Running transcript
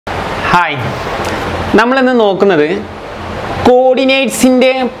Hi. നമ്മൾ ഇന്ന് നോക്കുന്നത്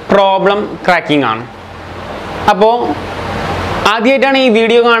കോർഡിനേറ്റ്സിന്റെ പ്രോബ്ലം ക്രാക്കിംഗ് ആണ്. അപ്പോൾ ആദ്യമായിട്ടാണ് ഈ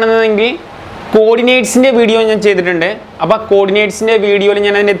വീഡിയോ കാണുന്നതെങ്കിൽ കോർഡിനേറ്റ്സിന്റെ വീഡിയോ ഞാൻ ചെയ്തിട്ടുണ്ട്. അപ്പോൾ കോർഡിനേറ്റ്സിന്റെ വീഡിയോയിൽ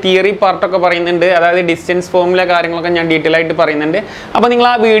ഞാൻ അതിന്റെ തിയറി പാർട്ട് ഒക്കെ പറയുന്നുണ്ട്. അതായത് ഡിസ്റ്റൻസ് ഫോർമുല കാര്യങ്ങളൊക്കെ ഞാൻ ഡീറ്റെയിൽ ആയിട്ട് പറയുന്നുണ്ട്. അപ്പോൾ നിങ്ങൾ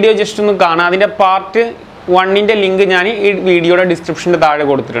ആ വീഡിയോ ജസ്റ്റ് ഒന്ന് കാണുക. അതിന്റെ പാർട്ട് 1ന്റെ ലിങ്ക് ഞാൻ ഈ വീഡിയോയുടെ ഡിസ്ക്രിപ്ഷന്റെ താഴെ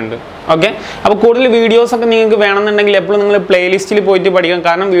കൊടുത്തിട്ടുണ്ട്. ഓക്കെ, അപ്പോൾ കൂടുതൽ വീഡിയോസ് ഒക്കെ നിങ്ങൾക്ക് വേണമെന്നുണ്ടെങ്കിൽ എപ്പോഴും നിങ്ങൾ പ്ലേലിസ്റ്റിൽ പോയിട്ട് പഠിക്കാം.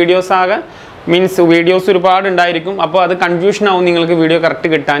 കാരണം വീഡിയോസ് ആകെ വീഡിയോസ് ഒരുപാട് ഉണ്ടായിരിക്കും. അപ്പോൾ അത് കൺഫ്യൂഷൻ ആവും നിങ്ങൾക്ക് വീഡിയോ കറക്റ്റ്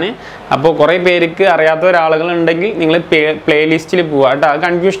കിട്ടാൻ. അപ്പോൾ കുറേ പേർക്ക് അറിയാത്ത ഒരാളുകൾ ഉണ്ടെങ്കിൽ നിങ്ങൾ പ്ലേലിസ്റ്റിൽ പോവുക കേട്ടോ. അത്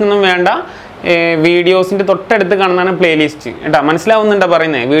കൺഫ്യൂഷനൊന്നും വേണ്ട. വീഡിയോസിൻ്റെ തൊട്ടടുത്ത് കാണുന്നതാണ് പ്ലേലിസ്റ്റ് കേട്ടോ. മനസ്സിലാവുന്നുണ്ടോ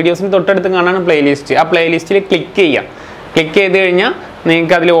പറയുന്നത്? വീഡിയോസിൻ്റെ തൊട്ടടുത്ത് കാണാനാണ് പ്ലേലിസ്റ്റ്. ആ പ്ലേലിസ്റ്റിൽ ക്ലിക്ക് ചെയ്യുക. ക്ലിക്ക് ചെയ്ത് കഴിഞ്ഞാൽ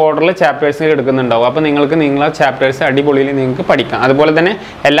നിങ്ങൾക്ക് അതിൽ ഓർഡറിൽ ചാപ്റ്റേഴ്സ് എടുക്കുന്നുണ്ടാവും. അപ്പോൾ നിങ്ങൾക്ക് നിങ്ങളെ ചാപ്റ്റേഴ്സ് അടിപൊളിയിൽ നിങ്ങൾക്ക് പഠിക്കാം. അതുപോലെ തന്നെ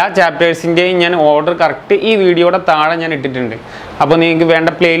എല്ലാ ചാപ്റ്റേഴ്സിൻ്റെയും ഞാൻ ഓർഡർ കറക്റ്റ് ഈ വീഡിയോയുടെ താഴെ ഞാൻ ഇട്ടിട്ടുണ്ട്. അപ്പോൾ നിങ്ങൾക്ക് വേണ്ട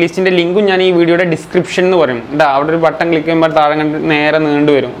പ്ലേലിസ്റ്റിൻ്റെ ലിങ്കും ഞാൻ ഈ വീഡിയോയുടെ ഡിസ്ക്രിപ്ഷൻ എന്ന് പറയും കേട്ടോ. അവിടെ ഒരു ബട്ടൺ ക്ലിക്ക് ചെയ്യുമ്പോൾ താഴെ കണ്ട് നേരെ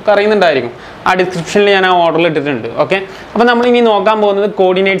നീണ്ടു വരും. ഒക്കെ അറിയുന്നുണ്ടായിരിക്കും. ആ ഡിസ്ക്രിപ്ഷനിൽ ഞാൻ ആ ഓർഡറിൽ ഇട്ടിട്ടുണ്ട്. ഓക്കെ, അപ്പോൾ നമ്മൾ ഇനി നോക്കാൻ പോകുന്നത്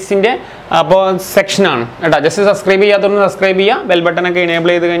കോർഡിനേറ്റ്സിൻ്റെ അപ്പോൾ സെക്ഷനാണ് കേട്ടോ. ജസ്റ്റ് സബ്സ്ക്രൈബ് ചെയ്യാത്തവർക്ക് സബ്സ്ക്രൈബ് ചെയ്യുക. ബെൽ ബട്ടനൊക്കെ എനേബിൾ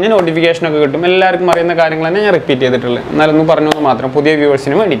ചെയ്ത് കഴിഞ്ഞാൽ നോട്ടിഫിക്കേഷനൊക്കെ കിട്ടും. എല്ലാവർക്കും അറിയുന്ന കാര്യങ്ങൾ തന്നെ ഞാൻ റിപ്പീറ്റ് ചെയ്തിട്ടുള്ളത്. എന്നാലൊന്ന് പറഞ്ഞു മാത്രം പുതിയ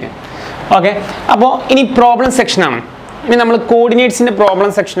വ്യൂവേഴ്സിന് വേണ്ടിയിട്ട്. ഓക്കെ, അപ്പോൾ ഇനി പ്രോബ്ലം സെക്ഷനാണ്. ഇനി നമ്മൾ കോർഡിനേറ്റ്സിൻ്റെ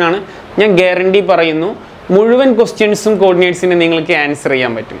പ്രോബ്ലം സെക്ഷനാണ്. ഞാൻ ഗ്യാരണ്ടി പറയുന്നു, മുഴുവൻ ക്വസ്റ്റ്യൻസും കോർഡിനേറ്റ്സിന് നിങ്ങൾക്ക് ആൻസർ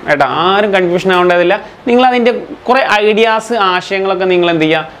ചെയ്യാൻ പറ്റും കേട്ടോ. ആരും കൺഫ്യൂഷൻ ആവേണ്ടതില്ല. നിങ്ങൾ അതിൻ്റെ കുറേ ഐഡിയാസ് ആശയങ്ങളൊക്കെ നിങ്ങൾ എന്ത്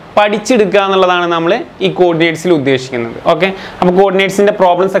ചെയ്യുക, പഠിച്ചെടുക്കുക എന്നുള്ളതാണ് നമ്മൾ ഈ കോർഡിനേറ്റ്സിൽ ഉദ്ദേശിക്കുന്നത്. ഓക്കെ, അപ്പോൾ കോർഡിനേറ്റ്സിൻ്റെ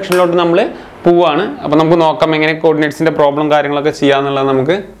പ്രോബ്ലം സെക്ഷനിലോട്ട് നമ്മൾ പോവുകയാണ്. അപ്പോൾ നമുക്ക് നോക്കാം എങ്ങനെ കോർഡിനേറ്റ്സിൻ്റെ പ്രോബ്ലം കാര്യങ്ങളൊക്കെ ചെയ്യാന്നുള്ളത്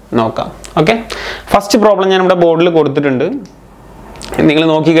നമുക്ക് നോക്കാം. ഓക്കെ, ഫസ്റ്റ് പ്രോബ്ലം ഞാൻ ഇവിടെ ബോർഡിൽ കൊടുത്തിട്ടുണ്ട്. നിങ്ങൾ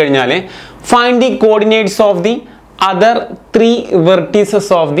നോക്കിക്കഴിഞ്ഞാൽ find the coordinates of the other 3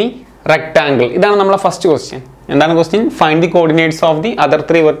 vertices of the rectangle. ഇതാണ് നമ്മളെ ഫസ്റ്റ് ക്വസ്റ്റ്യൻ. എന്താണ് question? Find the coordinates of the other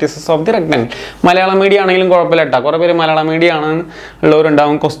 3 vertices of the rectangle. Malayalam medium ആണെങ്കിലും കുഴപ്പമില്ല കേട്ടോ. കുറേ പേര് മലയാളം മീഡിയം ആണ്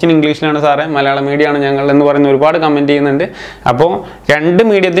ഉള്ളവരുണ്ടാവും. ക്വസ്റ്റ്യൻ ഇംഗ്ലീഷിലാണ് സാറേ, മലയാളം മീഡിയം ആണ് ഞങ്ങൾ എന്ന് പറയുന്ന ഒരുപാട് കമൻറ്റ് ചെയ്യുന്നുണ്ട്. അപ്പോൾ 2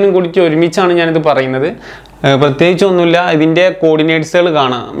 മീഡിയത്തിനും കൂടിയിട്ട് ഒരുമിച്ചാണ് ഞാനിത് പറയുന്നത്. പ്രത്യേകിച്ചൊന്നുമില്ല, ഇതിൻ്റെ കോർഡിനേറ്റ്സുകൾ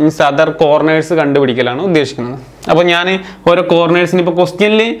കാണാം. മീൻസ് അതർ കോർണേഴ്സ് കണ്ടുപിടിക്കലാണ് ഉദ്ദേശിക്കുന്നത്. അപ്പോൾ ഞാൻ ഓരോ കോർണേഴ്സിന് ഇപ്പോൾ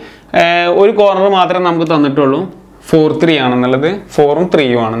ക്വസ്റ്റ്യനിൽ ഒരു കോർണർ മാത്രമേ നമുക്ക് തന്നിട്ടുള്ളൂ. 4, 3 ആണെന്നുള്ളത്, 4ഉം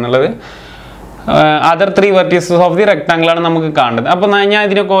 3ഉം ആണെന്നുള്ളത്. Other 3 vertices of the rectangle ആണ് നമുക്ക് കാണേണ്ടത്. അപ്പോൾ ഞാൻ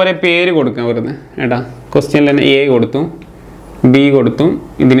ഇതിനൊക്കെ ഓരോ പേര് കൊടുക്കാം വെറുതെ കേട്ടാ. ക്വസ്റ്റ്യനിൽ തന്നെ A കൊടുത്തു, B കൊടുത്തു,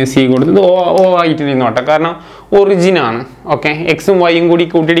 ഇതിന് C കൊടുത്തു. ഇത് O ആയിട്ട് നിന്നോട്ടെ, കാരണം ഒറിജിനാണ്. ഓക്കെ, എക്സും വൈയും കൂടി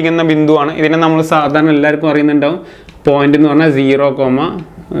കൂട്ടിയിടിക്കുന്ന ബിന്ദുവാണ്. ഇതിനെ നമ്മൾ സാധാരണ എല്ലാവർക്കും അറിയുന്നുണ്ടാവും. പോയിന്റ് എന്ന് പറഞ്ഞാൽ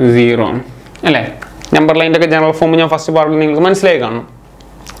 0,0 ആണ് അല്ലേ. നമ്പർ ലൈൻ്റെ ഒക്കെ ജനറൽ ഫോം ഞാൻ ഫസ്റ്റ് പാർട്ടിൽ നിങ്ങൾക്ക് മനസ്സിലായി കാണും.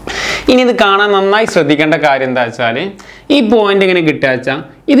 ഇനി ഇത് കാണാൻ നന്നായി ശ്രദ്ധിക്കേണ്ട കാര്യം എന്താ വെച്ചാൽ, ഈ പോയിന്റ് എങ്ങനെ കിട്ടുക വെച്ചാൽ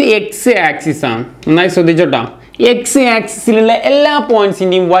ഇത് എക്സ് ആക്സിസ് ആണ്. നന്നായി ശ്രദ്ധിച്ചോട്ടാ. എക്സ് ആക്സിസിലുള്ള എല്ലാ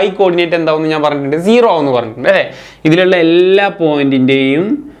പോയിന്റ്സിൻ്റെയും വൈ കോർഡിനേറ്റ് എന്താവും ഞാൻ പറഞ്ഞിട്ടുണ്ട്, 0 എന്ന് പറഞ്ഞിട്ടുണ്ട് അല്ലേ. ഇതിലുള്ള എല്ലാ പോയിന്റിൻ്റെയും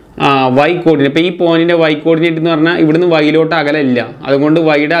വൈ കോർഡിനേറ്റ്. ഇപ്പോൾ ഈ പോയിന്റിൻ്റെ വൈ കോർഡിനേറ്റ് എന്ന് പറഞ്ഞാൽ ഇവിടുന്ന് വൈയിലോട്ട് അകലമില്ല. അതുകൊണ്ട്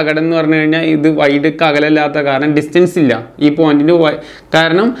വൈയുടെ അകലം എന്ന് പറഞ്ഞു കഴിഞ്ഞാൽ ഇത് വൈയുടെ അകലമില്ലാത്ത കാരണം ഡിസ്റ്റൻസ് ഇല്ല ഈ പോയിന്റിൻ്റെ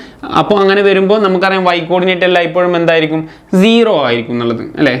കാരണം. അപ്പോൾ അങ്ങനെ വരുമ്പോൾ നമുക്കറിയാം വൈ കോർഡിനേറ്റ് എല്ലാം ഇപ്പോഴും എന്തായിരിക്കും, 0 ആയിരിക്കും എന്നുള്ളത്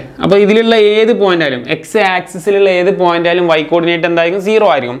അല്ലേ. അപ്പോൾ ഇതിലുള്ള ഏത് പോയിന്റ് ആയാലും, എക്സ് ആക്സിസിലുള്ള ഏത് പോയിന്റ് ആയാലും വൈ കോർഡിനേറ്റ് എന്തായിരിക്കും, 0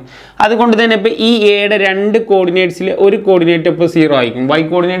 ആയിരിക്കും. അതുകൊണ്ട് തന്നെ ഇപ്പോൾ ഈ എയുടെ 2 കോർഡിനേറ്റ്സിൽ ഒരു കോർഡിനേറ്റ് ഇപ്പോൾ 0 ആയിരിക്കും, വൈ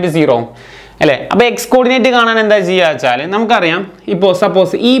കോർഡിനേറ്റ് 0 അല്ലേ. അപ്പോൾ എക്സ് കോർഡിനേറ്റ് കാണാൻ എന്താ ചെയ്യുക വെച്ചാൽ, നമുക്കറിയാം ഇപ്പോൾ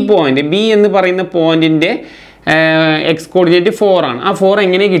സപ്പോസ് ഈ പോയിന്റ് ബി എന്ന് പറയുന്ന പോയിന്റിൻ്റെ എക്സ് കോർഡിനേറ്റ് 4 ആണ്. ആ 4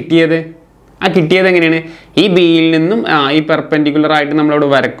 എങ്ങനെ കിട്ടിയത്? കിട്ടിയത് എങ്ങനെയാണ്? ഈ ബിയിൽ നിന്നും ഈ പെർപെൻഡിക്കുലർ ആയിട്ട് നമ്മളവിടെ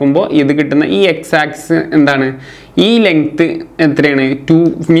വരക്കുമ്പോൾ ഇത് കിട്ടുന്ന ഈ എക്സ് ആക്സിസ് എന്താണ്, ഈ ലെങ്ത്ത് എത്രയാണ്, 2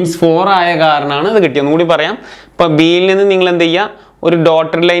 മീൻസ് 4 ആയ കാരണമാണ് അത് കിട്ടിയത്. കൂടി പറയാം. ഇപ്പോൾ ബിയിൽ നിന്ന് നിങ്ങൾ എന്ത് ചെയ്യുക, ഒരു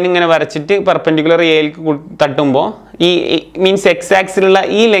ഡോട്ടഡ് ലൈൻ ഇങ്ങനെ വരച്ചിട്ട് പെർപെൻഡിക്കുലർ എയിലേക്ക് തട്ടുമ്പോൾ ഈ മീൻസ് എക്സ് ആക്സിലുള്ള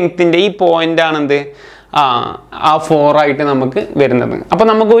ഈ ലെങ്ത്തിൻ്റെ ഈ പോയിന്റ് ആണെന്ത്, ആ 4 ആയിട്ട് നമുക്ക് വരുന്നത്. അപ്പോൾ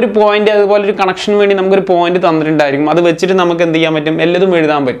നമുക്ക് ഒരു പോയിന്റ്, അതുപോലെ ഒരു കണക്ഷൻ വേണ്ടി നമുക്കൊരു പോയിന്റ് തന്നിട്ടുണ്ടായിരിക്കും. അത് വെച്ചിട്ട് നമുക്ക് എന്ത് ചെയ്യാൻ പറ്റും, എല്ലതും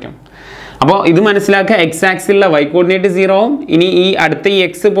എഴുതാൻ പറ്റും. അപ്പോൾ ഇത് മനസ്സിലാക്കുക, എക്സ് ആക്സിലുള്ള വൈ കോർഡിനേറ്റ് 0 ആവും. ഇനി ഈ അടുത്ത ഈ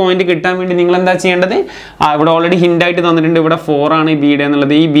എക്സ് പോയിന്റ് കിട്ടാൻ വേണ്ടി നിങ്ങൾ എന്താ ചെയ്യേണ്ടത്, ഇവിടെ ഓൾറെഡി ഹിൻ്റായിട്ട് തന്നിട്ടുണ്ട്. ഇവിടെ 4 ആണ് ഈ ബിയുടെ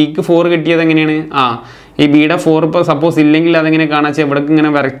എന്നുള്ളത്. ഈ ബിക്ക് 4 കിട്ടിയത് എങ്ങനെയാണ്, ഈ ബിയുടെ 4 ഇപ്പോൾ സപ്പോസ് ഇല്ലെങ്കിൽ അതെങ്ങനെ കാണാൻ വെച്ചാൽ ഇവിടെ ഇങ്ങനെ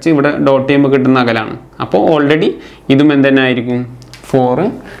വരച്ച് ഇവിടെ ഡോട്ട് ചെയ്യുമ്പോൾ കിട്ടുന്ന അകലാണ്. അപ്പോൾ ഓൾറെഡി ഇതും എന്തെന്നെ ആയിരിക്കും, 4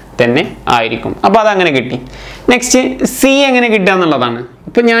 തന്നെ ആയിരിക്കും. അപ്പോൾ അതങ്ങനെ കിട്ടി. നെക്സ്റ്റ് സി എങ്ങനെ കിട്ടുക എന്നുള്ളതാണ്.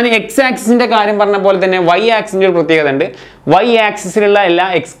 ഇപ്പോൾ ഞാൻ എക്സ് ആക്സിസിൻ്റെ കാര്യം പറഞ്ഞ പോലെ തന്നെ വൈ ആക്സിൻ്റെ ഒരു പ്രത്യേകത ഉണ്ട്. വൈ ആക്സിസിലുള്ള എല്ലാ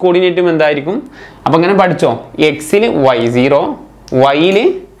എക്സ് കോർഡിനേറ്റും എന്തായിരിക്കും, അപ്പോൾ അങ്ങനെ പഠിച്ചോ, എക്സിൽ വൈ 0, വൈയിൽ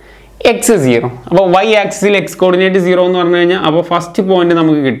എക്സ് 0. അപ്പോൾ വൈ ആക്സിസിൽ എക്സ് കോർഡിനേറ്റ് 0 എന്ന് പറഞ്ഞു കഴിഞ്ഞാൽ അപ്പോൾ ഫസ്റ്റ് പോയിന്റ്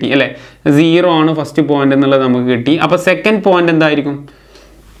നമുക്ക് കിട്ടി അല്ലേ. 0 ആണ് ഫസ്റ്റ് പോയിന്റ് എന്നുള്ളത് നമുക്ക് കിട്ടി. അപ്പോൾ സെക്കൻഡ് പോയിന്റ് എന്തായിരിക്കും,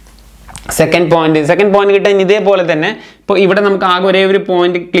 സെക്കൻഡ് പോയിന്റ് കിട്ടാൻ ഇതേപോലെ തന്നെ ഇപ്പോൾ ഇവിടെ നമുക്ക് ആകെ ഒരേ ഒരു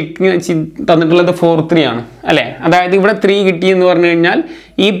പോയിന്റ് ക്ലിക്ക് തന്നിട്ടുള്ളത് 4 3 ആണ് അല്ലേ. അതായത് ഇവിടെ 3 കിട്ടി എന്ന് പറഞ്ഞു കഴിഞ്ഞാൽ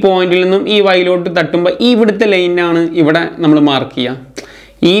ഈ പോയിന്റിൽ നിന്നും ഈ വൈയിലോട്ട് തട്ടുമ്പോൾ ഈ ഇവിടുത്തെ ലൈനാണ് ഇവിടെ നമ്മൾ മാർക്ക് ചെയ്യുക.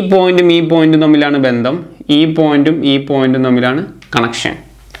 ഈ പോയിന്റും തമ്മിലാണ് ബന്ധം, ഈ പോയിന്റും തമ്മിലാണ് കണക്ഷൻ.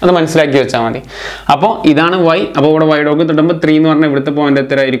 അത് മനസ്സിലാക്കി വെച്ചാൽ മതി. അപ്പോൾ ഇതാണ് y. അപ്പോൾ ഇവിടെ വൈഡോക്ക് തട്ടുമ്പോൾ 3 എന്ന് പറഞ്ഞാൽ ഇവിടുത്തെ പോയിന്റ്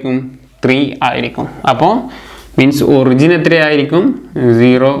എത്ര ആയിരിക്കും? 3 ആയിരിക്കും. അപ്പോൾ മീൻസ് ഒറിജിൻ എത്രയായിരിക്കും?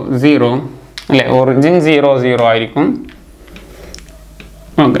 0 0 അല്ലേ. ഒറിജിൻ 0 0 ആയിരിക്കും.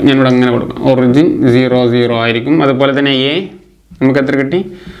 ഓക്കെ, ഞാനിവിടെ അങ്ങനെ കൊടുക്കാം. ഒറിജിൻ 0 0 ആയിരിക്കും. അതുപോലെ തന്നെ എ നമുക്ക് എത്ര കിട്ടി?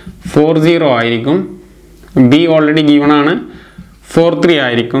 4 0 ആയിരിക്കും. ബി ഓൾറെഡി ഗീവൺ ആണ്, 4 3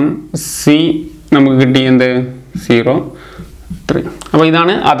 ആയിരിക്കും. സി നമുക്ക് കിട്ടി എന്ത്? 0 3. അപ്പോൾ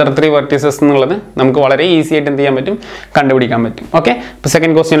ഇതാണ് അതർ 3 വെർട്ടീസസ് എന്നുള്ളത് നമുക്ക് വളരെ ഈസി ആയിട്ട് എന്ത് ചെയ്യാൻ പറ്റും? കണ്ടുപിടിക്കാൻ പറ്റും. ഓക്കെ, അപ്പോൾ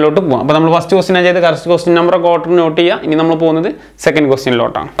സെക്കൻഡ് ക്വസ്റ്റ്യനിലോട്ട് പോകാം. അപ്പോൾ നമ്മൾ ഫസ്റ്റ് ക്വസ്റ്റ്യൻ ചെയ്ത് കറക്റ്റ് ക്വസ്റ്റ്യൻ നമ്പർ ഒക്കെ ഓർഡർ നോട്ട് ചെയ്യുക. ഇനി നമ്മൾ പോകുന്നത് സെക്കൻഡ്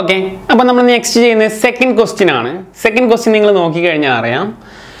ക്വസ്റ്റ്യനിലോട്ടാണ്. ഓക്കെ, അപ്പോൾ നമ്മൾ നെക്സ്റ്റ് ചെയ്യുന്നത് സെക്കൻഡ് ക്വസ്റ്റ്യൻ ആണ്. സെക്കൻഡ് ക്വസ്റ്റ്യൻ നിങ്ങൾ നോക്കിക്കഴിഞ്ഞാൽ അറിയാം,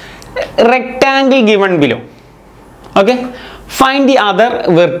 rectangle given below. Okay, find the other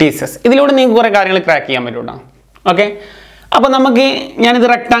vertices. ഇതിലൂടെ നിങ്ങൾക്ക് കുറേ കാര്യങ്ങൾ ക്രാക്ക് ചെയ്യാൻ പറ്റും. ഓക്കെ, അപ്പോൾ നമുക്ക് ഞാനിത്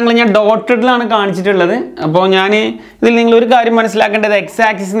റെക്ടാങ്കിൾ ഞാൻ ഡോട്ടഡിലാണ് കാണിച്ചിട്ടുള്ളത്. അപ്പോൾ ഞാൻ ഇതിൽ നിങ്ങൾ ഒരു കാര്യം മനസ്സിലാക്കേണ്ടത്, എക്സ്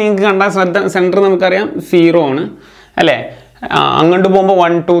ആക്സിസ് നിങ്ങൾക്ക് കണ്ടാൽ സെൻറ്റർ നമുക്കറിയാം 0 ആണ് അല്ലേ. അങ്ങോട്ട് പോകുമ്പോൾ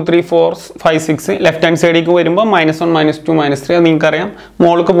 1 2 3 4 5 6, ലെഫ്റ്റ് ഹാൻഡ് സൈഡിലേക്ക് വരുമ്പോൾ -1 -2 -3 അത് നിങ്ങൾക്കറിയാം.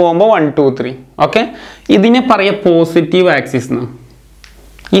 മോൾക്ക് പോകുമ്പോൾ 1 2 3. ഓക്കെ, ഇതിനെ പറയുക പോസിറ്റീവ് ആക്സിസ് എന്ന്.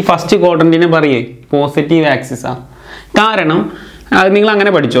 ഈ ഫസ്റ്റ് ക്വാഡ്രന്റിനെ പറയേ പോസിറ്റീവ് ആക്സിസാണ്. കാരണം അത് നിങ്ങൾ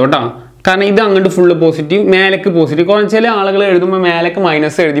അങ്ങനെ പഠിച്ചോ കേട്ടോ. കാരണം ഇത് അങ്ങോട്ട് ഫുള്ള് പോസിറ്റീവ്, മേലേക്ക് പോസിറ്റീവ്. കുറച്ച് ചില ആളുകൾ എഴുതുമ്പോൾ മേലേക്ക്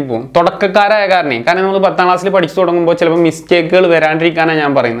മൈനസ് എഴുതി പോകും, തുടക്കക്കാരായ കാരണം നമ്മൾ 10ാം ക്ലാസ്സിൽ പഠിച്ചു തുടങ്ങുമ്പോൾ ചിലപ്പോൾ മിസ്റ്റേക്കുകൾ വരാണ്ടിരിക്കാനാണ്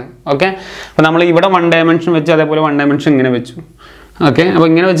ഞാൻ പറയുന്നത്. ഓക്കെ, അപ്പോൾ നമ്മൾ ഇവിടെ 1 ഡയമെൻഷൻ വെച്ച്, അതേപോലെ 1 ഡയമെൻഷൻ ഇങ്ങനെ വെച്ചു. ഓക്കെ, അപ്പോൾ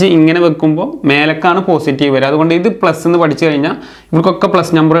ഇങ്ങനെ വെച്ച് ഇങ്ങനെ വെക്കുമ്പോൾ മേലേക്കാണ് പോസിറ്റീവ് വരിക. അതുകൊണ്ട് ഇത് പ്ലസ് എന്ന് പഠിച്ചു കഴിഞ്ഞാൽ ഇവർക്കൊക്കെ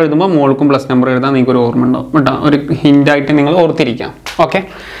പ്ലസ് നമ്പർ എഴുതുമ്പോൾ മോൾക്കും പ്ലസ് നമ്പർ എഴുതാൻ നിങ്ങൾക്ക് ഒരു ഓർമ്മ ഉണ്ടാവും കേട്ടോ. ഒരു ഹിൻ്റായിട്ട് നിങ്ങൾ ഓർത്തിരിക്കാം. ഓക്കെ,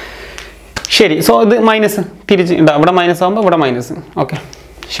 ശരി. സോ ഇത് മൈനസ് തിരിച്ച് ഉണ്ടാവും, ഇവിടെ മൈനസ് ആകുമ്പോൾ ഇവിടെ മൈനസ്. ഓക്കെ,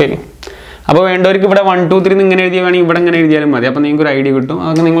 ശരി. അപ്പോൾ വേണ്ടവർക്ക് ഇവിടെ 1 2 3 ഇങ്ങനെ എഴുതിയാൽ വേണമെങ്കിൽ ഇവിടെ ഇങ്ങനെ എഴുതിയാലും മതി. അപ്പോൾ നിങ്ങൾക്ക് ഒരു ഐഡിയ കിട്ടും.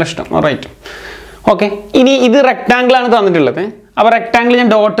 അതൊക്കെ നിങ്ങളുടെ ഇഷ്ടം. റൈറ്റ്. ഓക്കെ, ഇനി ഇത് റെക്ടാങ്കിളാണ് തന്നിട്ടുള്ളത്. അപ്പോൾ റെക്ടാങ്കിൾ ഞാൻ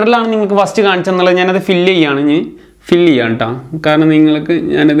ഡോട്ടറിലാണ് നിങ്ങൾക്ക് ഫസ്റ്റ് കാണിച്ചെന്നുള്ളത്. ഞാനത് ഫില്ല് ചെയ്യാം കേട്ടോ. കാരണം നിങ്ങൾക്ക്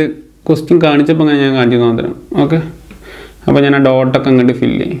ഞാനത് ക്വസ്റ്റ്യൻ കാണിച്ചപ്പോൾ അങ്ങനെ ഞാൻ കാണിച്ചു തരാം. ഓക്കെ, അപ്പോൾ ഞാൻ ആ ഡോട്ടൊക്കെ അങ്ങോട്ട്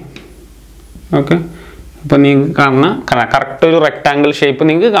ഫില്ല് ചെയ്യും. ഓക്കെ, അപ്പോൾ നിങ്ങൾക്ക് കാണാം കറക്റ്റ് ഒരു റെക്ടാങ്കിൾ ഷേപ്പ്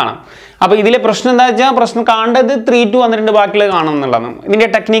നിങ്ങൾക്ക് കാണാം. അപ്പോൾ ഇതിലെ പ്രശ്നം എന്താ വെച്ചാൽ, പ്രശ്നം കാണേണ്ടത് 3 2 വന്നിട്ടുണ്ട്, ബാക്കിയുള്ളത് കാണണം എന്നുള്ളതാണ്. ഇതിൻ്റെ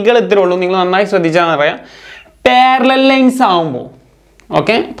ടെക്നിക്കുകൾ ഇത്രേ ഉള്ളൂ, നിങ്ങൾ നന്നായി ശ്രദ്ധിച്ചാൽ അറിയാം. പാരലൽ ലൈൻസ് ആകുമ്പോൾ,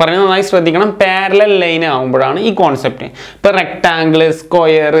 ഓക്കെ, പറയുന്നത് നന്നായി ശ്രദ്ധിക്കണം. പാരലൽ ലൈൻ ആകുമ്പോഴാണ് ഈ കോൺസെപ്റ്റ്. ഇപ്പോൾ റെക്ടാങ്കിൾ,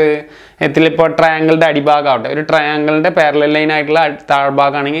 സ്ക്വയർ, ഇതിലിപ്പോൾ ട്രയാങ്കിളുടെ അടിഭാഗമാവട്ടെ, ഒരു ട്രയാങ്കിളിൻ്റെ പാരലൽ ലൈൻ ആയിട്ടുള്ള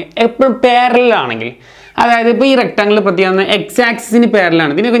താഴ്ഭാഗമാണെങ്കിൽ എപ്പോഴും പാരലാണെങ്കിൽ, അതായത് ഇപ്പോൾ ഈ റെക്ടാങ്കിൾ പ്രത്യേകം എക്സ് ആക്സിസിന്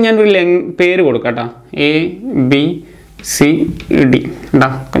പാരലാണ്. ഇതിനൊക്കെ ഞാനൊരു പേര് കൊടുക്കാം കേട്ടോ. ABCD ഉണ്ടാ,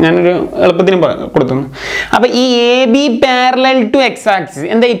 ഞാനൊരു എളുപ്പത്തിന് കൊടുക്കുന്നു. അപ്പോൾ ഈ AB parallel to X axis.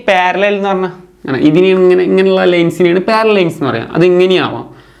 എന്താ ഈ പാരലൽ എന്ന് പറഞ്ഞാൽ? ഇതിന് ഇങ്ങനെയുള്ള ലൈൻസിനെയാണ് പാരലൽ ലൈൻസ് എന്ന് പറയാം. അത്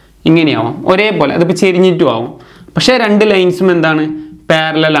ഇങ്ങനെയാവാം ഒരേപോലെ, അതിപ്പോൾ ചെരിഞ്ഞിട്ടും ആവും. പക്ഷേ 2 ലൈൻസും എന്താണ്?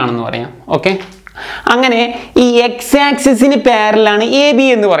 പാരലൽ ആണെന്ന് പറയാം. ഓക്കെ, അങ്ങനെ ഈ എക്സ് ആക്സിസിന് പാരലാണ് AB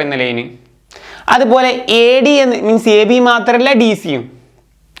എന്ന് പറയുന്ന ലൈന്. അതുപോലെ AD എന്ന് മീൻസ് AB മാത്രമല്ല DCയും,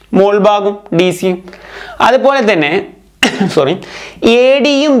 മോൾ ഭാഗം DCയും. അതുപോലെ തന്നെ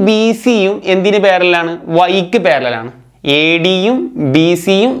ADയും BCയും എന്തിന് പാരലാണ്? Yക്ക് പാരലാണ്. ADയും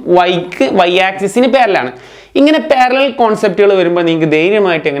BCയും Y ആക്സിസിന് പാരലാണ്. ഇങ്ങനെ പാരലൽ കോൺസെപ്റ്റുകൾ വരുമ്പോൾ നിങ്ങൾക്ക്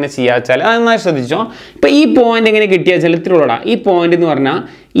ധൈര്യമായിട്ട് എങ്ങനെ ചെയ്യാ വെച്ചാൽ അത് നന്നായി ശ്രദ്ധിച്ചോ. ഇപ്പോൾ ഈ പോയിന്റ് എങ്ങനെ കിട്ടിയാൽ ചലത്തിലുള്ള ഈ പോയിന്റ് എന്ന് പറഞ്ഞാൽ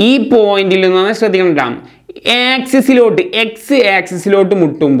ഈ പോയിന്റിൽ നിന്ന് ശ്രദ്ധിക്കണം, ആക്സിസിലോട്ട് എക്സ് ആക്സിസിലോട്ട്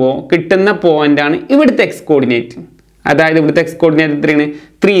മുട്ടുമ്പോൾ കിട്ടുന്ന പോയിന്റാണ് ഇവിടുത്തെ എക്സ് കോർഡിനേറ്റ്. അതായത് ഇവിടുത്തെ എക്സ് കോർഡിനേറ്റ് എത്രയാണ്?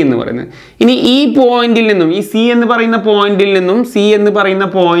 3 എന്ന് പറയുന്നത്. ഇനി ഈ പോയിന്റിൽ നിന്നും, ഈ സി എന്ന് പറയുന്ന പോയിന്റിൽ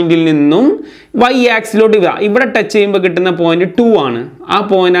നിന്നും വൈ ആക്സിലോട്ട് ഇവിടെ ടച്ച് ചെയ്യുമ്പോൾ കിട്ടുന്ന പോയിന്റ് 2 ആണ്. ആ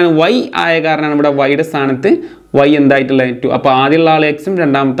പോയിന്റാണ് വൈ ആയ കാരണമാണ് ഇവിടെ വൈയുടെ സ്ഥാനത്ത് വൈ എന്തായിട്ടുള്ള 2. അപ്പോൾ ആദ്യമുള്ള ആൾ എക്സും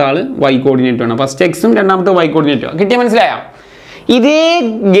രണ്ടാമത്തെ ആൾ വൈ കോർഡിനേറ്റും ആണ്. ഫസ്റ്റ് എക്സും രണ്ടാമത്തെ വൈ കോർഡിനേറ്റും. കിട്ടിയ മനസ്സിലായോ? ഇതേ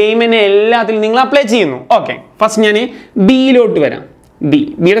ഗെയിമിനെ എല്ലാത്തിലും നിങ്ങൾ അപ്ലൈ ചെയ്യുന്നു. ഓക്കെ, ഫസ്റ്റ് ഞാൻ ബിയിലോട്ട് വരാം.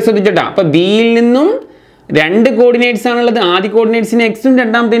 ബിയുടെ ശ്രദ്ധിച്ചിട്ടാ. അപ്പോൾ ബിയിൽ നിന്നും 2 കോർഡിനേറ്റ്സ് ആണുള്ളത്. ആദ്യ കോർഡിനേറ്റ്സിന് എക്സും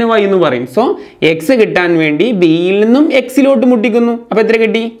രണ്ടാമത്തേന് വൈ എന്ന് പറയും. സോ എക്സ് കിട്ടാൻ വേണ്ടി ബിയിൽ നിന്നും എക്സിലോട്ട് മുട്ടിക്കുന്നു. അപ്പോൾ എത്ര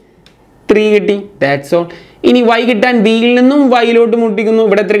കിട്ടി? 3 കിട്ടി. That's all. ഇനി വൈ കിട്ടാൻ ബിയിൽ നിന്നും വൈയിലോട്ട് മുട്ടിക്കുന്നു.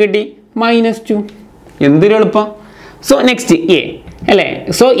 ഇവിടെ എത്ര കിട്ടി? -2. എന്തൊരു എളുപ്പം. സോ നെക്സ്റ്റ് എ അല്ലേ.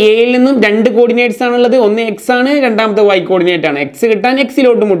 സോ എയിൽ നിന്നും 2 കോർഡിനേറ്റ്സ് ആണുള്ളത്. ഒന്ന് എക്സ് ആണ്, രണ്ടാമത്തെ വൈ കോർഡിനേറ്റ് ആണ്. എക്സ് കിട്ടാൻ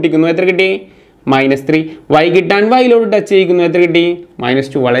എക്സിലോട്ട് മുട്ടിക്കുന്നു. എത്ര കിട്ടി? -3. y കിട്ടാൻ വൈയിലോട്ട് ടച്ച് ചെയ്യിക്കുന്നു, എത്ര കിട്ടി?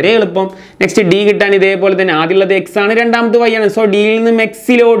 -2. വളരെ എളുപ്പം. നെക്സ്റ്റ് ഡി കിട്ടാൻ ഇതേപോലെ തന്നെ ആദ്യമുള്ളത് എക്സ് ആണ്, രണ്ടാമത്തെ y ആണ്. സോ ഡിയിൽ നിന്നും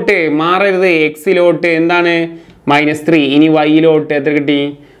എക്സിലോട്ട് മാറരുത്, എക്സിലോട്ട് എന്താണ്? -3. ഇനി വൈയിലോട്ട് എത്ര കിട്ടി?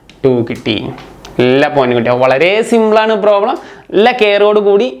 2 കിട്ടി. എല്ലാ പോയിന്റും കിട്ടി. വളരെ സിമ്പിളാണ് പ്രോബ്ലം. നല്ല കെയറോട്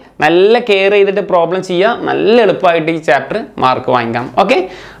കൂടി നല്ല കെയർ ചെയ്തിട്ട് പ്രോബ്ലം ചെയ്യുക, നല്ല എളുപ്പമായിട്ട് ഈ ചാപ്റ്റർ മാർക്ക് വാങ്ങിക്കാം. ഓക്കെ,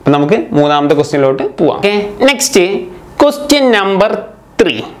 അപ്പം നമുക്ക് മൂന്നാമത്തെ ക്വസ്റ്റ്യനിലോട്ട് പോവാം. Okay, next question number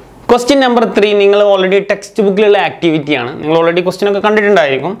 3. Question number 3 നിങ്ങൾ ഓൾറെഡി ടെക്സ്റ്റ് ബുക്കിലുള്ള ആക്ടിവിറ്റിയാണ്. നിങ്ങൾ ഓൾറെഡി ക്വസ്റ്റ്യൻ ഒക്കെ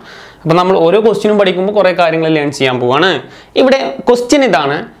കണ്ടിട്ടുണ്ടായിരിക്കും. അപ്പോൾ നമ്മൾ ഓരോ ക്വസ്റ്റ്യനും പഠിക്കുമ്പോൾ കുറേ കാര്യങ്ങൾ ലേൺ ചെയ്യാൻ പോവാണ്. ഇവിടെ ക്വസ്റ്റ്യൻ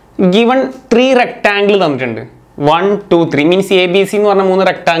ഇതാണ്. ഗിവൺ 3 റെക്ടാങ്കിൾ തന്നിട്ടുണ്ട്. 1 2 3 മീൻസ് ABC എന്ന് പറഞ്ഞ 3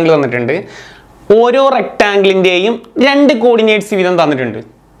 റെക്ടാങ്കിൾ തന്നിട്ടുണ്ട്. ഓരോ റെക്ടാങ്കിളിൻ്റെയും 2 കോർഡിനേറ്റ്സ് വീതം തന്നിട്ടുണ്ട്.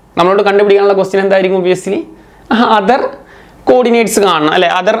 നമ്മളോട് കണ്ടുപിടിക്കാനുള്ള ക്വസ്റ്റ്യൻ എന്തായിരിക്കും? ഒബ്വിയസ്ലി അതർ കോർഡിനേറ്റ്സ് കാണണം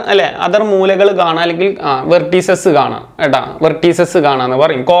അല്ലേ, അതർ മൂലകൾ കാണാം, അല്ലെങ്കിൽ വെർട്ടീസസ് കാണാം കേട്ടാ, വെർട്ടീസസ് കാണാന്ന്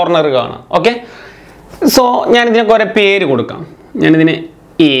പറയും, കോർണർ കാണാം. ഓക്കെ, സോ ഞാനിതിനെ കുറേ പേര് കൊടുക്കാം. ഞാനിതിനെ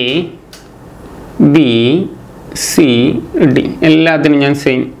A B C D എല്ലാത്തിനും ഞാൻ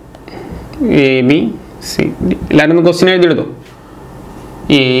same A B C D എല്ലാവരും ഒന്ന് question എഴുതിയെടുത്തു.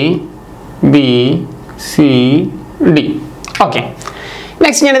 A B C D. Okay,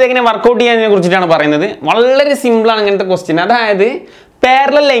 next ഞാനിത് എങ്ങനെ വർക്കൗട്ട് ചെയ്യാനതിനെ കുറിച്ചിട്ടാണ് പറയുന്നത്. വളരെ സിമ്പിളാണ് ഇങ്ങനത്തെ ക്വസ്റ്റ്യൻ. അതായത്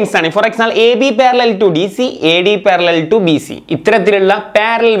പാരലൽ ലൈൻസ് ആണ്. For example AB parallel to DC, AD parallel to BC. ഇത്തരത്തിലുള്ള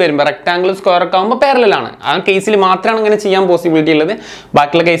പാരലൽ വരുമ്പോൾ റെക്ടാങ്കിൾ സ്ക്വയർ ഒക്കെ ആകുമ്പോൾ പാരലൽ ആണ്. ആ കേസിൽ മാത്രമാണ് ഇങ്ങനെ ചെയ്യാൻ പോസിബിലിറ്റി ഉള്ളത്.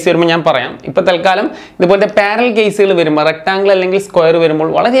 ബാക്കിയുള്ള കേസ് വരുമ്പോൾ ഞാൻ പറയാം. ഇപ്പോൾ തൽക്കാലം ഇതുപോലത്തെ പാരലൽ കേസുകൾ വരുമ്പോൾ റെക്ടാങ്കിൾ അല്ലെങ്കിൽ സ്ക്വയർ വരുമ്പോൾ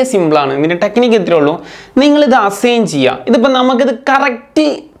വളരെ സിമ്പിളാണ്. ഇതിൻ്റെ ടെക്നിക്ക് ഇത്രേ ഉള്ളൂ. നിങ്ങളിത് അസൈൻ ചെയ്യുക. ഇതിപ്പോൾ നമുക്കിത് കറക്റ്റ്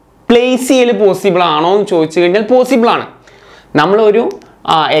പ്ലേസ് ചെയ്യൽ പോസിബിൾ ആണോ എന്ന് ചോദിച്ചു കഴിഞ്ഞാൽ പോസിബിളാണ്. നമ്മളൊരു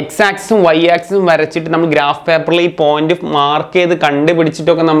എക്സ് ആക്സിസും വൈ ആക്സിസും വരച്ചിട്ട് നമ്മൾ ഗ്രാഫ് പേപ്പറിൽ ഈ പോയിന്റ് മാർക്ക് ചെയ്ത്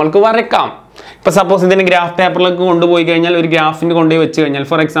കണ്ടുപിടിച്ചിട്ടൊക്കെ നമ്മൾക്ക് വരക്കാം. ഇപ്പോൾ സപ്പോസ് ഇതിന് ഗ്രാഫ് പേപ്പറിലേക്ക് കൊണ്ടുപോയി കഴിഞ്ഞാൽ, ഒരു ഗ്രാഫിൻ്റെ കൊണ്ടുപോയി വെച്ച് കഴിഞ്ഞാൽ,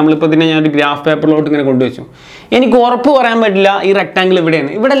 ഫോർ എക്സാമ്പിൾ ഇപ്പോൾ ഇതിനെ ഞാനൊരു ഗ്രാഫ് പേപ്പറിലോട്ട് ഇങ്ങനെ കൊണ്ടുവച്ചു, എനിക്ക് ഉറപ്പ് പറയാൻ പറ്റില്ല ഈ റെക്ടാങ്കിൾ ഇവിടെയാണ്.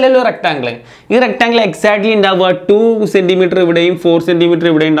 ഇവിടെ അല്ലല്ലോ റെക്ടാങ്കിൾ. ഈ റെക്ടാങ്കിൾ എക്സാക്ട്ലി ഉണ്ടാവുക 2 സെൻറ്റിമീറ്റർ ഇവിടെയും 4 സെൻറ്റിമീറ്റർ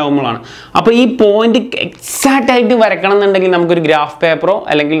ഇവിടെ ഉണ്ടാകുമ്പോഴാണ്. അപ്പോൾ ഈ പോയിന്റ് എക്സാക്റ്റ് ആയിട്ട് വരക്കണം എന്നുണ്ടെങ്കിൽ നമുക്കൊരു ഗ്രാഫ് പേപ്പറോ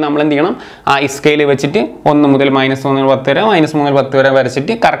അല്ലെങ്കിൽ നമ്മൾ എന്ത് ചെയ്യണം, ഈ സ്കെയിൽ വെച്ചിട്ട് 1 മുതൽ -1 മുതൽ 10 വരെ -1 മുതൽ 10 വരെ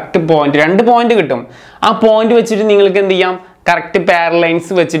വരച്ചിട്ട് കറക്റ്റ് പോയിന്റ് 2 പോയിന്റ് കിട്ടും. ആ പോയിന്റ് വെച്ചിട്ട് നിങ്ങൾക്ക് എന്ത് ചെയ്യാം, കറക്റ്റ്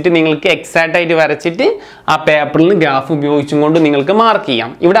പാരലൈൻസ് വെച്ചിട്ട് നിങ്ങൾക്ക് എക്സാക്റ്റ് ആയിട്ട് വരച്ചിട്ട് ആ പേപ്പറിൽ ഗ്രാഫ് ഉപയോഗിച്ചും കൊണ്ട് നിങ്ങൾക്ക് മാർക്ക് ചെയ്യാം.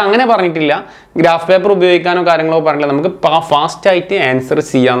 ഇവിടെ അങ്ങനെ പറഞ്ഞിട്ടില്ല, ഗ്രാഫ് പേപ്പർ ഉപയോഗിക്കാനോ കാര്യങ്ങളോ പറഞ്ഞില്ല, നമുക്ക് ഫാസ്റ്റ് ആയിട്ട് ആൻസർ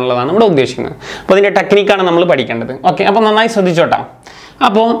ചെയ്യാന്നുള്ളതാണ് ഇവിടെ ഉദ്ദേശിക്കുന്നത്. അപ്പോൾ ഇതിൻ്റെ ടെക്നിക്കാണ് നമ്മൾ പഠിക്കേണ്ടത്. ഓക്കെ, അപ്പോൾ നന്നായി ശ്രദ്ധിച്ചോട്ടാ.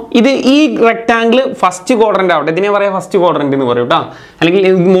 അപ്പോൾ ഇത് ഈ റെക്ടാങ്കിൾ ഫസ്റ്റ് ക്വാഡ്രൻ്റ് ആവട്ടെ, ഇതിനെ പറയാം ഫസ്റ്റ് ക്വാഡ്രൻ്റ് എന്ന് പറയും കേട്ടോ, അല്ലെങ്കിൽ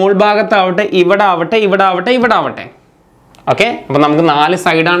മോൾ ഭാഗത്താവട്ടെ, ഇവിടെ ആവട്ടെ, ഇവിടെ ആവട്ടെ, ഇവിടെ ആവട്ടെ. ഓക്കെ, അപ്പോൾ നമുക്ക് 4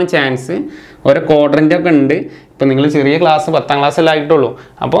 സൈഡാണ് ചാൻസ്. ഓരോ ക്വാഡ്രൻ്റ് ഒക്കെ ഉണ്ട്. ഇപ്പോൾ നിങ്ങൾ ചെറിയ ക്ലാസ് 10ാം ക്ലാസ്സിലേ ആയിട്ടുള്ളൂ.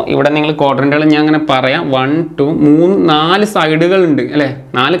 അപ്പോൾ ഇവിടെ നിങ്ങൾ ക്വാഡ്രൻ്റുകൾ ഞാൻ അങ്ങനെ പറയാം. 1 2 3 4 സൈഡുകളുണ്ട് അല്ലേ,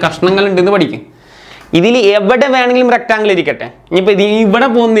 4 കഷ്ണങ്ങളുണ്ട് എന്ന് പഠിക്കും. ഇതിൽ എവിടെ വേണമെങ്കിലും റെക്ടാങ്കിൾ ഇരിക്കട്ടെ. ഇനിയിപ്പോൾ ഇത് ഇവിടെ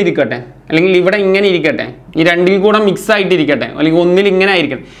പോകുന്നിരിക്കട്ടെ, അല്ലെങ്കിൽ ഇവിടെ ഇങ്ങനെ ഇരിക്കട്ടെ, ഈ രണ്ടിൽ കൂടെ മിക്സ് ആയിട്ട് ഇരിക്കട്ടെ, അല്ലെങ്കിൽ ഒന്നിൽ ഇങ്ങനെ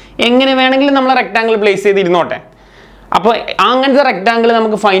ആയിരിക്കട്ടെ, എങ്ങനെ വേണമെങ്കിലും നമ്മൾ റെക്ടാങ്കിൾ പ്ലേസ് ചെയ്തിരുന്നോട്ടെ. അപ്പോൾ അങ്ങനത്തെ റെക്ടാങ്കിൾ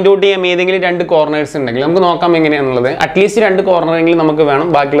നമുക്ക് ഫൈൻഡ് ഔട്ട് ചെയ്യാം. ഏതെങ്കിലും 2 കോർണേഴ്സ് ഉണ്ടെങ്കിൽ നമുക്ക് നോക്കാം എങ്ങനെയാണുള്ളത്. അറ്റ്ലീസ്റ്റ് 2 കോർണറെങ്കിലും നമുക്ക് വേണം,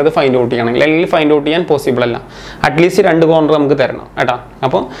 ബാക്കിയുള്ളത് ഫൈൻഡ് ഔട്ട് ചെയ്യണമെങ്കിൽ. അല്ലെങ്കിൽ ഫൈൻഡ് ഔട്ട് ചെയ്യാൻ പോസിബിൾ അല്ല. അറ്റ്ലീസ്റ്റ് 2 കോർണർ നമുക്ക് തരണം കേട്ടോ.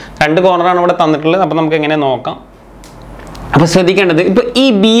 അപ്പോൾ 2 കോർണറാണ് ഇവിടെ തന്നിട്ടുള്ളത്. അപ്പോൾ നമുക്ക് എങ്ങനെ നോക്കാം. അപ്പോൾ ശ്രദ്ധിക്കേണ്ടത്, ഇപ്പോൾ ഈ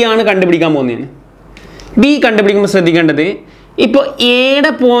B ആണ് കണ്ടുപിടിക്കാൻ പോകുന്നതിന്. B കണ്ടുപിടിക്കുമ്പോൾ ശ്രദ്ധിക്കേണ്ടത്, ഇപ്പോൾ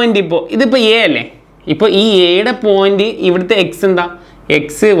എയുടെ പോയിന്റ്, ഇപ്പോൾ ഇതിപ്പോൾ A അല്ലേ, ഇപ്പോൾ ഈ എയുടെ പോയിന്റ് ഇവിടുത്തെ എക്സ് എന്താ,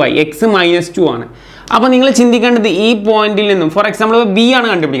 എക്സ് വൈ, എക്സ് -2 ആണ്. അപ്പോൾ നിങ്ങൾ ചിന്തിക്കേണ്ടത് ഈ പോയിന്റിൽ നിന്നും, ഫോർ എക്സാമ്പിൾ ഇപ്പോൾ B ആണ്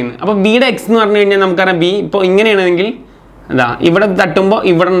കണ്ടുപിടിക്കുന്നത്. അപ്പോൾ ബിയുടെ എക്സ് എന്ന് പറഞ്ഞു കഴിഞ്ഞാൽ നമുക്കറിയാം B ഇപ്പോൾ ഇങ്ങനെയാണെങ്കിൽ എന്താ, ഇവിടെ തട്ടുമ്പോൾ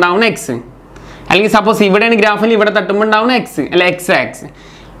ഇവിടെ ഉണ്ടാവുന്ന എക്സ്, അല്ലെങ്കിൽ സപ്പോസ് ഇവിടെയാണ് ഗ്രാഫിൽ ഇവിടെ തട്ടുമ്പോൾ ഉണ്ടാവുന്ന എക്സ് അല്ലെ, എക്സ് ആക്സ്.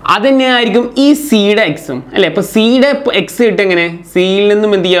 അത് തന്നെയായിരിക്കും ഈ സിയുടെ എക്സും അല്ലേ. അപ്പോൾ സിയുടെ എക്സ് കിട്ടും എങ്ങനെ, സിയിൽ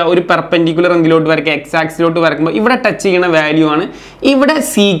നിന്നും എന്ത് ചെയ്യുക, ഒരു പെർപെൻഡിക്കുലർ എന്തിലോട്ട് വരയ്ക്കുക, എക്സ് ആക്സിലോട്ട് വരയ്ക്കുമ്പോൾ ഇവിടെ ടച്ച് ചെയ്യുന്ന വാല്യൂ ആണ് ഇവിടെ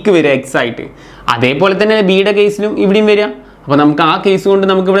സിക്ക് വരിക, എക്സ് ആയിട്ട്. അതേപോലെ തന്നെ ബിയുടെ കേസിലും ഇവിടെയും വരിക. അപ്പോൾ നമുക്ക് ആ കേസ് കൊണ്ട്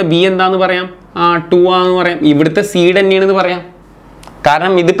നമുക്ക് ഇവിടെ B എന്താന്ന് പറയാം, 2 ആണെന്ന് പറയാം. ഇവിടുത്തെ സീഡ് തന്നെയാണെന്ന് പറയാം,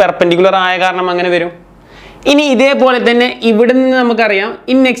 കാരണം ഇത് പെർപെൻഡിക്കുലർ ആയ കാരണം അങ്ങനെ വരും. ഇനി ഇതേപോലെ തന്നെ ഇവിടെ നിന്ന് നമുക്കറിയാം,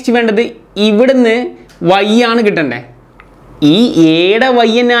 ഇനി നെക്സ്റ്റ് വേണ്ടത് ഇവിടുന്ന് Y ആണ് കിട്ടണ്ടേ. ഈ എയുടെ Y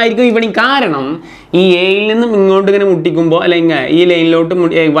തന്നെ ആയിരിക്കും ഇവിടെ, കാരണം ഈ എയിൽ നിന്നും ഇങ്ങോട്ട് ഇങ്ങനെ മുട്ടിക്കുമ്പോൾ അല്ലെങ്കിൽ ഈ ലൈനിലോട്ട്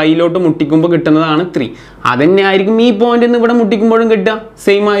വൈയിലോട്ട് മുട്ടിക്കുമ്പോൾ കിട്ടുന്നതാണ് 3. അതന്നെ ആയിരിക്കും ഈ പോയിന്റ് നിന്ന് ഇവിടെ മുട്ടിക്കുമ്പോഴും കിട്ടുക,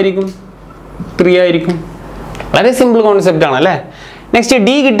 സെയിം ആയിരിക്കും, 3 ആയിരിക്കും. വളരെ സിമ്പിൾ കോൺസെപ്റ്റ് ആണ് അല്ലേ. നെക്സ്റ്റ്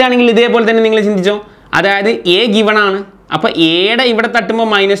D കിട്ടുകയാണെങ്കിൽ ഇതേപോലെ തന്നെ നിങ്ങൾ ചിന്തിച്ചോ. അതായത് A ഗിവൺ ആണ്, അപ്പോൾ എയുടെ ഇവിടെ തട്ടുമ്പോൾ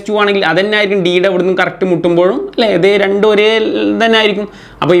 -2 ആണെങ്കിൽ അതന്നെ ആയിരിക്കും ഡിയുടെ ഇവിടെ നിന്ന് കറക്റ്റ് മുട്ടുമ്പോഴും അല്ലേ, ഇതേ രണ്ടും ഒരേ തന്നെ ആയിരിക്കും.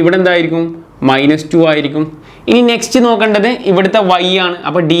 അപ്പോൾ ഇവിടെ എന്തായിരിക്കും, -2 ആയിരിക്കും. ഇനി നെക്സ്റ്റ് നോക്കേണ്ടത് ഇവിടുത്തെ y ആണ്.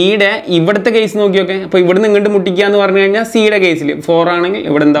 അപ്പോൾ ഡിയുടെ ഇവിടുത്തെ കേസ് നോക്കിയൊക്കെ. അപ്പോൾ ഇവിടുന്ന് ഇങ്ങോട്ട് മുട്ടിക്കുക എന്ന് പറഞ്ഞു കഴിഞ്ഞാൽ സിയുടെ കേസിൽ 4 ആണെങ്കിൽ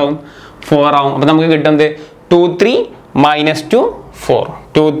ഇവിടെ എന്താവും 4 ആവും. അപ്പോൾ നമുക്ക് കിട്ടുന്നത് 2 3 minus 2 4.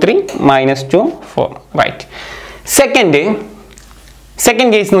 2 3 minus 2 4. Right.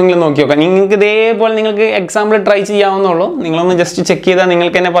 Second case നിങ്ങൾ നോക്കി നോക്കാം. നിങ്ങൾക്ക് ഇതേപോലെ നിങ്ങൾക്ക് എക്സാമ്പിൾ ട്രൈ ചെയ്യാവുന്നുള്ളൂ. നിങ്ങളൊന്ന് ജസ്റ്റ് ചെക്ക് ചെയ്താൽ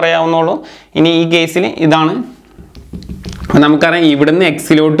നിങ്ങൾക്ക് തന്നെ പറയാവുന്നുള്ളൂ. ഇനി ഈ കേസിൽ ഇതാണ്. നമുക്കറിയാം ഇവിടുന്ന്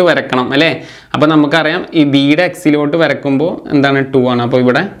എക്സിലോട്ട് വരക്കണം അല്ലേ. അപ്പോൾ നമുക്കറിയാം ഈ ബിയുടെ എക്സിലോട്ട് വരക്കുമ്പോൾ എന്താണ് 2 ആണ്. അപ്പോൾ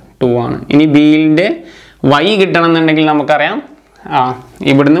ഇവിടെ 2 ആണ്. ഇനി ബിയുടെ y കിട്ടണം എന്നുണ്ടെങ്കിൽ നമുക്കറിയാം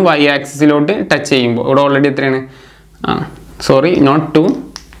ഇവിടുന്ന് y ആക്സിസിലോട്ട് ടച്ച് ചെയ്യുമ്പോൾ ഇവിടെ ഓൾറെഡി എത്രയാണ് സോറി നോട്ട് 2,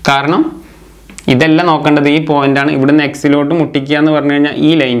 കാരണം ഇതെല്ലാം നോക്കേണ്ടത് ഈ പോയിന്റാണ്. ഇവിടുന്ന് എക്സിലോട്ട് മുട്ടിക്കുക എന്ന് പറഞ്ഞു കഴിഞ്ഞാൽ ഈ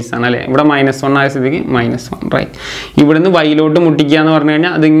ലൈൻസ് ആണ് അല്ലേ. ഇവിടെ -1 ആയ സ്ഥിതിക്ക് -1 റൈറ്റ്. ഇവിടുന്ന് വൈയിലോട്ട് മുട്ടിക്കുക എന്ന് പറഞ്ഞു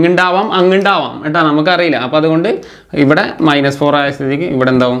കഴിഞ്ഞാൽ അത് ഇങ്ങുണ്ടാവാം അങ്ങുണ്ടാവാം കേട്ടോ, നമുക്കറിയില്ല. അപ്പോൾ അതുകൊണ്ട് ഇവിടെ -4 ആയ സ്ഥിതിക്ക്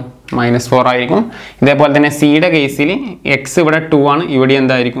ഇവിടെ എന്താവും -4 ആയിരിക്കും. ഇതേപോലെ തന്നെ സിയുടെ കേസിൽ എക്സ് ഇവിടെ 2 ആണ്, ഇവിടെ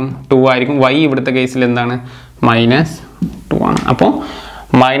എന്തായിരിക്കും 2 ആയിരിക്കും. y ഇവിടുത്തെ കേസിൽ എന്താണ് -2 ആണ്. അപ്പോൾ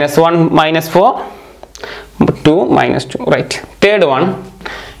 -1 -4 2 -2 റൈറ്റ്. തേർഡ് വൺ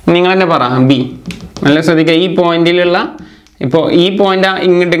നിങ്ങൾ തന്നെ പറ ബി. നല്ല ശ്രദ്ധിക്കുക. ഈ പോയിന്റിലുള്ള ഇപ്പോൾ ഈ പോയിന്റ്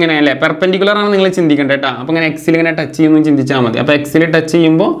ഇങ്ങോട്ട് ഇങ്ങനെ അല്ലേ പെർപെൻഡിക്കുലർ ആണ് നിങ്ങൾ ചിന്തിക്കേണ്ടത് കേട്ടോ. അപ്പോൾ ഇങ്ങനെ എക്സിൽ ഇങ്ങനെ ടച്ച് ചെയ്യുന്നു ചിന്തിച്ചാൽ മതി. അപ്പോൾ എക്സിൽ ടച്ച്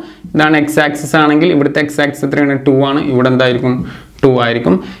ചെയ്യുമ്പോൾ ഇതാണ് എക്സ് ആക്സിസ് ആണെങ്കിൽ ഇവിടുത്തെ എക്സ് ആക്സിസ് എത്രയാണ് 2 ആണ്. ഇവിടെ എന്തായിരിക്കും 2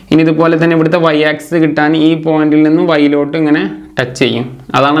 ആയിരിക്കും. ഇനി ഇതുപോലെ തന്നെ ഇവിടുത്തെ y ആക്സിസ് കിട്ടാൻ ഈ പോയിന്റിൽ നിന്നും വൈയിലോട്ട് ഇങ്ങനെ ടച്ച് ചെയ്യും.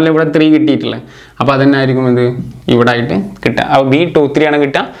 അതാണല്ലോ ഇവിടെ 3 കിട്ടിയിട്ടുള്ളത്. അപ്പോൾ അതന്നെ ആയിരിക്കും ഇത് ഇവിടെ ആയിട്ട് കിട്ടുക. അപ്പോൾ ബി 2 3 ആണ്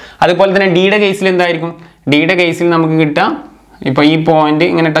കിട്ടുക. അതുപോലെ തന്നെ ഡിയുടെ കേസിൽ എന്തായിരിക്കും, ഡിയുടെ കേസിൽ നമുക്ക് കിട്ടുക ഇപ്പോൾ ഈ പോയിന്റ്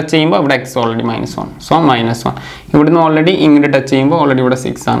ഇങ്ങനെ ടച്ച് ചെയ്യുമ്പോൾ ഇവിടെ എക്സ് ഓൾറെഡി -1, സോ -1. ഇവിടുന്ന് ഓൾറെഡി ഇങ്ങോട്ട് ടച്ച് ചെയ്യുമ്പോൾ ഓൾറെഡി ഇവിടെ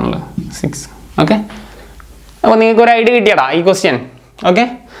 6 ആണുള്ളത് 6. ഓക്കെ, അപ്പോൾ നിങ്ങൾക്ക് ഒരു ഐഡിയ കിട്ടിയടാ ഈ ക്വസ്റ്റ്യൻ. ഓക്കെ,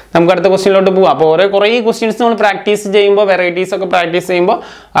 നമുക്ക് അടുത്ത ക്വസ്റ്റ്യനിലോട്ട് പോകാം. അപ്പോൾ കുറേ ക്വസ്റ്റ്യൻസ് നമ്മൾ പ്രാക്ടീസ് ചെയ്യുമ്പോൾ വെറൈറ്റീസ് ഒക്കെ പ്രാക്ടീസ് ചെയ്യുമ്പോൾ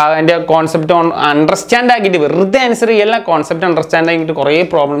അതിൻ്റെ കോൺസെപ്റ്റ് അണ്ടർസ്റ്റാൻഡ് ആക്കിയിട്ട് വെറുതെ ആൻസർ ചെയ്യല്ല, കോൺസെപ്റ്റ് അണ്ടർസ്റ്റാൻഡ് ആക്കിയിട്ട് കുറേ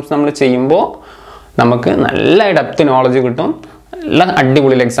പ്രോബ്ലംസ് നമ്മൾ ചെയ്യുമ്പോൾ നമുക്ക് നല്ല ഡെപ്ത് നോളജ് കിട്ടും. നല്ല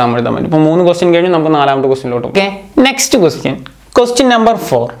അടിപൊളി എക്സാം എഴുതാൻ പറ്റും. ഇപ്പോൾ 3 ക്വസ്റ്റ്യൻ കഴിഞ്ഞ് നമുക്ക് 4ാമത്തെ ക്വസ്റ്റ്യനിലോട്ട്. Okay, next question number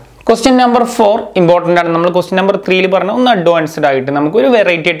 4. Question number 4 important ആണ്. നമ്മൾ ക്വസ്റ്റ്യൻ നമ്പർ 3 പറഞ്ഞ ഒന്ന് അഡ്വാൻസ്ഡ് ആയിട്ട് നമുക്കൊരു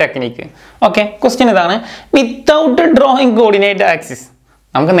വെറൈറ്റി ടെക്നിക്ക്. ഓക്കെ, ക്വസ്റ്റ്യൻ ഇതാണ്. Without drawing coordinate axis.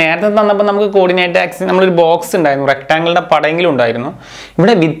 നമുക്ക് നേരത്തെ തന്നപ്പോൾ നമുക്ക് കോർഡിനേറ്റ് ആക്സിസ് നമ്മളൊരു ബോക്സ് ഉണ്ടായിരുന്നു, റെക്ടാങ്കിളിൻ്റെ പടയെങ്കിലും ഉണ്ടായിരുന്നു.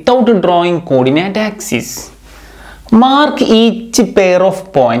 ഇവിടെ without drawing coordinate axis mark each pair of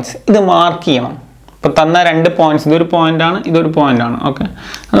points. ഇത് മാർക്ക് ചെയ്യണം. ഇപ്പോൾ തന്ന 2 പോയിന്റ്സ്, ഇതൊരു പോയിന്റാണ് ഇതൊരു പോയിന്റാണ്. ഓക്കെ,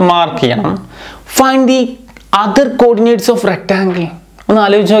 അത് മാർക്ക് ചെയ്യണം. Find the other coordinates of rectangle. ഒന്ന്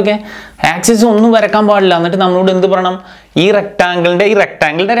ആലോചിച്ച് നോക്കെ, ആക്സിസ് ഒന്നും വരക്കാൻ പാടില്ല. എന്നിട്ട് നമ്മളോട് എന്ത് പറയണം, ഈ റെക്ടാങ്കിളിൻ്റെ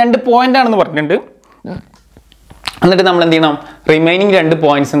 2 പോയിന്റ് ആണെന്ന് പറഞ്ഞിട്ടുണ്ട്. എന്നിട്ട് നമ്മൾ എന്ത് ചെയ്യണം, റിമൈനിങ് 2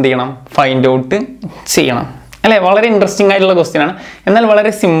 പോയിന്റ്സ് എന്ത് ചെയ്യണം, ഫൈൻഡ് ഔട്ട് ചെയ്യണം അല്ലേ. വളരെ ഇൻട്രസ്റ്റിംഗ് ആയിട്ടുള്ള ക്വസ്റ്റ്യൻ ആണ്, എന്നാൽ വളരെ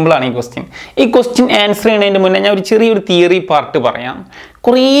സിമ്പിളാണ് ഈ ക്വസ്റ്റ്യൻ. ഈ ക്വസ്റ്റ്യൻ ആൻസർ ചെയ്യുന്നതിന് മുന്നേ ഞാൻ ഒരു ചെറിയൊരു തിയറി പാർട്ട് പറയാം.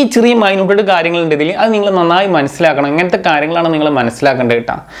 കുറേ ചെറിയ മൈന്യൂട്ടായിട്ട് കാര്യങ്ങളുണ്ട് ഇതിൽ. അത് നിങ്ങൾ നന്നായി മനസ്സിലാക്കണം. ഇങ്ങനത്തെ കാര്യങ്ങളാണ് നിങ്ങൾ മനസ്സിലാക്കേണ്ടത്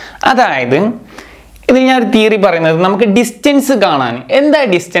കേട്ടോ. അതായത് ഇതിൽ ഞാൻ ഒരു തിയറി പറയുന്നത്, നമുക്ക് ഡിസ്റ്റൻസ് കാണാൻ എന്താ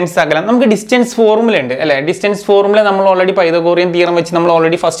ഡിസ്റ്റൻസ് അകലം, നമുക്ക് ഡിസ്റ്റൻസ് ഫോർമുല ഉണ്ട് അല്ലേ. ഡിസ്റ്റൻസ് ഫോർമുല നമ്മൾ ഓൾറെഡി പൈതഗോറിയൻ തിയറം വെച്ച് നമ്മൾ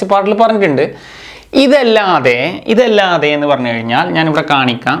ഓൾറെഡി ഫസ്റ്റ് പാർട്ടിൽ പറഞ്ഞിട്ടുണ്ട്. ഇതല്ലാതെ എന്ന് പറഞ്ഞു കഴിഞ്ഞാൽ ഞാനിവിടെ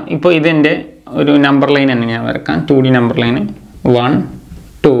കാണിക്കാം. ഇപ്പോൾ ഇതിൻ്റെ ഒരു നമ്പർ ലൈൻ തന്നെ ഞാൻ വരക്കാം. 2D number line 1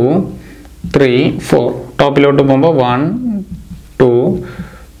 2 3 4. ടോപ്പിലോട്ട് പോകുമ്പോൾ 1 2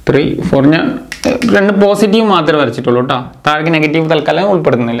 3 4. ഞാൻ 2 പോസിറ്റീവ് മാത്രമേ വരച്ചിട്ടുള്ളൂ കേട്ടോ. താഴേക്ക് നെഗറ്റീവ് തൽക്കാലം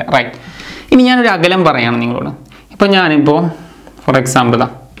ഉൾപ്പെടുത്തുന്നില്ല. റൈറ്റ്. ഇനി ഞാനൊരു അകലം പറയുകയാണ് നിങ്ങളോട്. ഇപ്പോൾ ഞാനിപ്പോൾ ഫോർ എക്സാമ്പിൾ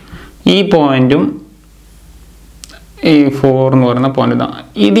ഈ പോയിന്റും ഈ 4 എന്ന് പറയുന്ന പോയിന്റ് ഇതാണ്.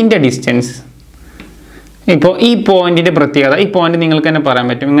 ഇതിൻ്റെ ഡിസ്റ്റൻസ് ഇപ്പോൾ ഈ പോയിന്റിൻ്റെ പ്രത്യേകത, ഈ പോയിന്റ് നിങ്ങൾക്ക് തന്നെ പറയാൻ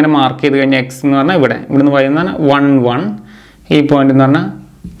പറ്റും. ഇങ്ങനെ മാർക്ക് ചെയ്ത് കഴിഞ്ഞാൽ എക്സ് എന്ന് പറഞ്ഞാൽ ഇവിടുന്ന് വൈ എന്ന് പറഞ്ഞാൽ 1 1. ഈ പോയിന്റ് എന്ന് പറഞ്ഞാൽ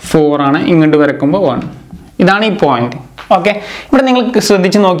 4 ആണ്. ഇങ്ങോട്ട് വരക്കുമ്പോൾ 1. ഇതാണ് ഈ പോയിന്റ്. ഓക്കെ, ഇവിടെ നിങ്ങൾക്ക്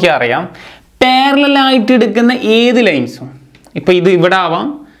ശ്രദ്ധിച്ച് നോക്കിയാൽ അറിയാം, പാരലലായിട്ട് എടുക്കുന്ന ഏത് ലൈൻസും, ഇപ്പോൾ ഇത് ഇവിടെ ആവാം,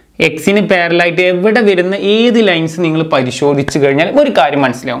 എക്സിന് പാരലായിട്ട് എവിടെ വരുന്ന ഏത് ലൈൻസ് നിങ്ങൾ പരിശോധിച്ച് കഴിഞ്ഞാൽ ഒരു കാര്യം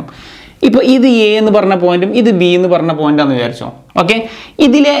മനസ്സിലാവും. ഇപ്പോൾ ഇത് എ എന്ന് പറഞ്ഞ പോയിന്റും ഇത് ബി എന്ന് പറഞ്ഞ പോയിന്റാണെന്ന് വിചാരിച്ചോ. ഓക്കെ,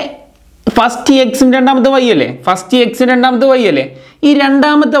 ഇതിലെ ഫസ്റ്റ് എക്സും രണ്ടാമത്തെ വൈ അല്ലേ, ഫസ്റ്റ് എക്സും രണ്ടാമത്തെ വൈ അല്ലേ. ഈ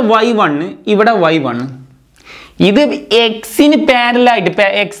രണ്ടാമത്തെ y1 ഇവിടെ y1. ഇത് എക്സിന് പാരലായിട്ട്,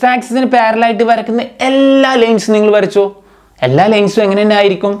 എക്സ് ആക്സിസിന് പാരലായിട്ട് വരക്കുന്ന എല്ലാ ലൈൻസും നിങ്ങൾ വരച്ചോ. എല്ലാ ലൈൻസും എങ്ങനെ തന്നെ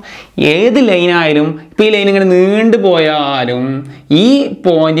ആയിരിക്കും, ഏത് ലൈനായാലും ഇപ്പോൾ ഈ ലൈൻ ഇങ്ങനെ നീണ്ടു പോയാലും ഈ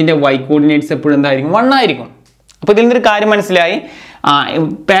പോയിന്റിൻ്റെ y കോർഡിനേറ്റ്സ് എപ്പോഴും എന്തായിരിക്കും, 1 ആയിരിക്കും. അപ്പോൾ ഇതിൽ നിന്നൊരു കാര്യം മനസ്സിലായി,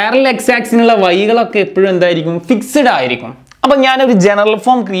 പാരലൽ എക്സ് ആക്സിനുള്ള വൈകളൊക്കെ എപ്പോഴും എന്തായിരിക്കും, ഫിക്സ്ഡ് ആയിരിക്കും. അപ്പോൾ ഞാനൊരു ജനറൽ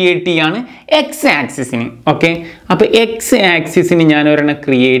ഫോം ക്രിയേറ്റ് ചെയ്യാണ് എക്സ് ആക്സിസിന്. ഓക്കെ, അപ്പോൾ എക്സ് ആക്സിസിന് ഞാൻ ഒരെണ്ണം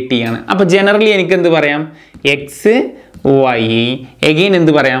ക്രിയേറ്റ് ചെയ്യാണ്. അപ്പോൾ ജനറലി എനിക്ക് എന്ത് പറയാം, എക്സ് വൈ, എഗെയിൻ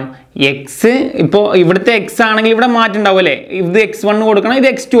എന്ത് പറയാം, എക്സ് ഇപ്പോൾ ഇവിടുത്തെ എക്സ് ആണെങ്കിൽ ഇവിടെ മാറ്റം ഉണ്ടാവും അല്ലേ, ഇത് x1 കൊടുക്കണം, ഇത്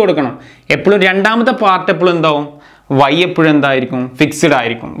x2 കൊടുക്കണം. എപ്പോഴും രണ്ടാമത്തെ പാർട്ട് എപ്പോഴും എന്താവും, y എപ്പോഴും എന്തായിരിക്കും, ഫിക്സ്ഡ്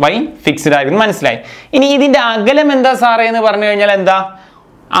ആയിരിക്കും. y ഫിക്സ്ഡ് ആയിരിക്കും. മനസ്സിലായി? ഇനി ഇതിൻ്റെ അകലം എന്താ സാറേ എന്ന് പറഞ്ഞു കഴിഞ്ഞാൽ എന്താ,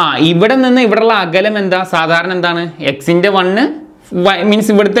 ഇവിടെ നിന്ന് ഇവിടെയുള്ള അകലം എന്താ, സാധാരണ എന്താണ്, എക്സിൻ്റെ 1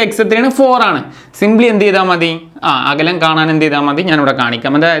 മീൻസ് ഇവിടുത്തെ എക്സ് എത്രയാണ്, 4 ആണ്. സിംപ്ലി എന്ത് ചെയ്താൽ മതി, അകലം കാണാൻ എന്ത് ചെയ്താൽ മതി, ഞാനിവിടെ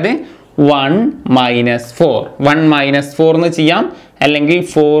കാണിക്കാം. അതായത് 1 - 4 1 - 4 എന്ന് ചെയ്യാം, അല്ലെങ്കിൽ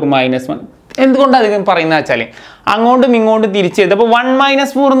 4 - 1. എന്തുകൊണ്ടാണ് അത് പറയുന്നത് വെച്ചാൽ അങ്ങോട്ടും ഇങ്ങോട്ടും തിരിച്ച് ചെയ്ത്. അപ്പോൾ 1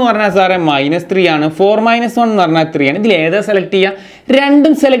 - 4 എന്ന് പറഞ്ഞാൽ സാറേ -3 ആണ്, 4 - 1 എന്ന് പറഞ്ഞാൽ 3 ആണ്. ഇതിൽ ഏതാ സെലക്ട് ചെയ്യുക,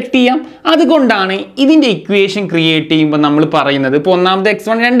 രണ്ടും സെലക്ട് ചെയ്യാം. അതുകൊണ്ടാണ് ഇതിൻ്റെ ഇക്വേഷൻ ക്രിയേറ്റ് ചെയ്യുമ്പോൾ നമ്മൾ പറയുന്നത്, ഇപ്പോൾ ഒന്നാമത്തെ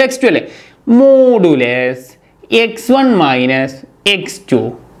x1 2 x2 അല്ലേ, modulus x1 - x2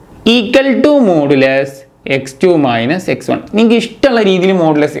 equal to modulus x2 - x1. നിങ്ങൾക്ക് ഇഷ്ടമുള്ള രീതിയിൽ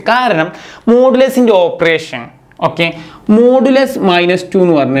മോഡുലസ്, കാരണം മോഡുലസിൻ്റെ ഓപ്പറേഷൻ ഓക്കെ, മോഡുലസ് -2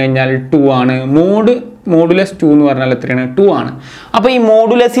 എന്ന് പറഞ്ഞു കഴിഞ്ഞാൽ 2 ആണ്, മോഡുലസ് 2 എന്ന് പറഞ്ഞാൽ എത്രയാണ്, 2 ആണ്. അപ്പോൾ ഈ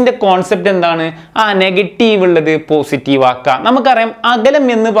മോഡുലസിൻ്റെ കോൺസെപ്റ്റ് എന്താണ്, നെഗറ്റീവ് ഉള്ളത് പോസിറ്റീവ് ആക്കുക. നമുക്കറിയാം അകലം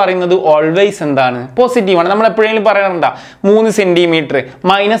എന്ന് പറയുന്നത് ഓൾവേസ് എന്താണ്, പോസിറ്റീവാണ്. നമ്മൾ എപ്പോഴെങ്കിലും പറയാറുണ്ടോ 3 സെൻറ്റിമീറ്റർ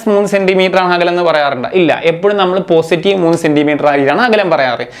 -3 സെൻറ്റിമീറ്റർ ആണ് അകലം എന്ന് പറയാറുണ്ട്? ഇല്ല, എപ്പോഴും നമ്മൾ പോസിറ്റീവ് 3 സെൻറ്റിമീറ്റർ ആയിട്ടാണ് അകലം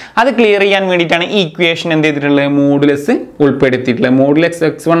പറയാറ്. അത് ക്ലിയർ ചെയ്യാൻ വേണ്ടിയിട്ടാണ് ഈ ഇക്വേഷൻ എന്ത് ചെയ്തിട്ടുള്ളത്, മോഡുലസ് ഉൾപ്പെടുത്തിയിട്ടുള്ളത്. Modulus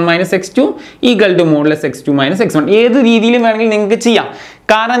x1 - x2 equal to modulus x2 - x1. ഏത് രീതിയിലും വേണമെങ്കിൽ നിങ്ങൾക്ക് ചെയ്യാം,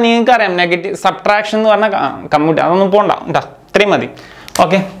 കാരണം നിങ്ങൾക്ക് അറിയാം നെഗറ്റീവ് സബ്ട്രാക്ഷൻ എന്ന് പറഞ്ഞാൽ കമ്മ്യൂട്ട് അതൊന്നും പോകണ്ട കേട്ടോ, ഇത്രയും മതി.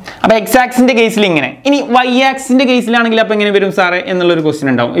 ഓക്കെ, അപ്പോൾ എക്സ് ആക്സിൻ്റെ കേസിൽ ഇങ്ങനെ. ഇനി വൈ ആക്സിൻ്റെ കേസിലാണെങ്കിൽ അപ്പോൾ എങ്ങനെ വരും സാറേ എന്നുള്ളൊരു ക്വസ്റ്റ്യൻ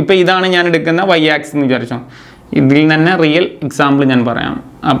ഉണ്ടാവും. ഇപ്പോൾ ഇതാണ് ഞാൻ എടുക്കുന്ന വൈ ആക്സ് എന്ന് വിചാരിച്ചോ, ഇതിൽ തന്നെ റിയൽ എക്സാമ്പിൾ ഞാൻ പറയാം.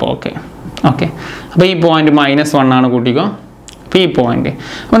 അപ്പോൾ ഓക്കെ, അപ്പോൾ ഈ പോയിന്റ് -1 ആണ് കൂട്ടിക്കോ. അപ്പോൾ ഈ പോയിന്റ്,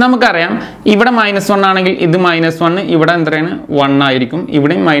 അപ്പോൾ നമുക്കറിയാം ഇവിടെ -1 ആണെങ്കിൽ ഇത് -1, ഇവിടെ എത്രയാണ് 1 ആയിരിക്കും,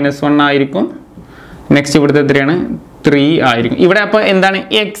 ഇവിടെയും -1 ആയിരിക്കും, നെക്സ്റ്റ് ഇവിടുത്തെ എത്രയാണ് 3 ആയിരിക്കും. ഇവിടെ അപ്പോൾ എന്താണ്,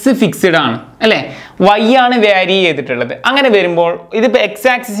 എക്സ് ഫിക്സ്ഡ് ആണ് അല്ലേ, വൈ ആണ് വാരി ചെയ്തിട്ടുള്ളത്. അങ്ങനെ വരുമ്പോൾ ഇതിപ്പോൾ എക്സ്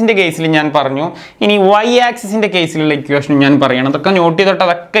ആക്സിസിൻ്റെ കേസിൽ ഞാൻ പറഞ്ഞു, ഇനി വൈ ആക്സിസിൻ്റെ കേസിലുള്ള ഇക്വേഷൻ ഞാൻ പറയണം. അതൊക്കെ നോട്ട് ചെയ്തിട്ട്,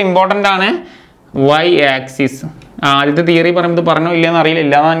 അതൊക്കെ ഇമ്പോർട്ടൻ്റ് ആണ്. വൈ ആക്സിസ് ആദ്യത്തെ തിയറി പറയുമ്പോൾ പറഞ്ഞോ ഇല്ലയെന്ന് അറിയില്ല,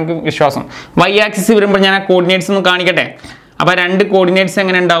 ഇല്ലാന്നാണ് എനിക്ക് വിശ്വാസം. വൈ ആക്സിസ് വരുമ്പോൾ ഞാൻ ആ കോർഡിനേറ്റ്സ് ഒന്ന് കാണിക്കട്ടെ. അപ്പോൾ രണ്ട് കോർഡിനേറ്റ്സ്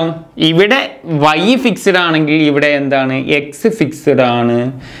എങ്ങനെ ഉണ്ടാവും, ഇവിടെ y ഫിക്സ്ഡ് ആണെങ്കിൽ ഇവിടെ എന്താണ് x ഫിക്സ്ഡ് ആണ്,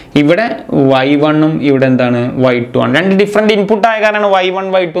 ഇവിടെ y1ഉം ഇവിടെ എന്താണ് y2 ആണ്. രണ്ട് ഡിഫറെൻറ്റ് ഇൻപുട്ട് ആയ കാരണമാണ് y1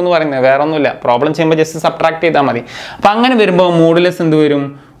 y2 എന്ന് പറയുന്നത്, വേറെ ഒന്നുമില്ല. പ്രോബ്ലം ചെയ്യുമ്പോൾ ജസ്റ്റ് സബ്ട്രാക്ട് ചെയ്താൽ മതി. അപ്പോൾ അങ്ങനെ വരുമ്പോൾ മോഡുലസ് എന്ത് വരും,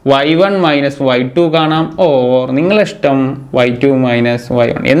 y1 - y2 കാണാം, ഓർ നിങ്ങളിഷ്ടം y2 -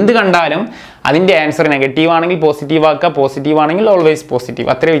 y1. എന്ത് കണ്ടാലും അതിൻ്റെ ആൻസർ നെഗറ്റീവ് ആണെങ്കിൽ പോസിറ്റീവ് ആക്കുക, പോസിറ്റീവ് ആണെങ്കിൽ ഓൾവേസ് പോസിറ്റീവ്,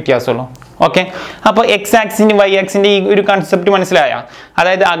 അത്രേ വ്യത്യാസമുള്ളൂ. ഓക്കെ, അപ്പോൾ എക്സ് ആക്സിൻ്റെ വൈ ആക്സിൻ്റെ ഈ ഒരു കൺസെപ്റ്റ് മനസ്സിലായ,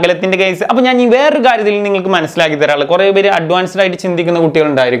 അതായത് അകലത്തിൻ്റെ കേസ്. അപ്പോൾ ഞാൻ ഈ വേറൊരു കാര്യത്തിൽ നിങ്ങൾക്ക് മനസ്സിലാക്കി തരാറുള്ളത്, കുറേ പേര് അഡ്വാൻസ്ഡ് ആയിട്ട് ചിന്തിക്കുന്ന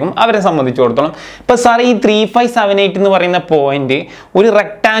കുട്ടികളുണ്ടായിരിക്കും, അവരെ സംബന്ധിച്ചിടത്തോളം. ഇപ്പോൾ സാറേ ഈ 3578 എന്ന് പറയുന്ന പോയിന്റ് ഒരു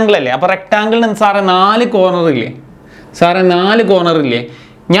റെക്ടാങ്കിൾ അല്ലേ, അപ്പോൾ റെക്ടാങ്കിളിന് സാറേ 4 കോർണർ ഇല്ലേ, സാറേ 4 കോർണർ ഇല്ലേ,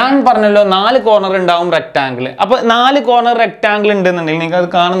 ഞാൻ പറഞ്ഞല്ലോ 4 കോർണർ ഉണ്ടാവും റെക്ടാങ്കിൾ. അപ്പോൾ 4 കോർണർ റെക്ടാങ്കിൾ ഉണ്ടെന്നുണ്ടെങ്കിൽ നിങ്ങൾക്ക് അത്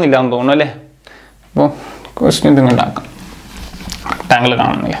കാണുന്നില്ല എന്ന് തോന്നുന്നു അല്ലേ. അപ്പോൾ ക്വസ്റ്റ്യൻ ഇത് ഉണ്ടാക്കാം, റെക്ടാങ്കിൾ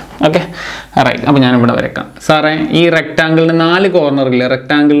കാണുന്നില്ല. ഓക്കെ റൈറ്റ്, അപ്പോൾ ഞാനിവിടെ വരയ്ക്കാം. സാറേ ഈ റെക്ടാങ്കിളിന് 4 കോർണർ ഇല്ലേ,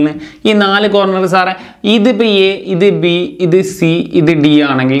 റെക്ടാങ്കിളിന് ഈ 4 കോർണർ സാറേ ഇതിപ്പോൾ എ, ഇത് ബി, ഇത് സി, ഇത് ഡി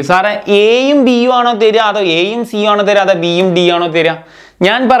ആണെങ്കിൽ സാറേ എയും ബിയും ആണോ തരിക, അതോ എയും സിയും ആണോ തരിക, അതോ ബിയും ഡി ആണോ തരിക?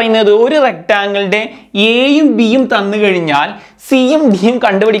 ഞാൻ പറയുന്നത് ഒരു റെക്ടാങ്കിളിൻ്റെ എയും ബിയും തന്നു കഴിഞ്ഞാൽ സിയും ഡിയും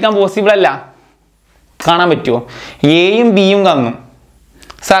കണ്ടുപിടിക്കാൻ പോസിബിൾ അല്ല. കാണാൻ പറ്റുമോ? എയും ബിയും തന്നു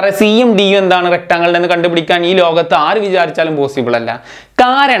സാറേ, സിയും ഡിയും എന്താണ് റെക്ടാങ്കിളിൽ നിന്ന് കണ്ടുപിടിക്കാൻ ഈ ലോകത്ത് ആര് വിചാരിച്ചാലും പോസിബിൾ അല്ല.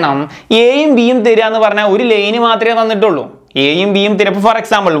 കാരണം എയും ബിയും തരിക എന്ന് പറഞ്ഞാൽ ഒരു ലൈന് മാത്രമേ തന്നിട്ടുള്ളൂ. എയും ബിയും തരിക. ഇപ്പോൾ ഫോർ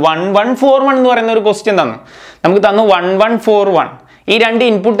എക്സാമ്പിൾ 1 1 4 1 എന്ന് പറയുന്ന ഒരു ക്വസ്റ്റ്യൻ തന്നു, നമുക്ക് തന്നു 1 1 4 1. ഈ രണ്ട്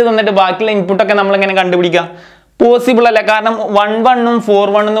ഇൻപുട്ട് തന്നിട്ട് ബാക്കിയുള്ള ഇൻപുട്ടൊക്കെ നമ്മളെങ്ങനെ കണ്ടുപിടിക്കുക? പോസിബിൾ അല്ല. കാരണം 1 1ഉം 4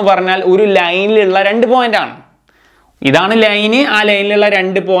 1 എന്ന് പറഞ്ഞാൽ ഒരു ലൈനിലുള്ള 2 പോയിന്റാണ്. ഇതാണ് ലൈന്, ആ ലൈനിലുള്ള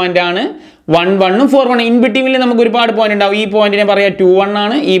 2 പോയിന്റാണ് 1 1ഉം 4 1. ഇൻബിറ്റ്വീനിൽ നമുക്ക് ഒരുപാട് പോയിന്റ് ഉണ്ടാവും. ഈ പോയിന്റിനെ പറയാം 2 1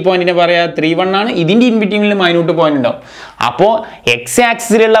 ആണ്, ഈ പോയിന്റിനെ പറയാം 3 1 ആണ്. ഇതിൻ്റെ ഇൻബിറ്റ്വീനിൽ മൈന്യൂട്ട് പോയിന്റ് ഉണ്ടാവും. അപ്പോൾ എക്സ്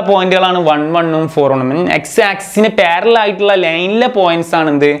ആക്സിലുള്ള പോയിന്റുകളാണ് 1 1ഉം 4 1ഉം. എക്സ് ആക്സിന് പാരലൽ ആയിട്ടുള്ള ലൈനിലെ പോയിന്റ്സ് ആണ്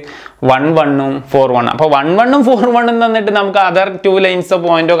എന്ത് 1 1ഉം 4 1. അപ്പോൾ 1 1ഉം 4 1ഉം തന്നിട്ട് നമുക്ക് അതർ 2 ലൈൻസോ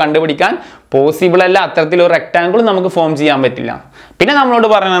പോയിന്റോ കണ്ടുപിടിക്കാൻ പോസിബിൾ അല്ല. അത്തരത്തിലൊരു റെക്ടാങ്കിൾ നമുക്ക് ഫോം ചെയ്യാൻ പറ്റില്ല. പിന്നെ നമ്മളോട്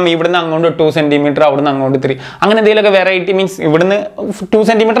പറയണം ഇവിടുന്ന് അങ്ങോട്ട് 2 സെൻറ്റിമീറ്റർ, അവിടുന്ന് അങ്ങോട്ട് 3, അങ്ങനെ എന്തെങ്കിലുമൊക്കെ വെറൈറ്റി മീൻസ് ഇവിടുന്ന് 2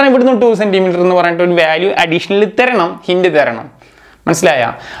 സെൻറ്റിമീറ്റർ, ഇവിടുന്ന് 2 സെൻറ്റിമീറ്റർ എന്ന് പറഞ്ഞിട്ട് ഒരു വാല്യൂ അഡീഷണൽ തരണം, ഹിന്റ് തരണം. മനസ്സിലായ?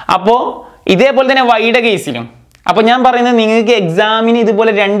 അപ്പോൾ ഇതേപോലെ തന്നെ വൈയുടെ കേസിലും. അപ്പോൾ ഞാൻ പറയുന്നത് നിങ്ങൾക്ക് എക്സാമിന്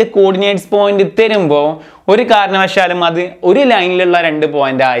ഇതുപോലെ 2 കോർഡിനേറ്റ്സ് പോയിന്റ് തരുമ്പോൾ ഒരു കാരണവശാലും അത് ഒരു ലൈനിലുള്ള 2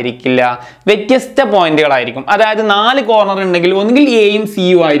 പോയിന്റ് ആയിരിക്കില്ല, വ്യത്യസ്ത പോയിന്റുകളായിരിക്കും. അതായത് 4 കോർണർ ഉണ്ടെങ്കിൽ ഒന്നുകിൽ എയും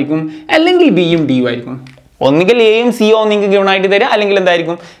സിയും ആയിരിക്കും, അല്ലെങ്കിൽ ബിയും ഡിയും ആയിരിക്കും. ഒന്നുകിൽ എയും സിയോ നിങ്ങൾക്ക് ഗിവൺ ആയിട്ട് തരാം, അല്ലെങ്കിൽ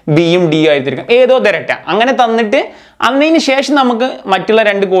എന്തായിരിക്കും ബിയും ഡിയും ആയിട്ട് തരും, ഏതോ തരട്ടെ. അങ്ങനെ തന്നിട്ട് അതിന് ശേഷം നമുക്ക് മറ്റുള്ള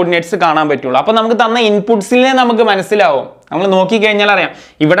രണ്ട് കോർഡിനേറ്റ്സ് കാണാൻ പറ്റുള്ളൂ. അപ്പോൾ നമുക്ക് തന്ന ഇൻപുട്സിനെ നമുക്ക് മനസ്സിലാവും. നമ്മൾ നോക്കിക്കഴിഞ്ഞാൽ അറിയാം,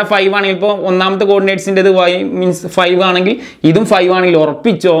 ഇവിടെ 5 ആണെങ്കിൽ ഇപ്പോൾ ഒന്നാമത്തെ കോർഡിനേറ്റ്സിൻ്റെ ഇത് y മീൻസ് 5 ആണെങ്കിൽ ഇതും 5 ആണെങ്കിൽ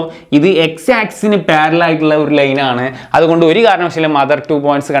ഉറപ്പിച്ചോ ഇത് എക്സ് ആക്സിന് പാരലൽ ആയിട്ടുള്ള ഒരു ലൈനാണ്. അതുകൊണ്ട് ഒരു കാരണവശാലും അതർ 2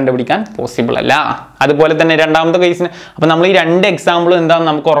 പോയിന്റ്സ് കണ്ടുപിടിക്കാൻ പോസിബിൾ അല്ല. അതുപോലെ തന്നെ രണ്ടാമത്തെ കേസിന് അപ്പോൾ നമ്മൾ ഈ രണ്ട് എക്സാമ്പിളും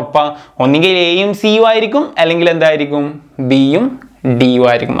എന്താണെന്ന് നമുക്ക് ഉറപ്പാണ്. ഒന്നുകിൽ എയും സിയും ആയിരിക്കും, അല്ലെങ്കിൽ എന്തായിരിക്കും ബിയും ഡിയും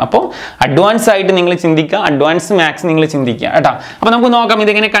ആയിരിക്കും. അപ്പോൾ അഡ്വാൻസ് ആയിട്ട് നിങ്ങൾ ചിന്തിക്കുക, അഡ്വാൻസ് മാത്സ് നിങ്ങൾ ചിന്തിക്കുക കേട്ടോ. അപ്പോൾ നമുക്ക് നോക്കാം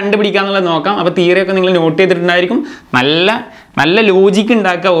ഇതെങ്ങനെ കണ്ടുപിടിക്കുക എന്നുള്ളത് നോക്കാം. അപ്പോൾ തിയറിയൊക്കെ നിങ്ങൾ നോട്ട് ചെയ്തിട്ടുണ്ടായിരിക്കും. നല്ല ലോജിക്ക്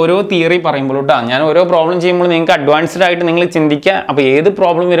ഉണ്ടാക്കുക ഓരോ തിയറി പറയുമ്പോൾ കേട്ടോ. ഞാൻ ഓരോ പ്രോബ്ലം ചെയ്യുമ്പോൾ നിങ്ങൾക്ക് അഡ്വാൻസ്ഡ് ആയിട്ട് നിങ്ങൾ ചിന്തിക്കുക. അപ്പോൾ ഏത്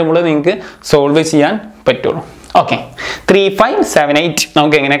പ്രോബ്ലം വരുമ്പോഴും നിങ്ങൾക്ക് സോൾവ് ചെയ്യാൻ പറ്റുള്ളൂ. ഓക്കെ, 3, 5, 7, 8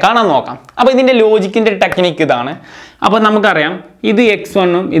 നമുക്ക് എങ്ങനെ കാണാൻ നോക്കാം. അപ്പോൾ ഇതിൻ്റെ ലോജിക്കിൻ്റെ ടെക്നിക്ക് ഇതാണ്. അപ്പോൾ നമുക്കറിയാം ഇത്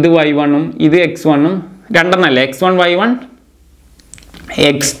x1ഉം ഇത് y1ഉം ഇത് x1ഉം രണ്ടെണ്ണല്ലേ, x1 y1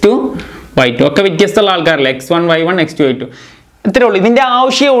 x2 y2 ഒക്കെ വ്യത്യസ്തമുള്ള ആൾക്കാരല്ലേ, x1 y1 x2 y2 ഇത്രേ ഉള്ളൂ. ഇതിൻ്റെ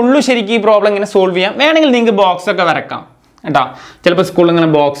ആവശ്യമേ ഉള്ളൂ ശരിക്കും ഈ പ്രോബ്ലം ഇങ്ങനെ സോൾവ് ചെയ്യാം. വേണമെങ്കിൽ നിങ്ങൾക്ക് ബോക്സ് ഒക്കെ വരക്കാം കേട്ടോ. ചിലപ്പോൾ സ്കൂളിൽ ഇങ്ങനെ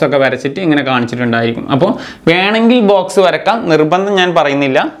ബോക്സ് ഒക്കെ വരച്ചിട്ട് ഇങ്ങനെ കാണിച്ചിട്ടുണ്ടായിരിക്കും. അപ്പോൾ വേണമെങ്കിൽ ബോക്സ് വരക്കാം, നിർബന്ധം ഞാൻ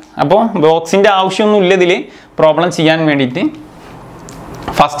പറയുന്നില്ല. അപ്പോൾ ബോക്സിൻ്റെ ആവശ്യമൊന്നും ഇല്ല ഇതിൽ പ്രോബ്ലം ചെയ്യാൻ വേണ്ടിയിട്ട്.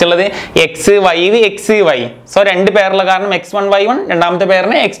 ഫസ്റ്റ് ഉള്ളത് എക്സ് വൈ. സോ രണ്ട് പേരുള്ള കാരണം x1 y1, രണ്ടാമത്തെ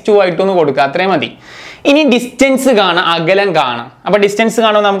പേരിന് x2 y2 എന്ന് കൊടുക്കുക, അത്രയും മതി. ഇനി ഡിസ്റ്റൻസ് കാണാം, അകലം കാണാം. അപ്പോൾ ഡിസ്റ്റൻസ്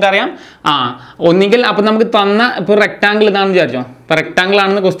കാണുമ്പോൾ നമുക്കറിയാം ഒന്നുകിൽ അപ്പോൾ നമുക്ക് തന്ന ഇപ്പോൾ റെക്ടാങ്കിൾ ഇതാണെന്ന് വിചാരിച്ചോ. ഇപ്പോൾ റെക്ടാങ്കിൾ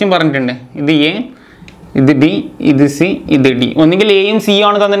ആണെന്ന് ക്വസ്റ്റ്യൻ പറഞ്ഞിട്ടുണ്ട്. ഇത് എ, ഇത് ബി, ഇത് സി, ഇത് ഡി. ഒന്നുകിൽ എയും സിയും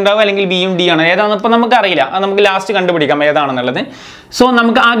ആണ് തന്നിട്ടുണ്ടാവുക, അല്ലെങ്കിൽ ബിയും ഡി ആണ്. ഏതാണെന്ന് ഇപ്പോൾ നമുക്കറിയില്ല, അത് നമുക്ക് ലാസ്റ്റ് കണ്ടുപിടിക്കാം ഏതാണെന്നുള്ളത്. സോ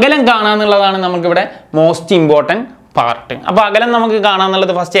നമുക്ക് അകലം കാണാമെന്നുള്ളതാണ് നമുക്കിവിടെ മോസ്റ്റ് ഇമ്പോർട്ടൻറ്റ് പാർട്ട്. അപ്പോൾ അകലം നമുക്ക്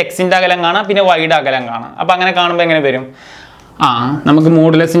കാണാമെന്നുള്ളത് ഫസ്റ്റ് എക്സിൻ്റെ അകലം കാണാം, പിന്നെ വൈയുടെ അകലം കാണാം. അപ്പോൾ അങ്ങനെ കാണുമ്പോൾ എങ്ങനെ വരും? നമുക്ക്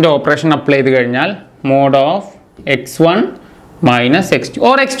മോഡുലസിൻ്റെ ഓപ്പറേഷൻ അപ്ലൈ ചെയ്ത് കഴിഞ്ഞാൽ mod of x1 minus x2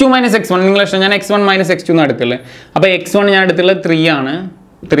 or x2 minus x1 നിങ്ങൾ ഇഷ്ടം. ഞാൻ x1 minus x2 എന്ന് എടുത്തുള്ളത്. അപ്പോൾ x1 ഞാൻ എടുത്തുള്ളത് 3 ആണ്.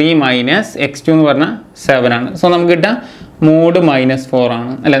 3 minus x2 എന്ന് പറഞ്ഞാൽ 7 ആണ്. സോ നമുക്ക് കിട്ടുക mod minus 4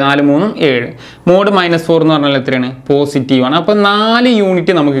 ആണ്, അല്ലെ 4 3 7. mod minus 4 എന്ന് പറഞ്ഞാൽ എത്രയാണ്? പോസിറ്റീവ് ആണ്. അപ്പോൾ 4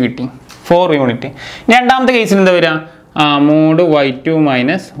 യൂണിറ്റ് നമുക്ക് കിട്ടി, 4 യൂണിറ്റ്. രണ്ടാമത്തെ കേസിൽ എന്താ വരിക? mod y2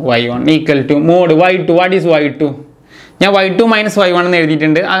 minus y1 equal to mod y2. What is y2? ഞാൻ y2 minus y1 എന്ന്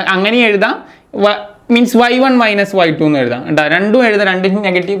എഴുതിയിട്ടുണ്ട്. അങ്ങനെ എഴുതാം, മീൻസ് y1 മൈനസ് y2 എന്ന് എഴുതാം കേട്ടോ. രണ്ടും എഴുതാം, രണ്ടും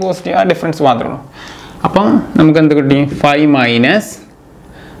നെഗറ്റീവ് പോസിറ്റീവ് ആ ഡിഫറൻസ് മാത്രമേ ഉള്ളൂ. അപ്പം നമുക്ക് എന്ത് കിട്ടി? 5 minus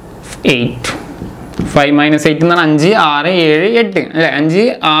 8. 5 minus 8 എന്ന് പറഞ്ഞാൽ 5 6 7 8 അല്ലേ? 5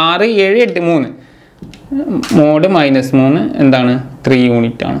 6 7 8 3. mod മൈനസ് 3 എന്താണ്? 3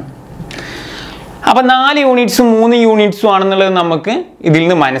 യൂണിറ്റ് ആണ്. അപ്പം 4 യൂണിറ്റ്സും 3 യൂണിറ്റ്സും ആണെന്നുള്ളത് നമുക്ക് ഇതിൽ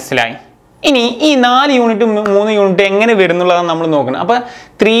നിന്ന് മനസ്സിലായി. ഇനി ഈ 4 യൂണിറ്റും 3 യൂണിറ്റ് എങ്ങനെ വരുന്നുള്ളതാണ് നമ്മൾ നോക്കുന്നത്. അപ്പോൾ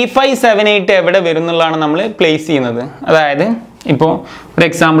 3, 5, 7, 8 എവിടെ വരുന്നുള്ളതാണ് നമ്മൾ പ്ലേസ് ചെയ്യുന്നത്. അതായത് ഇപ്പോൾ ഒരു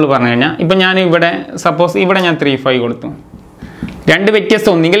എക്സാമ്പിൾ പറഞ്ഞു കഴിഞ്ഞാൽ, ഇപ്പോൾ ഞാൻ ഇവിടെ സപ്പോസ് ഇവിടെ ഞാൻ 3, 5 കൊടുത്തു. രണ്ട്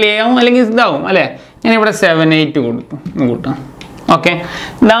വ്യത്യസ്തം, ഒന്നുകിൽ എ ആവും അല്ലെങ്കിൽ ഇതാവും അല്ലേ. ഞാൻ ഇവിടെ 7, 8 കൊടുത്തു കൂട്ടാം. ഓക്കെ,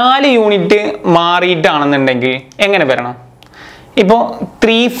 4 യൂണിറ്റ് മാറിയിട്ടാണെന്നുണ്ടെങ്കിൽ എങ്ങനെ വരണം? ഇപ്പോൾ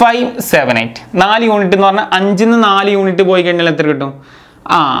 3, 5, 7, 8 4 യൂണിറ്റ് എന്ന് പറഞ്ഞാൽ 5 4 യൂണിറ്റ് പോയി കഴിഞ്ഞാൽ എത്ര കിട്ടും?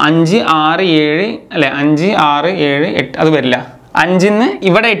 5 6 7 അല്ലേ, 5 6 7 8 അത് വരില്ല. 5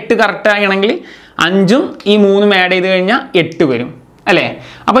 ഇവിടെ 8 കറക്റ്റ് ആണെങ്കിൽ 5ഉം ഈ 3ഉം ആഡ് ചെയ്ത് കഴിഞ്ഞാൽ 8 വരും അല്ലേ.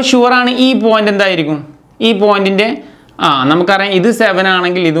 അപ്പോൾ ഷുവറാണ് ഈ പോയിന്റ് എന്തായിരിക്കും? ഈ പോയിന്റിൻ്റെ നമുക്കറിയാം ഇത് 7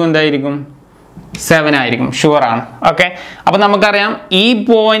 ആണെങ്കിൽ ഇതും എന്തായിരിക്കും? 7 ആയിരിക്കും, ഷുവറാണ്. ഓക്കെ, അപ്പോൾ നമുക്കറിയാം ഈ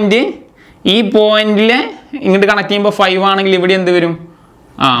പോയിന്റിലെ ഇങ്ങോട്ട് കണക്ട് ചെയ്യുമ്പോൾ 5 ആണെങ്കിൽ ഇവിടെ എന്ത് വരും?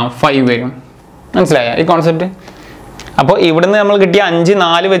 5 വരും. മനസ്സിലായോ ഈ കോൺസെപ്റ്റ്? അപ്പോൾ ഇവിടുന്ന് നമ്മൾ കിട്ടിയ 5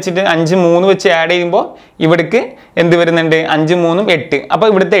 4 വെച്ചിട്ട് 5 3 വെച്ച് ആഡ് ചെയ്യുമ്പോൾ ഇവിടേക്ക് എന്ത് വരുന്നുണ്ട്? 5 3 8. അപ്പോൾ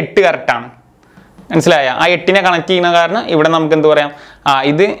ഇവിടുത്തെ 8 കറക്റ്റാണ്. മനസ്സിലായ? ആ 8നെ കണക്ട് ചെയ്യുന്ന കാരണം ഇവിടെ നമുക്ക് എന്ത് പറയാം?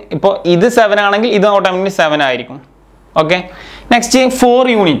 ഇത് ഇപ്പോൾ ഇത് 7 ആണെങ്കിൽ ഇത് ഓട്ടോമാറ്റിക്കലി 7 ആയിരിക്കും. Okay, next 4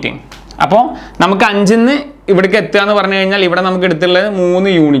 unit. അപ്പോൾ നമുക്ക് 5 ഇവിടേക്ക് എത്തുക എന്ന് പറഞ്ഞു കഴിഞ്ഞാൽ ഇവിടെ നമുക്ക് എടുത്തുള്ളത്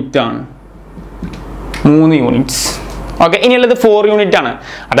 3 യൂണിറ്റ് ആണ്. 3 യൂണിറ്റ്സ്. ഓക്കെ, ഇനിയുള്ളത് 4 യൂണിറ്റ് ആണ്.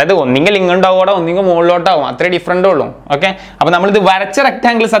 അതായത് ഒന്നെങ്കിൽ ഇങ്ങോട്ടാവോടെ ഒന്നെങ്കിൽ മുകളിലോട്ടാവും, അത്രേ ഡിഫറൻറ്റേ ഉള്ളൂ. ഓക്കെ, അപ്പോൾ നമ്മളിത് വരച്ച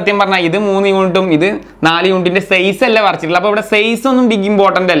റെക്ടാങ്കിൾ സത്യം പറഞ്ഞാൽ ഇത് 3 യൂണിറ്റും ഇത് 4 യൂണിറ്റിൻ്റെ സൈസ് അല്ല വരച്ചിട്ടുള്ളത്. അപ്പോൾ ഇവിടെ സൈസ് ഒന്നും ബിഗ്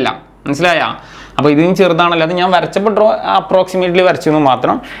ഇമ്പോർട്ടൻ്റ് അല്ല. മനസ്സിലായാ? അപ്പോൾ ഇതിന് ചെറുതാണല്ലോ, അത് ഞാൻ വരച്ചപ്പോൾ അപ്രോക്സിമേറ്റ്ലി വരച്ചെന്ന്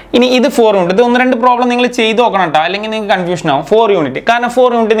മാത്രം. ഇനി ഇത് 4 യൂണിറ്റ്. ഇത് 1-2 പ്രോബ്ലം നിങ്ങൾ ചെയ്ത് നോക്കണം കേട്ടോ, അല്ലെങ്കിൽ നിങ്ങൾക്ക് കൺഫ്യൂഷൻ ആവും. 4 യൂണിറ്റ്, കാരണം 4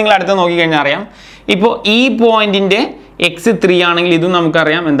 യൂണിറ്റ് നിങ്ങൾ അടുത്ത് നോക്കിക്കഴിഞ്ഞാൽ അറിയാം. ഇപ്പോൾ ഈ പോയിന്റിൻ്റെ x3 ആണെങ്കിൽ ഇതും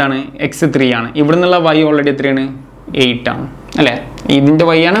നമുക്കറിയാം എന്താണ്? x3 ആണ്. ഇവിടെ നിന്നുള്ള y ഓൾറെഡി എത്രയാണ്? 8 ആണ് അല്ലേ. ഇതിൻ്റെ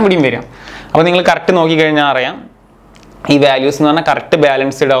y ആണ് ഇവിടെയും വരിക. അപ്പോൾ നിങ്ങൾ കറക്റ്റ് നോക്കിക്കഴിഞ്ഞാൽ അറിയാം ഈ വാല്യൂസ് എന്ന് പറഞ്ഞാൽ കറക്റ്റ്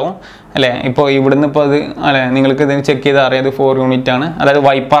ബാലൻസ്ഡ് ആവും അല്ലേ. ഇപ്പോൾ ഇവിടുന്ന് ഇപ്പോൾ അത് അല്ലേ നിങ്ങൾക്ക് ഇത് ചെക്ക് ചെയ്താൽ അറിയാം ഇത് 4 യൂണിറ്റ് ആണ്. അതായത്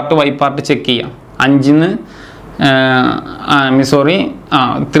y പാർട്ട് ചെക്ക് ചെയ്യാം. 5 സോറി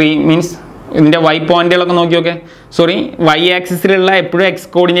 3 മീൻസ് ഇതിൻ്റെ വൈ പോയിന്റുകളൊക്കെ നോക്കിയൊക്കെ സോറി വൈ ആക്സിസിലുള്ള എപ്പോഴും എക്സ്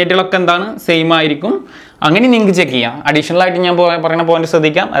കോർഡിനേറ്റുകളൊക്കെ എന്താണ് സെയിം ആയിരിക്കും. അങ്ങനെ നിങ്ങൾക്ക് ചെക്ക് ചെയ്യാം. അഡീഷണൽ ആയിട്ട് ഞാൻ പറയുന്ന പോയിന്റ്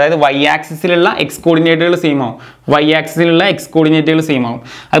ശ്രദ്ധിക്കാം. അതായത് വൈ ആക്സിസിലുള്ള എക്സ് കോർഡിനേറ്റുകൾ സെയിം ആവും, വൈ ആക്സിസിലുള്ള എക്സ് കോർഡിനേറ്റുകൾ സെയിം ആവും,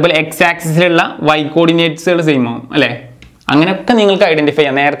 അതുപോലെ എക്സ് ആക്സിസിലുള്ള വൈ കോർഡിനേറ്റ്സുകൾ സെയിം ആവും അല്ലേ. അങ്ങനെയൊക്കെ നിങ്ങൾക്ക് ഐഡന്റിഫൈ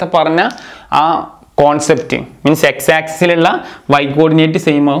ചെയ്യാം. നേരത്തെ പറഞ്ഞ ആ concept means X ആക്സിസിലുള്ള Y coordinate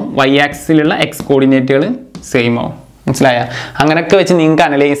same ആവും, വൈ ആക്സിസിലുള്ള എക്സ് കോർഡിനേറ്റുകൾ സെയിം ആവും. മനസ്സിലായ? അങ്ങനെയൊക്കെ വെച്ച് നിങ്ങൾക്ക്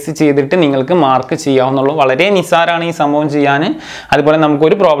അനലൈസ് ചെയ്തിട്ട് നിങ്ങൾക്ക് മാർക്ക് ചെയ്യാവുന്നുള്ളൂ. വളരെ നിസ്സാരമാണ് ഈ സംഭവം ചെയ്യാൻ. അതുപോലെ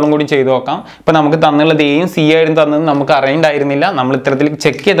നമുക്കൊരു പ്രോബ്ലം കൂടി ചെയ്ത് നോക്കാം. ഇപ്പം നമുക്ക് തന്നുള്ളത് എയും സി ആയിരുന്നു തന്നത്, നമുക്ക് അറിയണ്ടായിരുന്നില്ല. നമ്മൾ ഇത്തരത്തിൽ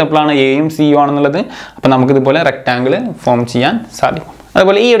ചെക്ക് ചെയ്തപ്പോഴാണ് എയും സിയും ആണെന്നുള്ളത്. അപ്പം നമുക്കിതുപോലെ റെക്റ്റാങ്കിൾ ഫോം ചെയ്യാൻ സാധിക്കും.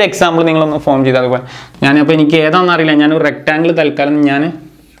 അതുപോലെ ഈ ഒരു എക്സാമ്പിൾ നിങ്ങളൊന്ന് ഫോം ചെയ്ത് അതുപോലെ ഞാനപ്പോൾ എനിക്ക് ഏതാണെന്ന് അറിയില്ല, ഞാനൊരു റെക്റ്റാങ്കിൾ തൽക്കാലം ഞാൻ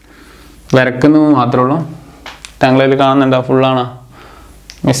വരക്കുന്നത് മാത്രമേ ഉള്ളൂ. റെക്റ്റാങ്കിളിൽ കാണുന്നുണ്ടോ? ഫുള്ളാണ്,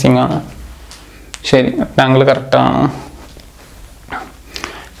 മിസ്സിങ് ആണ്. ശരി, റെക്റ്റാങ്കിൾ കറക്റ്റാണ്.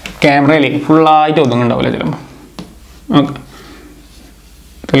 ക്യാമറയിൽ ഫുള്ളായിട്ട് ഒതുങ്ങുണ്ടാവില്ല ചിലപ്പോൾ. ഓക്കെ,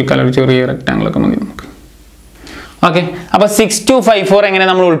 തൽക്കാലം ഒരു ചെറിയ റെക്റ്റാങ്കിളൊക്കെ മതി നമുക്ക്. ഓക്കെ, അപ്പോൾ 6254 എങ്ങനെ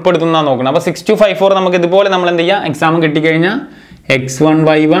നമ്മൾ ഉൾപ്പെടുത്തുന്നതാണ് നോക്കണം. അപ്പോൾ 6254 നമുക്ക് ഇതുപോലെ നമ്മൾ എന്ത് ചെയ്യുക, എക്സാം കിട്ടിക്കഴിഞ്ഞാൽ x1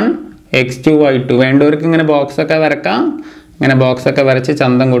 y1 x2 y2 വേണ്ടവർക്ക് ഇങ്ങനെ ബോക്സൊക്കെ വരക്കാം. ഇങ്ങനെ ബോക്സൊക്കെ വരച്ച്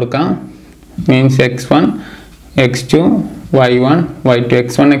ചന്തം കൊടുക്കാം. Means x1 x2 y1 y2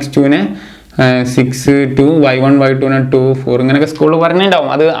 x1 x2നെ 6 2 y1 y2നെ 2 4 ഇങ്ങനെയൊക്കെ സ്കൂളിൽ പറഞ്ഞിട്ടുണ്ടാവും.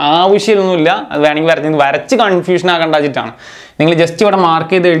 അത് ആവശ്യമൊന്നുമില്ല. അത് വേണമെങ്കിൽ വരച്ച് കൺഫ്യൂഷൻ ആകണ്ടാച്ചിട്ടാണ്. നിങ്ങൾ ജസ്റ്റ് ഇവിടെ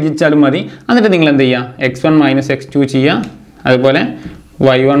മാർക്ക് ചെയ്ത് എഴുതിച്ചാലും മതി. എന്നിട്ട് നിങ്ങൾ എന്ത് ചെയ്യുക, x1 - x2 ചെയ്യുക, അതുപോലെ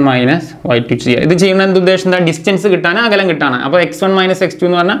y1 - y2 ചെയ്യുക. ഇത് ചെയ്യുന്ന എന്ത് ഉദ്ദേശം എന്താ, ഡിസ്റ്റൻസ് കിട്ടാൻ, അകലം കിട്ടാൻ. അപ്പോൾ x1 - x2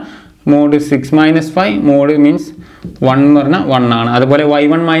 എന്ന് പറഞ്ഞാൽ മോഡ് 6 - 5 മോഡ് മീൻസ് 1 എന്ന് പറഞ്ഞാൽ 1 ആണ്. അതുപോലെ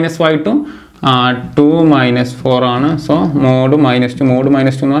y1 - y2 2 - 4 ആണ്. സോ മോഡ് -2 മോഡ്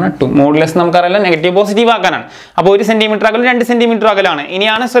 -2 എന്ന് പറഞ്ഞാൽ 2. മോഡുലെസ് നമുക്കറിയില്ല, നെഗറ്റീവ് പോസിറ്റീവ് ആക്കാനാണ്. അപ്പോൾ 1 സെൻറ്റിമീറ്റർ അകലം 2 സെൻറ്റിമീറ്റർ അകലാണ്.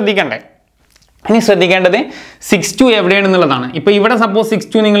 ഇനിയാണ് ശ്രദ്ധിക്കേണ്ടത്. ഇനി ശ്രദ്ധിക്കേണ്ടത് 62 എവിടെയാണെന്നുള്ളതാണ്. ഇപ്പോൾ ഇവിടെ സപ്പോസ്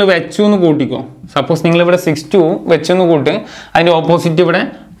 62 നിങ്ങൾ വെച്ചു എന്ന് കൂട്ടിക്കോ. സപ്പോസ് നിങ്ങൾ ഇവിടെ 62 വെച്ചെന്ന് കൂട്ട്, അതിൻ്റെ ഓപ്പോസിറ്റ് ഇവിടെ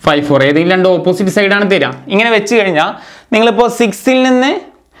 54, ഏതെങ്കിലും രണ്ട് ഓപ്പോസിറ്റ് സൈഡാണ് തരിക. ഇങ്ങനെ വെച്ച് കഴിഞ്ഞാൽ നിങ്ങളിപ്പോൾ 6ൽ നിന്ന്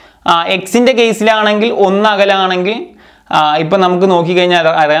എക്സിൻ്റെ കേസിലാണെങ്കിൽ 1 അകലാണെങ്കിൽ ഇപ്പം നമുക്ക് നോക്കിക്കഴിഞ്ഞാൽ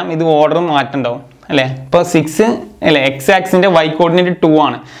അറിയാം ഇത് ഓർഡർ മാറ്റണ്ടാവും അല്ലേ. ഇപ്പോൾ 6 അല്ലേ, എക്സ് ആക്സിൻ്റെ വൈ കോർഡിനേറ്റ് 2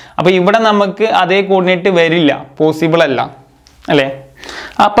 ആണ്. അപ്പോൾ ഇവിടെ നമുക്ക് അതേ കോർഡിനേറ്റ് വരില്ല, പോസിബിൾ അല്ല അല്ലേ.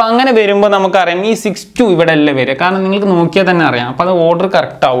 അപ്പോൾ അങ്ങനെ വരുമ്പോൾ നമുക്കറിയാം ഈ 62 ഇവിടെ അല്ലേ വരിക, കാരണം നിങ്ങൾക്ക് നോക്കിയാൽ തന്നെ അറിയാം. അപ്പോൾ അത് ഓർഡർ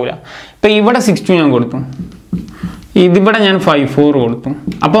കറക്റ്റ് ആവില്ല. ഇപ്പോൾ ഇവിടെ 62 ഞാൻ കൊടുത്തു, ഇതിവിടെ ഞാൻ 54 കൊടുത്തു.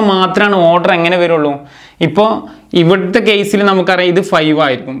 അപ്പോൾ മാത്രമാണ് ഓർഡർ എങ്ങനെ വരുള്ളൂ. ഇപ്പോൾ ഇവിടുത്തെ കേസിൽ നമുക്കറിയാം ഇത് 5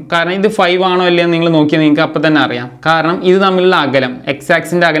 ആയിരിക്കും. കാരണം ഇത് 5 ആണോ അല്ലയെന്ന് നിങ്ങൾ നോക്കിയാൽ നിങ്ങൾക്ക് അപ്പോൾ തന്നെ അറിയാം. കാരണം ഇത് തമ്മിലുള്ള അകലം, എക്സ്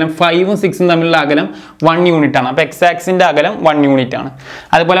ആക്സിൻ്റെ അകലം 5ഉം 6ഉം തമ്മിലുള്ള അകലം 1 യൂണിറ്റ് ആണ്. അപ്പോൾ എക്സ് ആക്സിൻ്റെ അകലം 1 യൂണിറ്റ് ആണ്.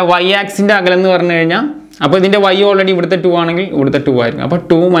 അതുപോലെ വൈ ആക്സിൻ്റെ അകലം എന്ന് പറഞ്ഞു കഴിഞ്ഞാൽ, അപ്പോൾ ഇതിൻ്റെ വൈ ഓൾറെഡി ഇവിടുത്തെ 2 ആണെങ്കിൽ ഇവിടുത്തെ 2 ആയിരിക്കും. അപ്പോൾ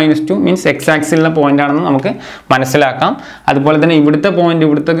 2 - 2 മീൻസ് എക്സ് ആക്സിലുള്ള പോയിന്റ് ആണെന്ന് നമുക്ക് മനസ്സിലാക്കാം. അതുപോലെ തന്നെ ഇവിടുത്തെ പോയിന്റ്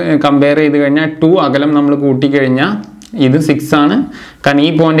ഇവിടുത്തെ കമ്പയർ ചെയ്ത് കഴിഞ്ഞാൽ 2 അകലം നമ്മൾ കൂട്ടിക്കഴിഞ്ഞാൽ ഇത് 6 ആണ്. കാരണം ഈ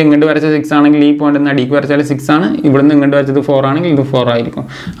പോയിന്റ് ഇങ്ങോട്ട് വരച്ച 6 ആണെങ്കിൽ ഈ പോയിന്റ് നിന്ന് അടിക്ക് വരച്ചാൽ 6 ആണ്. ഇവിടുന്ന് ഇങ്ങോട്ട് വരച്ചത് 4 ആണെങ്കിൽ ഇത് 4 ആയിരിക്കും.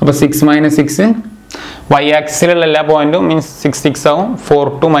 അപ്പോൾ 6 - 6 വൈ ആക്സിലുള്ള എല്ലാ പോയിന്റും മീൻസ് 6 6 ആവും. 4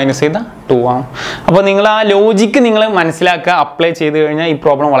 2 മൈനസ് ചെയ്താൽ 2 ആവും. അപ്പോൾ നിങ്ങൾ ആ ലോജിക്ക് നിങ്ങൾ മനസ്സിലാക്കുക, അപ്ലൈ ചെയ്ത് കഴിഞ്ഞാൽ ഈ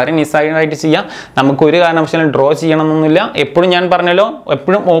പ്രോബ്ലം വളരെ നിസ്സാരമായിട്ട് ചെയ്യാം. നമുക്ക് ഒരു കാരണവശാലും ഡ്രോ ചെയ്യണമെന്നൊന്നുമില്ല. എപ്പോഴും ഞാൻ പറഞ്ഞല്ലോ,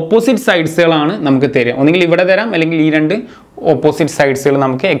 എപ്പോഴും ഓപ്പോസിറ്റ് സൈഡ്സുകളാണ് നമുക്ക് തരിക. ഒന്നുകിൽ ഇവിടെ തരാം, അല്ലെങ്കിൽ ഈ രണ്ട് ഓപ്പോസിറ്റ് സൈഡ്സുകൾ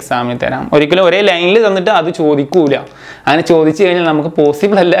നമുക്ക് എക്സാമിന് തരാം. ഒരിക്കലും ഒരേ ലൈനിൽ തന്നിട്ട് അത് ചോദിക്കൂല. അങ്ങനെ ചോദിച്ചു കഴിഞ്ഞാൽ നമുക്ക്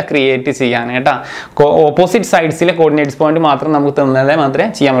പോസിബിൾ അല്ല ക്രിയേറ്റ് ചെയ്യാൻ കേട്ടോ. ഓപ്പോസിറ്റ് സൈഡ്സിലെ കോർഡിനേറ്റ്സ് പോയിന്റ് മാത്രം നമുക്ക് തന്നാലേ മാത്രമേ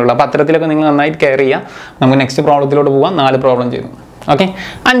ചെയ്യാൻ പറ്റുള്ളൂ. അപ്പോൾ അത്തരത്തിലൊക്കെ നിങ്ങൾ നന്നായിട്ട് കെയർ ചെയ്യുക. നമുക്ക് നെക്സ്റ്റ് പ്രോബ്ലത്തിലോട്ട് പോകാം. 4 പ്രോബ്ലം ചെയ്തു. ഓക്കെ,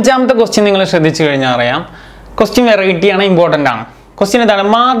 5ാമത്തെ ക്വസ്റ്റ്യൻ നിങ്ങൾ ശ്രദ്ധിച്ചു കഴിഞ്ഞാൽ അറിയാം. ക്വസ്റ്റ്യൻ വെറൈറ്റിയാണ്, ഇമ്പോർട്ടൻ്റ് ആണ്. ക്വസ്റ്റ്യൻ എന്താണ്,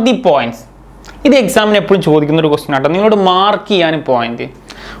 മാർക്ക് ദി പോയിന്റ്സ്. ഇത് എക്സാമിന് എപ്പോഴും ചോദിക്കുന്ന ഒരു ക്വസ്റ്റ്യൻ ആട്ടോ. നിങ്ങളോട് മാർക്ക് ചെയ്യാൻ പോയിന്റ്.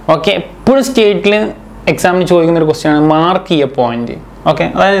 ഓക്കെ, എപ്പോഴും സ്റ്റേറ്റിൽ എക്സാമിന് ചോദിക്കുന്ന ഒരു ക്വസ്റ്റ്യൻ ആണ് മാർക്ക് ചെയ്യ പോയിന്റ്. ഓക്കെ,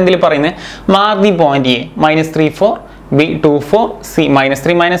 അതായത് എന്തെങ്കിലും പറയുന്നത് mark the point A -3 4 B 2 4 C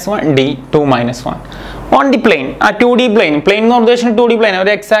 -3 -1 D 2 -1 on the plain. ആ 2D പ്ലെയിൻ, പ്ലെയിൻ എന്ന് ഉദ്ദേശിച്ച 2D പ്ലെയിൻ,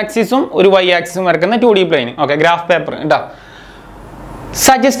 ഒരു എക്സ് ആക്സിസും ഒരു വൈ ആക്സിസും വരക്കുന്ന 2D plain. Okay, graph paper കേട്ടോ.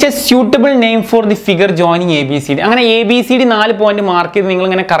 Suggest A suitable name for the figure joining ABCD. അങ്ങനെ ABCD 4 പോയിന്റ് മാർക്ക് ചെയ്ത് നിങ്ങൾ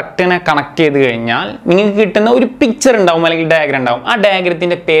ഇങ്ങനെ കറക്റ്റ് കണക്ട് ചെയ്ത് കഴിഞ്ഞാൽ നിങ്ങൾക്ക് കിട്ടുന്ന ഒരു പിക്ചർ ഉണ്ടാവും, അല്ലെങ്കിൽ ഡയഗ്രം ഉണ്ടാവും. ആ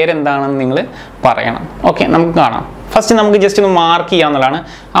ഡയഗ്രത്തിന്റെ പേരെന്താണെന്ന് നിങ്ങൾ പറയണം. ഓക്കെ, നമുക്ക് കാണാം. ഫസ്റ്റ് നമുക്ക് ജസ്റ്റ് ഒന്ന് മാർക്ക് ചെയ്യാന്നുള്ളതാണ്.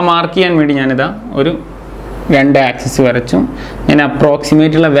 ആ മാർക്ക് ചെയ്യാൻ വേണ്ടി ഞാനിതാ ഒരു 2 ആക്സിസ് വരച്ചു. ഞാൻ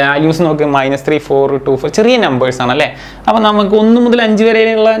അപ്രോക്സിമേറ്റ് ഉള്ള വാല്യൂസ് നോക്കി -3 4 2 4 ചെറിയ നമ്പേഴ്സ് ആണ് അല്ലേ. അപ്പോൾ നമുക്ക് 1 മുതൽ 5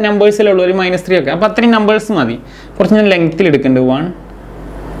 വരെയുള്ള നമ്പേഴ്സിലേ ഉള്ളൂ, ഒരു -3 ഒക്കെ. അപ്പോൾ അത്രയും നമ്പേഴ്സ് മതി. കുറച്ച് ഞാൻ ലെങ്ത്തിൽ എടുക്കുന്നുണ്ട്. 1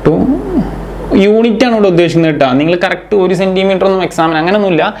 2 യൂണിറ്റ് ആണ് ഇവിടെ ഉദ്ദേശിക്കുന്നത് കേട്ടോ. നിങ്ങൾ കറക്റ്റ് 1 സെന്റിമീറ്റർ ഒന്നും എക്സാമിന്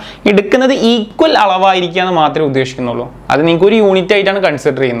അങ്ങനെയൊന്നുമില്ല. എടുക്കുന്നത് ഈക്വൽ അളവായിരിക്കുക എന്ന് മാത്രമേ ഉദ്ദേശിക്കുന്നുള്ളൂ. അത് നിങ്ങൾക്ക് ഒരു യൂണിറ്റ് ആയിട്ടാണ്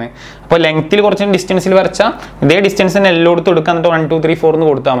കൺസിഡർ ചെയ്യുന്നത്. അപ്പോൾ ലെങ്ത്തിൽ കുറച്ച് ഡിസ്റ്റൻസിൽ വരച്ചാൽ ഇതേ ഡിസ്റ്റൻസ് തന്നെ എല്ലായിടത്തും എടുക്കാൻ, എന്നിട്ട് 1 2 3 4 എന്ന്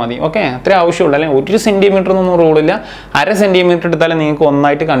കൊടുത്താൽ മതി. ഓക്കെ, അത്രേ ആവശ്യമുള്ളൂ. അല്ലെങ്കിൽ 1 സെന്റിമീറ്റർ ഒന്നും റൂളില്ല. 1/2 സെന്റിമീറ്റർ എടുത്താലും നിങ്ങൾക്ക്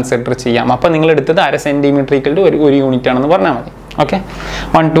ഒന്നായിട്ട് കൺസിഡർ ചെയ്യാം. അപ്പോൾ നിങ്ങൾ എടുത്തത് 1/2 സെന്റിമീറ്റർ ഈക്വൽ ടു ഒരു യൂണിറ്റ് ആണെന്ന് പറഞ്ഞാൽ മതി. ഓക്കെ,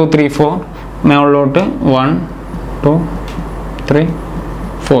 1 2 3 4 മേളിലോട്ട് 1 2 3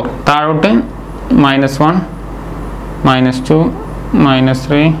 4 താഴോട്ട് -1 -2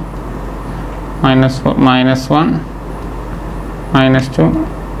 -3 -4 -1 -2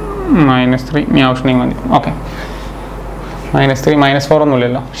 -3 ഇനി ഓപ്ഷനിങ് മതി. ഓക്കെ, -3 -4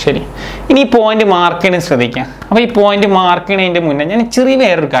 ഒന്നുമില്ലല്ലോ. ശരി, ഇനി ഈ പോയിന്റ് മാർക്ക് ചെയ്യണത് ശ്രദ്ധിക്കാം. അപ്പോൾ ഈ പോയിന്റ് മാർക്ക് ചെയ്യുന്നതിൻ്റെ മുന്നേ ഞാൻ ചെറിയ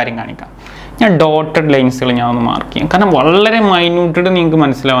വേറൊരു കാര്യം കാണിക്കാം. ഞാൻ ഡോട്ടഡ് ലൈൻസുകൾ ഞാൻ ഒന്ന് മാർക്ക് ചെയ്യാം. കാരണം വളരെ മൈന്യൂട്ടഡ് നിങ്ങൾക്ക്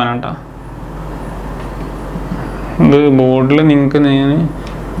മനസ്സിലാവാനാണ് കേട്ടോ. ഇത് ബോർഡിൽ നിങ്ങൾക്ക്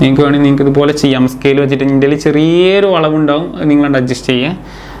വേണമെങ്കിൽ നിങ്ങൾക്ക് ഇതുപോലെ ചെയ്യാം. സ്കെയിൽ വെച്ചിട്ട് ഇതിൻ്റെ ചെറിയൊരു അളവുണ്ടാവും, അത് നിങ്ങളത് അഡ്ജസ്റ്റ് ചെയ്യുക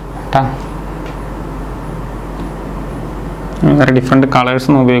കേട്ടോ. വേറെ ഡിഫറെൻറ്റ്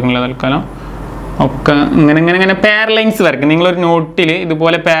കളേഴ്സൊന്നും ഉപയോഗിക്കുന്നില്ല തൽക്കാലം. ഒക്കെ ഇങ്ങനെ പാരലൈൻസ് വരയ്ക്കും. നിങ്ങളൊരു നോട്ടിൽ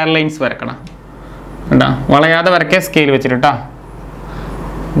ഇതുപോലെ പാരലൈൻസ് വരക്കണം കേട്ടോ. വളയാതെ വരയ്ക്കുക സ്കെയിൽ വെച്ചിട്ട് കേട്ടോ.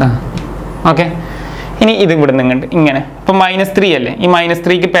 ഓക്കെ, ഇനി ഇത് ഇവിടെ നിന്ന് ഇങ്ങനെ ഇപ്പം -3 അല്ലേ, ഈ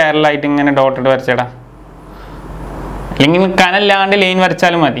 -3ക്ക് പാരലായിട്ട് ഇങ്ങനെ ഡോട്ടഡ് വരച്ചേടാ. അല്ലെങ്കിൽ കനല്ലാണ്ട് ലൈൻ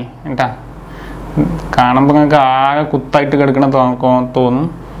വരച്ചാലും മതി കേട്ടാ. കാണുമ്പോൾ നിങ്ങൾക്ക് ആകെ കുത്തായിട്ട് കിടക്കണ തോന്നും.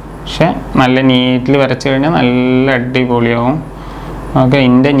 പക്ഷെ നല്ല നീറ്റിൽ വരച്ചു കഴിഞ്ഞാൽ നല്ല അടിപൊളിയാവും. ഓക്കെ,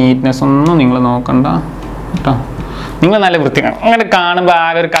 ഇതിൻ്റെ നീറ്റ്നെസ് ഒന്നും നിങ്ങൾ നോക്കണ്ട കേട്ടോ. നിങ്ങൾ നല്ല വൃത്തിയാണ്. അങ്ങനെ കാണുമ്പോൾ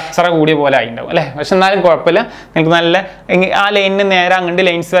ആകെ ഒരു കച്ചറ കൂടിയ പോലെ ആയിട്ടുണ്ടാവും അല്ലേ. പക്ഷെ എന്നാലും കുഴപ്പമില്ല. നിങ്ങൾക്ക് നല്ല ആ ലൈനിന് നേരെ അങ്ങോട്ട്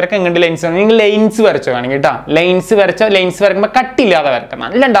ലൈൻസ് വരക്കാം, ഇങ്ങോട്ട് ലൈൻസ് വരക്കാം. നിങ്ങൾ ലൈൻസ് വരച്ചോ വേണമെങ്കിൽ കേട്ടോ. ലൈൻസ് വരയ്ക്കുമ്പോൾ കട്ടില്ലാതെ വരക്കണം.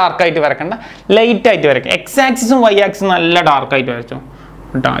 നല്ല ഡാർക്കായിട്ട് വരക്കണ്ട, ലൈറ്റായിട്ട് വരയ്ക്കാം. എക്സ് ആക്സിസും വൈ ആക്സിസും നല്ല ഡാർക്കായിട്ട് വരച്ചോ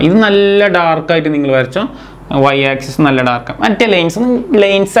കേട്ടോ. ഇത് നല്ല ഡാർക്കായിട്ട് നിങ്ങൾ വരച്ചോ. വൈ ആക്സിസ് നല്ല ഡാർക്ക്. മറ്റേ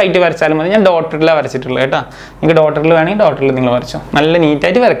ലൈൻസ് ആയിട്ട് വരച്ചാലും മതി. ഞാൻ ഡോട്ടറിലാണ് വരച്ചിട്ടുള്ളത് കേട്ടോ. നിങ്ങൾക്ക് ഡോട്ടറിൽ വേണമെങ്കിൽ ഡോട്ടറിൽ നിങ്ങൾ വരച്ചോ. നല്ല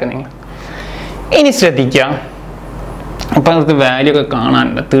നീറ്റായിട്ട് വരക്കാം നിങ്ങൾ. ഇനി ശ്രദ്ധിക്കുക, അപ്പം അത് വാല്യൂ ഒക്കെ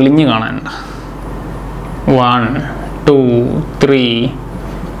കാണാനുണ്ട്, തെളിഞ്ഞ് കാണാനുണ്ട്. 1 2 3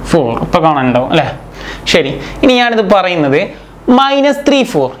 4 ഇപ്പം കാണാനുണ്ടാവും അല്ലേ. ശരി, ഇനി ഞാനിത് പറയുന്നത് -3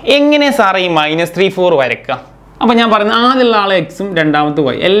 4 എങ്ങനെ സാറേ ഈ -3 4 വരയ്ക്കുക? അപ്പം ഞാൻ പറയുന്നത് ആദ്യമുള്ള ആളെ എക്സും രണ്ടാമത്തെ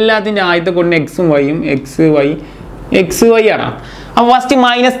വൈ, എല്ലാത്തിൻ്റെ ആദ്യത്തെ കൊണ്ട് എക്സും വൈയും എക്സ് വൈ ആണ്. അപ്പോൾ ഫസ്റ്റ്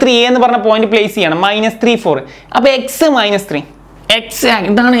 -3 എന്ന് പറഞ്ഞ പോയിന്റ് പ്ലേസ് ചെയ്യണം. -3 4 അപ്പോൾ എക്സ് -3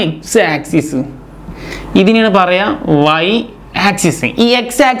 ഇതാണ് എക്സ് ആക്സിസ്. ഇതിനാണ് പറയാ വൈ ആക്സിസ്. ഈ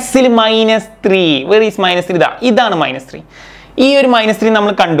എക്സ് ആക്സിസിൽ -3 വെർ ഈസ് -3 ഇതാണ് -3. ഈ ഒരു -3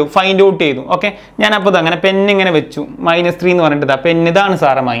 നമ്മൾ കണ്ടു, ഫൈൻഡ് ഔട്ട് ചെയ്തു. ഓക്കെ, ഞാൻ അപ്പോൾ അങ്ങനെ പെന്നിങ്ങനെ വെച്ചു. -3 എന്ന് പറഞ്ഞിട്ട് പെൻ ഇതാണ്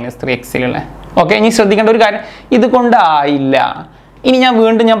സാറേ -3 എക്സിലുള്ള. ഓക്കെ, ഇനി ശ്രദ്ധിക്കേണ്ട ഒരു കാര്യം, ഇത് കൊണ്ടായില്ല. ഇനി ഞാൻ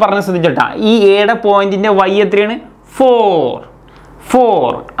വീണ്ടും പറഞ്ഞ് ശ്രദ്ധിച്ചോട്ടാ. ഈ എയുടെ പോയിന്റിന്റെ വൈ എത്രയാണ്?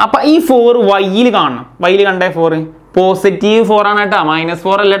 4. അപ്പം ഈ 4 വൈയിൽ കാണണം. വൈയിൽ കണ്ടേ 4 പോസിറ്റീവ് 4 ആണ് കേട്ടോ,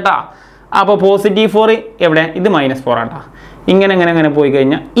 -4 അല്ല കേട്ടോ. അപ്പോൾ പോസിറ്റീവ് 4 എവിടെ? ഇത് -4 ആട്ടോ. ഇങ്ങനെ പോയി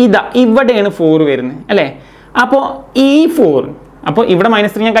കഴിഞ്ഞാൽ ഇവിടെയാണ് 4 വരുന്നത് അല്ലേ. അപ്പോൾ ഈ 4, അപ്പോൾ ഇവിടെ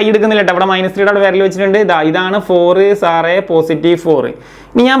 -3 ഞാൻ കൈ എടുക്കുന്നില്ല കേട്ടോ. ഇവിടെ -3 അവിടെ വിരൽ വെച്ചിട്ടുണ്ട്. ഇതാണ് 4 സാറേ പോസിറ്റീവ് 4.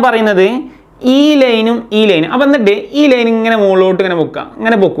 ഇനി ഞാൻ പറയുന്നത് ഈ ലൈനും അപ്പോൾ എന്നിട്ട് ഈ ലൈൻ ഇങ്ങനെ മുകളിലോട്ട് ഇങ്ങനെ പൊക്കുക,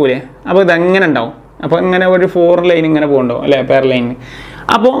 ഇങ്ങനെ പൊക്കൂലേ. അപ്പോൾ ഇതെങ്ങനെ ഉണ്ടാവും? അപ്പോൾ ഇങ്ങനെ ഒരു 4 ലൈൻ ഇങ്ങനെ പോകുന്നുണ്ടാവും അല്ലേ, പെർ ലൈനിന്.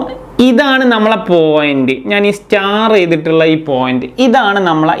 അപ്പോൾ ഇതാണ് നമ്മളെ പോയിന്റ്. ഞാൻ ഈ സ്റ്റാർ ചെയ്തിട്ടുള്ള ഈ പോയിന്റ്, ഇതാണ്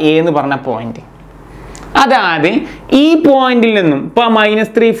നമ്മളെ എ എന്ന് പറഞ്ഞ പോയിന്റ്. അതായത് ഈ പോയിന്റിൽ നിന്നും ഇപ്പോൾ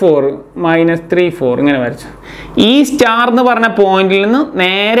 -3 4 ഇങ്ങനെ വരച്ചു. ഈ സ്റ്റാർ എന്ന് പറഞ്ഞ പോയിന്റിൽ നിന്ന്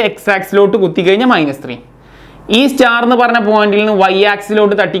നേരെ എക്സ് ആക്സിലോട്ട് കുത്തിക്കഴിഞ്ഞാൽ -3. ഈ സ്റ്റാർ എന്ന് പറഞ്ഞ പോയിന്റിൽ നിന്ന് വൈ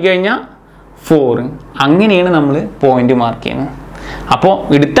ആക്സിലോട്ട് തട്ടിക്കഴിഞ്ഞാൽ 4. അങ്ങനെയാണ് നമ്മൾ പോയിന്റ് മാർക്ക് ചെയ്യുന്നത്. അപ്പോൾ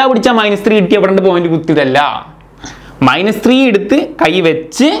എടുത്താൽ പിടിച്ചാൽ -3 കിട്ടി അവിടെ പോയിന്റ് കുത്തിയതല്ല. -3 എടുത്ത് കൈ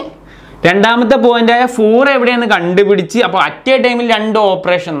വെച്ച് രണ്ടാമത്തെ പോയിന്റായ 4 എവിടെയെന്ന് കണ്ടുപിടിച്ച്, അപ്പോൾ അറ്റ് എ ടൈമിൽ 2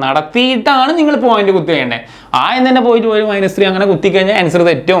 ഓപ്പറേഷൻ നടത്തിയിട്ടാണ് നിങ്ങൾ പോയിന്റ് കുത്തി ചെയ്യേണ്ടത്. എന്ന് തന്നെ പോയിട്ട് ഒരു -3 അങ്ങനെ കുത്തിക്കഴിഞ്ഞാൽ ആൻസർ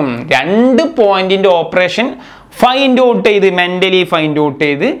തെറ്റും. 2 പോയിന്റിന്റെ ഓപ്പറേഷൻ ഫൈൻഡ് ഔട്ട് ചെയ്ത്, മെന്റലി ഫൈൻഡ് ഔട്ട്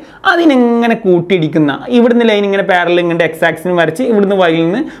ചെയ്ത് അതിനെങ്ങനെ കൂട്ടിയിടിക്കുന്ന, ഇവിടുന്ന് ലൈൻ ഇങ്ങനെ പാരൽ ഇങ്ങനെ എക്സ് ആക്സിന് വരച്ച് ഇവിടുന്ന് വൈയിൽ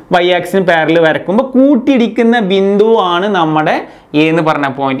നിന്ന് വൈ ആക്സിന് പാരൽ വരക്കുമ്പോൾ കൂട്ടിയിടിക്കുന്ന ബിന്ദുവാണ് നമ്മുടെ എന്ന് പറഞ്ഞ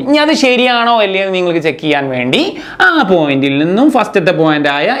പോയിന്റ്. ഇനി അത് ശരിയാണോ അല്ലയോ എന്ന് നിങ്ങൾക്ക് ചെക്ക് ചെയ്യാൻ വേണ്ടി ആ പോയിന്റിൽ നിന്നും ഫസ്റ്റത്തെ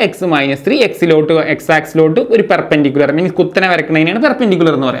പോയിന്റായ -3 എക്സ് ആക്സിലോട്ട് ഒരു പെർപെൻഡിക്കുലർ, മീൻസ് കുത്തനെ വരക്കുന്നതിനാണ്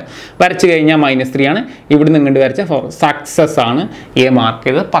പെർപെൻഡിക്കുലർ എന്ന് പറയാം. വരച്ചു കഴിഞ്ഞാൽ -3 ആണ്. ഇവിടുന്ന് ഇങ്ങോട്ട് വരച്ച 4 സക്സസ് ആണ്. എ മാർക്ക്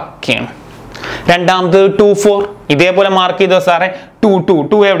ചെയ്ത് പക്കയാണ്. രണ്ടാമത് 2 4 ഇതേപോലെ മാർക്ക് ചെയ്തോ സാറേ.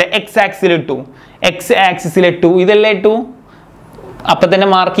 2 എവിടെ? എക്സ് ആക്സിൽ 2, എക്സ് ആക്സിസിലെ 2 ഇതല്ലേ 2. അപ്പം തന്നെ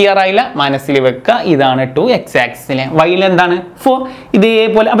മാർക്ക് ചെയ്യാറായില്ല, മനസ്സിൽ വെക്കുക. ഇതാണ് 2 എക്സ് ആക്സിസിലെ. വൈയിൽ എന്താണ് 4.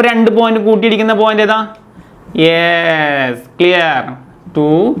 ഇതേപോലെ അപ്പോൾ 2 പോയിന്റ് കൂട്ടിയിടിക്കുന്ന പോയിന്റ് ഏതാ? Yes, clear. 2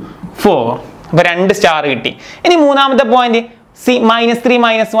 4. അപ്പോൾ 2 സ്റ്റാർ കിട്ടി. ഇനി മൂന്നാമത്തെ point C -3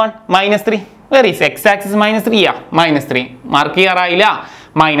 -1 -3. Were is X axis -3? -3 mark ചെയ്യാറായില്ല.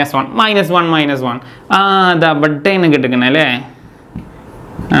 -1 -1 -1 അതാ ബട്ടേന്ന് കിട്ടുന്നത് അല്ലേ?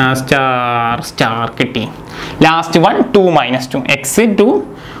 സ്റ്റാർ കിട്ടി. ലാസ്റ്റ് 1 2 -2 എക്സ് 2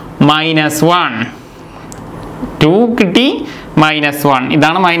 -1 2 കിട്ടി. -1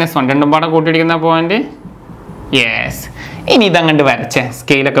 ഇതാണ് -1. രണ്ടും പാടെ കൂട്ടിയിടിക്കുന്ന പോയിന്റ്. യെസ്. ഇനി ഇതങ്ങോട്ട് വരച്ചേ,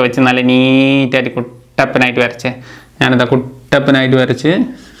 സ്കെയിലൊക്കെ വെച്ച് നല്ല നീറ്റായിട്ട് കുട്ടപ്പനായിട്ട് വരച്ചേ. ഞാനിതാ കുട്ടപ്പനായിട്ട് വരച്ച്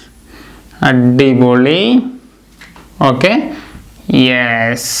അടിപൊളി. ഓക്കെ,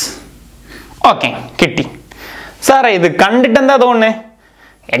 യെസ്, ഓക്കെ കിട്ടി. സാറേ ഇത് കണ്ടിട്ട് എന്താ തോന്നുന്നത്?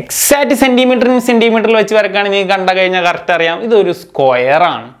 എക്സാക്റ്റ് സെൻറ്റിമീറ്ററിൽ വെച്ച് വരക്കുകയാണെങ്കിൽ നിങ്ങൾക്ക് കണ്ടു കഴിഞ്ഞാൽ കറക്റ്റ് അറിയാം ഇതൊരു സ്ക്വയർ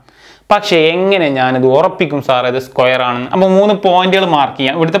ആണ്. പക്ഷേ എങ്ങനെ ഞാനിത് ഉറപ്പിക്കും സാർ ഇത് സ്ക്വയർ ആണെന്ന്? അപ്പോൾ 3 പോയിന്റുകൾ മാർക്ക്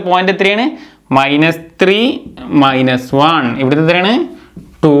ചെയ്യാം. ഇവിടുത്തെ പോയിന്റ് എത്രയാണ്? -3 -1. ഇവിടുത്തെ എത്രയാണ്?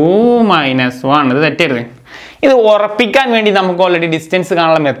 2 -1. ഇത് തെറ്റരുത്. ഇത് ഉറപ്പിക്കാൻ വേണ്ടി നമുക്ക് ഓൾറെഡി ഡിസ്റ്റൻസ്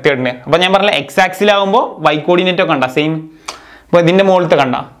കാണാനുള്ള മെത്തേഡ് ഉണ്ട്. അപ്പോൾ ഞാൻ പറഞ്ഞ എക്സ് ആക്സിലാവുമ്പോൾ വൈ കോർഡിനേറ്റ് ഒക്കെ കണ്ട സെയിം. അപ്പോൾ ഇതിൻ്റെ മുകളിലത്തെ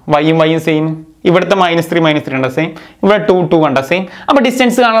കണ്ട വൈയും സെയിം. ഇവിടുത്തെ -3 കണ്ട സെയിം. ഇവിടെ 2 2 കണ്ട സെയിം. അപ്പോൾ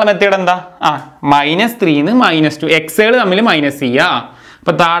ഡിസ്റ്റൻസ് കാണാനുള്ള മെത്തേഡ് എന്താ? -3 -2 എക്സുകൾ തമ്മിൽ മൈനസ് ചെയ്യുക.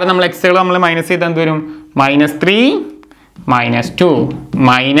 അപ്പോൾ താഴെ നമ്മൾ എക്സുകൾ നമ്മൾ മൈനസ് ചെയ്താൽ എന്ത് വരും? -3 -2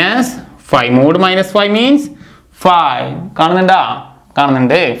 -5. Mode -5 means 5. കാണുന്നുണ്ടോ?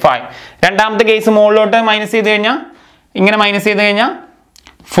 കാണുന്നുണ്ട്, 5. രണ്ടാമത്തെ കേസ് മുകളിലോട്ട് മൈനസ് ചെയ്ത് കഴിഞ്ഞാൽ ഇങ്ങനെ മൈനസ് ചെയ്ത് കഴിഞ്ഞാൽ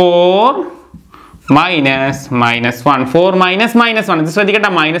 4 -1 4 -1. ഇത്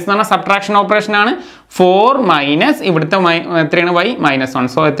ശ്രദ്ധിക്കട്ടെ, മൈനസ് എന്ന് പറഞ്ഞാൽ സബ്ട്രാക്ഷൻ ഓപ്പറേഷൻ ആണ്. 4 ഇവിടുത്തെ എത്രയാണ്? y -1.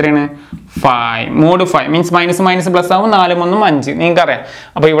 സോ എത്രയാണ്? 5. മോഡ് 5 മീൻസ് മൈനസ് പ്ലസ് ആവും. 4 1 5 നിങ്ങൾക്കറിയാം.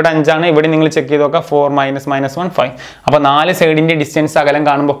 അപ്പോൾ ഇവിടെ 5 ആണ്. ഇവിടെ നിങ്ങൾ ചെക്ക് ചെയ്ത് നോക്കാം. 4 -1 5. അപ്പോൾ 4 സൈഡിൻ്റെ ഡിസ്റ്റൻസ് അകലം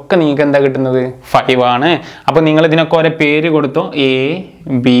കാണുമ്പോൾ ഒക്കെ നിങ്ങൾക്ക് എന്താ കിട്ടുന്നത്? 5 ആണ്. അപ്പോൾ നിങ്ങൾ ഇതിനൊക്കെ ഓരോ പേര് കൊടുത്തോ, A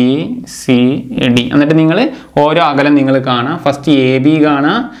B C D. എന്നിട്ട് നിങ്ങൾ ഓരോ അകലം നിങ്ങൾ കാണാം. ഫസ്റ്റ് AB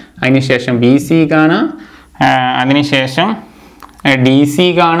കാണാം, അതിനുശേഷം BC കാണാം, അതിനുശേഷം DC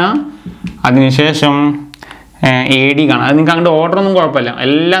കാണാം, അതിനുശേഷം AD കാണാം. അത് നിങ്ങൾക്ക് അങ്ങോട്ട് ഓർഡർ ഒന്നും കുഴപ്പമില്ല.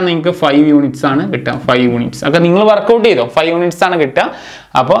 എല്ലാം നിങ്ങൾക്ക് 5 യൂണിറ്റ്സ് ആണ് കിട്ടുക. 5 യൂണിറ്റ്സ് ഒക്കെ നിങ്ങൾ വർക്കൗട്ട് ചെയ്തോ. 5 യൂണിറ്റ്സ് ആണ് കിട്ടുക.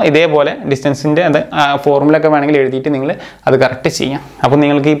 അപ്പോൾ ഇതേപോലെ ഡിസ്റ്റൻസിൻ്റെ അത് ഫോർമുല ഒക്കെ വേണമെങ്കിൽ എഴുതിയിട്ട് നിങ്ങൾ അത് കറക്റ്റ് ചെയ്യാം. അപ്പോൾ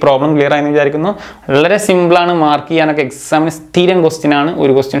നിങ്ങൾക്ക് ഈ പ്രോബ്ലം ക്ലിയർ ആയെന്ന് വിചാരിക്കുന്നു. വളരെ സിമ്പിളാണ്, മാർക്ക് ചെയ്യാനൊക്കെ എക്സാമിന് സ്ഥിരം ക്വസ്റ്റ്യൻ ആണ്.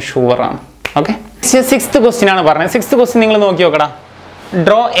 ഒരു ക്വസ്റ്റ്യൻ ഷുവറാണ്. ഓക്കെ, 6th ക്വസ്റ്റ്യൻ ആണ് പറഞ്ഞത്. 6th ക്വസ്റ്റ്യൻ നിങ്ങൾ നോക്കി നോക്കടാ.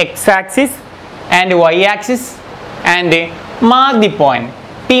 Draw X axis and Y axis and mark the point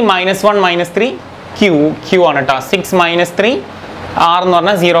P -1 -3 Q ആണ് കേട്ടോ. 6 -3 R എന്ന്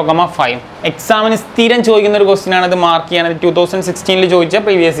പറഞ്ഞാൽ 0,5. എക്സാമിന് സ്ഥിരം ചോദിക്കുന്ന ഒരു ക്വസ്റ്റ്യൻ ആണ്. ഇത് മാർക്ക് ചെയ്യാൻ 2016 ചോദിച്ച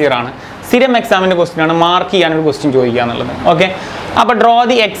പ്രീവിയസ് ഇയർ ആണ്. സ്ഥിരം എക്സാമിൻ്റെ ക്വസ്റ്റ്യൻ ആണ്. മാർക്ക് ചെയ്യാനൊരു ക്വസ്റ്റ്യൻ ചോദിക്കുക എന്നുള്ളത്. ഓക്കെ, അപ്പോൾ draw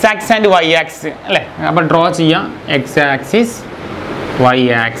the X axis and Y axis അല്ലേ? അപ്പോൾ ഡ്രോ ചെയ്യാം X axis Y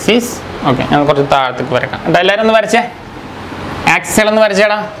axis. Okay, ഞാൻ കുറച്ച് താഴത്തേക്ക് വരക്കാം. എല്ലാവരും ഒന്ന് വരച്ചേ, ആക്സിസുകളൊന്ന്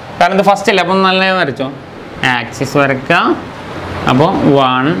വരച്ചേടാ. കാരണം ഇത് ഫസ്റ്റ് അല്ലേ, അപ്പം നല്ല വരച്ചോ. ആക്സിസ് വരക്കാം. അപ്പോൾ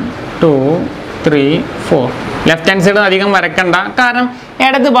 1 2 3 4. ലെഫ്റ്റ് ഹാൻഡ് സൈഡ് അധികം വരക്കണ്ട, കാരണം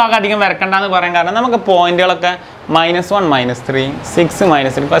ഇടത് ഭാഗം അധികം വരക്കണ്ട എന്ന് പറയാൻ കാരണം നമുക്ക് പോയിന്റുകളൊക്കെ -1 -3 6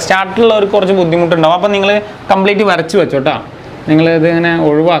 -3 ഇപ്പോൾ സ്റ്റാർട്ടിലുള്ളവർക്ക് കുറച്ച് ബുദ്ധിമുട്ടുണ്ടാവും. അപ്പോൾ നിങ്ങൾ കംപ്ലീറ്റ് വരച്ച് വെച്ചോ കേട്ടോ. നിങ്ങൾ ഇത് ഇങ്ങനെ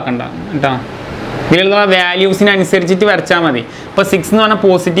ഒഴിവാക്കണ്ട കേട്ടോ. ഇതിലുള്ള വാല്യൂസിനനുസരിച്ചിട്ട് വരച്ചാൽ മതി. ഇപ്പോൾ 6 എന്ന് പറഞ്ഞാൽ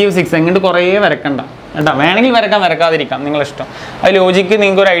 +6 എങ്ങോട്ട് കുറേ വരക്കണ്ട കേട്ടോ. വേണമെങ്കിൽ വരക്കാം, വരക്കാതിരിക്കാം, നിങ്ങളിഷ്ടം. അത് ലോജിക്ക്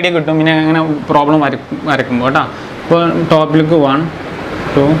നിങ്ങൾക്ക് ഒരു ഐഡിയ കിട്ടും പിന്നെ അങ്ങനെ പ്രോബ്ലം വരക്കുമ്പോൾ കേട്ടോ. ഇപ്പോൾ ടോപ്പിലേക്ക് 1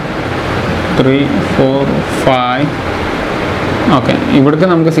 2 3 4 5. ഓക്കെ, ഇവിടേക്ക്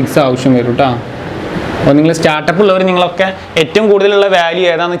നമുക്ക് 6 ആവശ്യം വരും കേട്ടോ. അപ്പോൾ നിങ്ങൾ സ്റ്റാർട്ടപ്പ് ഉള്ളവർ നിങ്ങളൊക്കെ ഏറ്റവും കൂടുതലുള്ള വാല്യൂ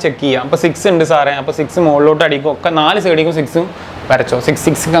ഏതാണെന്ന് ചെക്ക് ചെയ്യുക. അപ്പോൾ 6 ഉണ്ട് സാറേ, അപ്പോൾ 6 മുകളിലോട്ട് അടിക്കും. ഒക്കെ 4 സൈഡിലേക്കും 6 വരച്ചോ.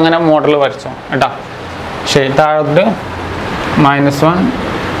 6 അങ്ങനെ മോഡൽ വരച്ചോ കേട്ടോ. ശരി, താഴോട്ട് -1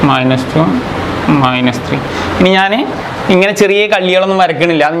 -2 -3. ഇനി ഞാൻ ഇങ്ങനെ ചെറിയ കള്ളികളൊന്നും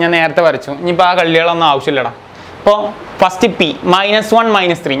വരക്കണില്ല, അത് ഞാൻ നേരത്തെ വരച്ചു. ഇനിയിപ്പോൾ ആ കള്ളികളൊന്നും ആവശ്യമില്ലടാ. അപ്പോൾ ഫസ്റ്റ് P -1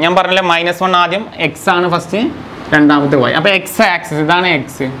 -3 ഞാൻ പറഞ്ഞില്ല. -1 ആദ്യം എക്സ് ആണ് ഫസ്റ്റ്, രണ്ടാമത്തെ y. അപ്പോൾ എക്സ് ആക്സിസ് ഇതാണ്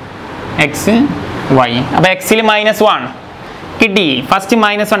എക്സ് y. അപ്പോൾ എക്സിൽ -1 കിട്ടി. ഫസ്റ്റ്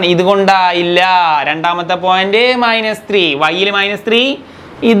 -1 ഇതുകൊണ്ടായില്ല. രണ്ടാമത്തെ പോയിന്റ് -3, വൈയിൽ -3,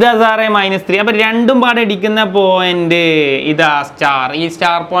 ഇതാ സാറേ -3. അപ്പോൾ രണ്ടും പാടെ ഇടിക്കുന്ന പോയിന്റ് ഇതാ സ്റ്റാർ. ഈ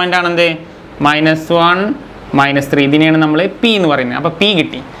സ്റ്റാർ പോയിന്റ് ആണ് എന്ത്? -1 -3. ഇതിനെയാണ് നമ്മൾ P എന്ന് പറയുന്നത്. അപ്പോൾ P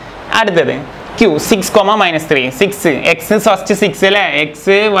കിട്ടി. അടുത്തത് Q 6, -3 6. എക്സ് ഫസ്റ്റ് 6 അല്ലേ?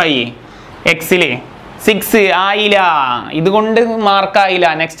 X Y. എക്സിൽ 6 ആയില്ല, ഇതുകൊണ്ട് മാർക്കായില്ല.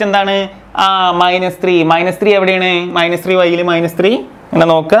 നെക്സ്റ്റ് എന്താണ്? -3 എവിടെയാണ്? -3 വൈയിൽ -3 ഇങ്ങനെ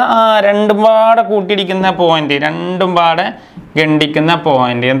നോക്കുക. രണ്ടും പാടെ കൂട്ടിയിടിക്കുന്ന പോയിന്റ്, രണ്ടും പാടെ ഗണ്ടിക്കുന്ന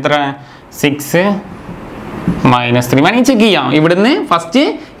പോയിന്റ് എത്ര? 6 -3. വേണമെങ്കിൽ ചെക്ക് ചെയ്യാം. ഇവിടുന്ന് ഫസ്റ്റ്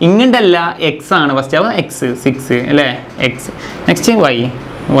ഇങ്ങോട്ടല്ല എക്സ് ആണ് ഫസ്റ്റ്, അപ്പോൾ എക്സ് 6 അല്ലേ, X. Next Y.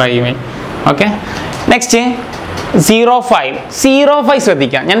 Okay. Next 0,5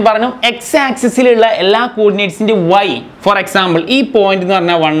 ശ്രദ്ധിക്കാം. ഞാൻ പറഞ്ഞു എക്സ് ആക്സിസിലുള്ള എല്ലാ കോർഡിനേറ്റ്സിൻ്റെ വൈ. ഫോർ എക്സാമ്പിൾ ഈ പോയിന്റ് എന്ന്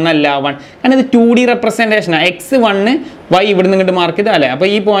പറഞ്ഞാൽ 1 അല്ല, 1 കാരണം ഇത് 2D റെപ്രസെൻറ്റേഷനാണ്. എക്സ് 1 വൈ ഇവിടുന്ന് ഇങ്ങോട്ട് മാർക്ക് ചെയ്താൽ അല്ലേ. അപ്പോൾ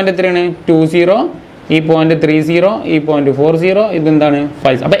ഈ പോയിന്റ് എത്രയാണ്? 20, ഈ പോയിന്റ് 30, ഈ പോയിന്റ് 40, ഇതെന്താണ്?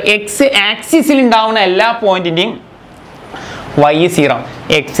 5. അപ്പോൾ എക്സ് ആക്സിസിൽ ഉണ്ടാവുന്ന എല്ലാ പോയിന്റിൻ്റെയും വൈ 0,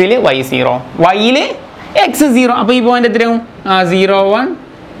 എക്സിൽ വൈ 0, വൈയിൽ എക്സ് 0. അപ്പോൾ ഈ പോയിന്റ് എത്രയാവും? 0,1,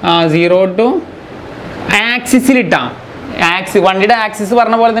 0,2 ആക്സിസിലിട്ടാ. വണ്ടിയുടെ ആക്സിസ്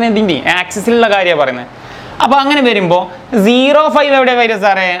പറഞ്ഞ പോലെ തന്നെ ഇതിൻ്റെ ആക്സിസിലുള്ള കാര്യമാണ് പറയുന്നത്. അപ്പോൾ അങ്ങനെ വരുമ്പോൾ 0,5 എവിടെ വരിക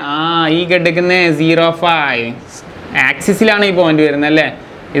സാറേ? ഈ കെടുക്കുന്ന 0,5 ആക്സിസിലാണ് ഈ പോയിന്റ് വരുന്നത് അല്ലേ.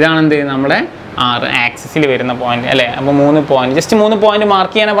 ഇതാണെന്ത്? നമ്മുടെ ആക്സിസിൽ വരുന്ന പോയിന്റ് അല്ലേ. അപ്പോൾ 3 പോയിന്റ്, ജസ്റ്റ് 3 പോയിന്റ്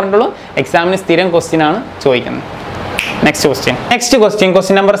മാർക്ക് ചെയ്യാനേ പറഞ്ഞിട്ടുള്ളൂ. എക്സാമിന് സ്ഥിരം ക്വസ്റ്റ്യൻ ആണ് ചോദിക്കുന്നത്. Next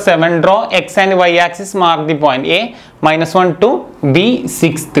question number 7. Draw X and Y axis, mark the point A -1 to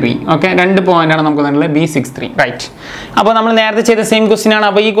B63. Okay, 2 point ആണ് നമുക്ക് തന്നിട്ടുള്ളത്, B63. റൈറ്റ്. അപ്പോൾ നമ്മൾ നേരത്തെ ചെയ്ത സെയിം ക്വസ്റ്റ്യൻ ആണ്.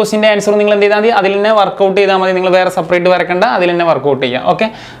 അപ്പോൾ ഈ ക്വസ്റ്റിൻ്റെ ആൻസർ നിങ്ങൾ എന്ത് ചെയ്താൽ മതി? അതിൽ തന്നെ വർക്കൗട്ട് ചെയ്താൽ മതി. നിങ്ങൾ വേറെ സെപ്പറേറ്റ് വരക്കണ്ട, അതിൽ തന്നെ വർക്കൗട്ട് ചെയ്യുക. ഓക്കെ,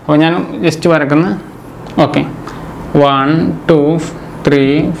 അപ്പോൾ ഞാൻ ജസ്റ്റ് വരക്കുന്ന. ഓക്കെ, 1 2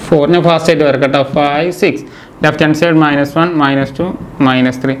 3 4 ഞാൻ ഫാസ്റ്റ് ആയിട്ട് വരക്കട്ടോ. 5 6 left hand side -1 -2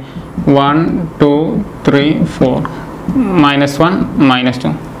 -3 1 2 3 4 -1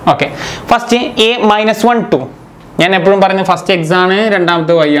 -2. Okay, first A -1 2. ഞാൻ എപ്പോഴും പറയുന്നത് ഫസ്റ്റ് എക്സ് ആണ്,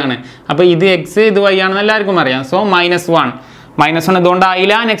 രണ്ടാമത്തെ വൈ ആണ്. അപ്പോൾ ഇത് എക്സ്, ഇത് വൈ ആണെന്ന് എല്ലാവർക്കും അറിയാം. സോ -1 ഇതുകൊണ്ട്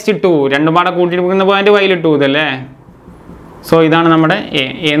ആയില്ല. നെക്സ്റ്റ് 2, രണ്ടും പാടെ കൂട്ടിയിരിക്കുന്ന പോയിന്റ് വൈയിൽ 2 ഇതല്ലേ. സോ ഇതാണ് നമ്മുടെ എ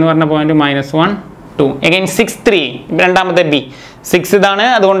എന്ന് പറഞ്ഞ പോയിന്റ് -1 2. അഗൈൻ 6 3 രണ്ടാമത്തെ ബി 6 ഇതാണ്,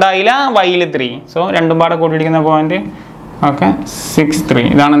 അതുകൊണ്ടായില്ല, വൈയിൽ 3. സോ രണ്ടും പാടെ കൂട്ടിയിരിക്കുന്ന പോയിന്റ്. ഓക്കെ, 6 3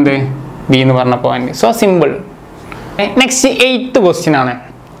 ഇതാണ് എന്ത്? ബി എന്ന് പറഞ്ഞ point. So simple. Next 8th question ആണ്.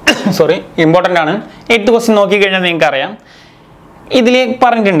 സോറി, ഇമ്പോർട്ടൻ്റ് ആണ്. 8th ക്വസ്റ്റ്യൻ നോക്കിക്കഴിഞ്ഞാൽ നിങ്ങൾക്ക് അറിയാം. ഇതിൽ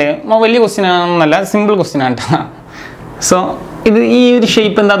പറഞ്ഞിട്ടുണ്ട്, വലിയ ക്വസ്റ്റ്യൻ ആണെന്നല്ല, സിമ്പിൾ ക്വസ്റ്റ്യൻ ആണ് കേട്ടോ. സോ ഇത് ഈ ഒരു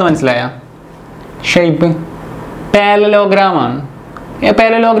ഷേപ്പ് എന്താണെന്ന് മനസ്സിലായ? ഷേപ്പ് പാരലലോഗ്രാം ആണ്.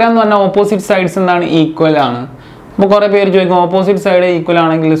 പാരലലോഗ്രാം എന്ന് പറഞ്ഞാൽ ഓപ്പോസിറ്റ് സൈഡ്സ് എന്താണ്? ഈക്വൽ ആണ്. അപ്പോൾ കുറേ പേര് ചോദിക്കും ഓപ്പോസിറ്റ് സൈഡ് ഈക്വൽ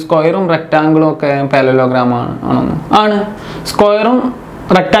ആണെങ്കിൽ സ്ക്വയറും റെക്ടാങ്കിളും ഒക്കെ പാരലലോഗ്രാം ആണെന്ന്. ആണ്, സ്ക്വയറും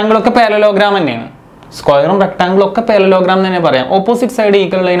റെക്ടാങ്കിളും ഒക്കെ പാരലലോഗ്രാം തന്നെയാണ്. സ്ക്വയറും റെക്ടാങ്കിളും ഒക്കെ പാരലലോഗ്രാം തന്നെ പറയാം. ഓപ്പോസിറ്റ് സൈഡ്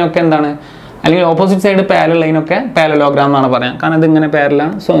ഈക്വൽ ലൈനൊക്കെ എന്താണ്? അല്ലെങ്കിൽ ഓപ്പോസിറ്റ് സൈഡ് പാരലൽ ലൈനൊക്കെ പാരലലോഗ്രാം എന്നാണ് പറയാം. കാരണം ഇത് ഇങ്ങനെ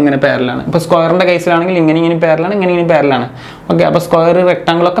പാരലാണ്, സോ ഇങ്ങനെ പാരലാണ്. ഇപ്പോൾ സ്ക്വയറിൻ്റെ കേസിലാണെങ്കിൽ ഇങ്ങനെ പാരലാണ്, ഇങ്ങനെ പാരലാണ്. ഓക്കെ, അപ്പോൾ സ്ക്വയർ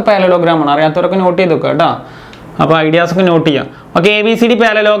റെക്ടാങ്കിളൊക്കെ പാരലലോഗ്രാം ആണ്. അറിയാത്തവരൊക്കെ നോട്ട് ചെയ്ത് വെക്കുക കേട്ടോ. അപ്പോൾ ഐഡിയാസൊക്കെ നോട്ട് ചെയ്യാം. ഓക്കെ, ABCD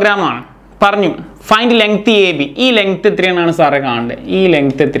പാരലലോഗ്രാം ആണ് പറഞ്ഞു. Find length AB. ഈ ലെങ്ത് എത്രയാണെന്നാണ് സാറെ കാണേണ്ടത്. ഈ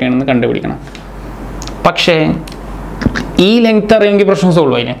ലെങ്ത് എത്രയാണെന്ന് കണ്ടുപിടിക്കണം. പക്ഷേ ഈ ലെങ്ത് അറിയുമെങ്കിൽ പ്രശ്നം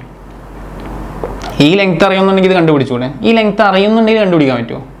സോൾവ് ആയില്ലേ? ഈ ലെങ്ത് അറിയുന്നുണ്ടെങ്കിൽ ഇത് കണ്ടുപിടിച്ചൂടെ? ഈ ലെങ്ത് അറിയുന്നുണ്ടെങ്കിൽ കണ്ടുപിടിക്കാൻ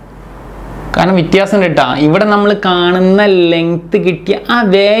പറ്റുമോ? കാരണം വ്യത്യാസം ഉണ്ട് കേട്ടോ. ഇവിടെ നമ്മൾ കാണുന്ന ലെങ്ത് കിട്ടിയ ആ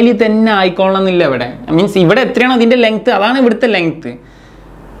വാല്യൂ തന്നെ ആയിക്കൊള്ളണമെന്നില്ല. ഇവിടെ മീൻസ് ഇവിടെ എത്രയാണോ അതിൻ്റെ ലെങ്ത്, അതാണ് ഇവിടുത്തെ ലെങ്ത്.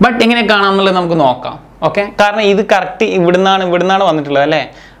 ബട്ട് എങ്ങനെ കാണാമെന്നുള്ളത് നമുക്ക് നോക്കാം. ഓക്കെ, കാരണം ഇത് കറക്റ്റ് ഇവിടുന്നാണ് വന്നിട്ടുള്ളത് അല്ലേ.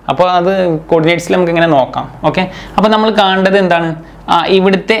 അപ്പോൾ അത് കോർഡിനേറ്റ്സിൽ നമുക്ക് ഇങ്ങനെ നോക്കാം. ഓക്കെ, അപ്പോൾ നമ്മൾ കാണേണ്ടത് എന്താണ്?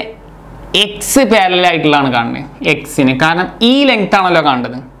 ഇവിടുത്തെ എക്സ് പാരലായിട്ടുള്ളതാണ് കാണുന്നത് എക്സിന്. കാരണം ഈ ലെങ്ത് ആണല്ലോ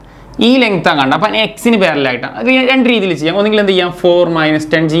കാണേണ്ടത്, ഈ ലെങ്ത്താണ് കാണുന്നത്. അപ്പം എക്സിന് പാരലായിട്ടാണ്. അത് രണ്ട് രീതിയിൽ ചെയ്യാം. ഒന്നുകിൽ എന്ത് ചെയ്യാം? 4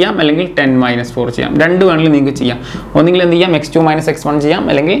 - 10 ചെയ്യാം, അല്ലെങ്കിൽ 10 - 4 ചെയ്യാം. രണ്ട് വേണമെങ്കിലും നിങ്ങൾക്ക് ചെയ്യാം. ഒന്നുകിൽ എന്ത് ചെയ്യാം? x2 - x1 ചെയ്യാം,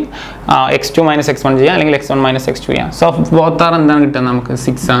 അല്ലെങ്കിൽ x2 - x1 ചെയ്യാം, അല്ലെങ്കിൽ x1 - x2 ചെയ്യാം. സോ ബോത്ത് ആർ എന്താണ് കിട്ടുക? നമുക്ക്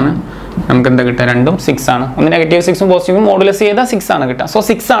 6 ആണ്. നമുക്ക് എന്താ കിട്ടുക? രണ്ടും 6 ആണ്. ഒന്ന് -6ഉം പോസിറ്റീവും മോഡുലസ് ചെയ്താൽ 6 ആണ് കിട്ടുക. സോ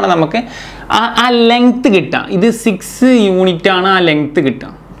 6 ആണ് നമുക്ക് ആ ലെങ്ത് കിട്ടുക. ഇത് 6 യൂണിറ്റ് ആണ് ആ ലെങ്ത്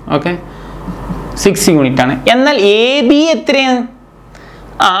കിട്ടുക. ഓക്കെ, 6 യൂണിറ്റ് ആണ്. എന്നാൽ AB എത്രയാണ്?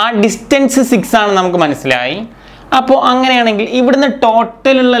 ഡിസ്റ്റൻസ് 6 ആണ് നമുക്ക് മനസ്സിലായി. അപ്പോൾ അങ്ങനെയാണെങ്കിൽ ഇവിടുന്ന്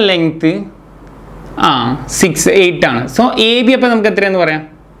ടോട്ടലുള്ള ലെങ്ത് 8 ആണ്. സോ AB അപ്പോൾ നമുക്ക് എത്രയാന്ന് പറയാം?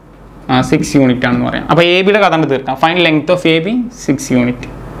 6 യൂണിറ്റ് ആണെന്ന് പറയാം. അപ്പോൾ ABയുടെ കഥ കണ്ട് തീർക്കാം. Fine length of AB 6 unit.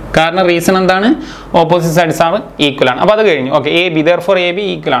 കാരണം റീസൺ എന്താണ്? ഓപ്പോസിറ്റ് സൈഡ്സ് ആണ് ഈക്വൽ ആണ്. അപ്പോൾ അത് കഴിഞ്ഞു. Okay, AB therefore AB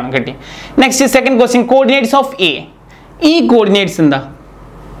equal ആണ് കിട്ടി. Next second question, coordinates of A. ഈ കോർഡിനേറ്റ്സ് എന്താ?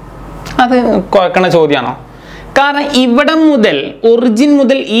 അത് കുഴക്കണ ചോദ്യമാണോ? കാരണം ഇവിടെ മുതൽ ഒറിജിൻ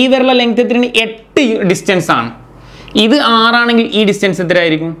മുതൽ ഈ വരെയുള്ള ലെങ്ത് എത്രയാണ്? 8 ഡിസ്റ്റൻസ് ആണ്. ഇത് 6 ആണെങ്കിൽ ഈ ഡിസ്റ്റൻസ്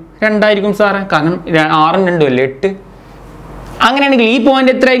എത്രയായിരിക്കും? 2 ആയിരിക്കും സാറേ. കാരണം 6ഉം 2ഉം അല്ലേ 8. അങ്ങനെയാണെങ്കിൽ ഈ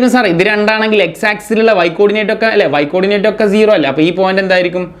പോയിന്റ് എത്ര ആയിരിക്കും സാറേ? ഇത് 2 ആണെങ്കിൽ എക്സ് ആക്സിലുള്ള y കോർഡിനേറ്റ് ഒക്കെ അല്ലെ, y കോർഡിനേറ്റ് ഒക്കെ 0 അല്ലേ. അപ്പോൾ ഈ പോയിന്റ്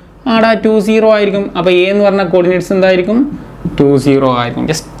എന്തായിരിക്കും? ആടാ 2 0 ആയിരിക്കും. അപ്പോൾ എ എന്ന് പറഞ്ഞ കോർഡിനേറ്റ്സ് എന്തായിരിക്കും? 2 0 ആയിരിക്കും.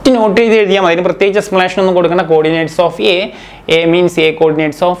 ജസ്റ്റ് നോട്ട് ചെയ്ത് എഴുതിയാൽ മതി. അതിന് പ്രത്യേകിച്ച് എക്സ്പ്ലനേഷൻ ഒന്നും കൊടുക്കേണ്ട. Coordinates of A means A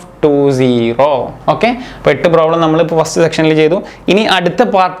coordinates of 2 0. Okay, അപ്പോൾ 8 പ്രോബ്ലം നമ്മളിപ്പോൾ ഫസ്റ്റ് സെക്ഷനിൽ ചെയ്തു. ഇനി അടുത്ത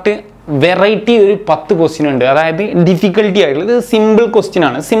പാർട്ട് വെറൈറ്റി ഒരു 10 ക്വസ്റ്റ്യൻ ഉണ്ട്. അതായത് ഡിഫിക്കൽട്ടി ആയിട്ടുള്ള, ഇത് സിമ്പിൾ ക്വസ്റ്റ്യൻ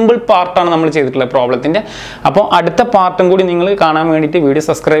ആണ്, സിമ്പിൾ പാർട്ടാണ് നമ്മൾ ചെയ്തിട്ടുള്ളത് പ്രോബ്ലത്തിൻ്റെ. അപ്പോൾ അടുത്ത പാർട്ടും കൂടി നിങ്ങൾ കാണാൻ വേണ്ടിയിട്ട് വീഡിയോ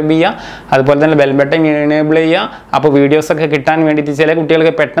സബ്സ്ക്രൈബ് ചെയ്യുക, അതുപോലെ തന്നെ ബെൽ ബട്ടൺ എനേബിൾ ചെയ്യുക. അപ്പോൾ വീഡിയോസൊക്കെ കിട്ടാൻ വേണ്ടിയിട്ട് ചില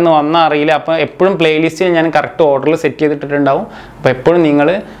കുട്ടികൾക്ക് പെട്ടെന്ന് വന്നാൽ അറിയില്ല. അപ്പോൾ എപ്പോഴും പ്ലേലിസ്റ്റിൽ ഞാൻ കറക്റ്റ് ഓർഡറിൽ സെറ്റ് ചെയ്തിട്ടുണ്ടാവും. അപ്പോൾ എപ്പോഴും നിങ്ങൾ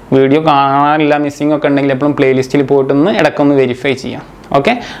വീഡിയോ കാണാനില്ല, മിസ്സിംഗ് ഒക്കെ ഉണ്ടെങ്കിൽ എപ്പോഴും പ്ലേലിസ്റ്റിൽ പോയിട്ടൊന്ന് ഇടയ്ക്കൊന്ന് വെരിഫൈ ചെയ്യാം.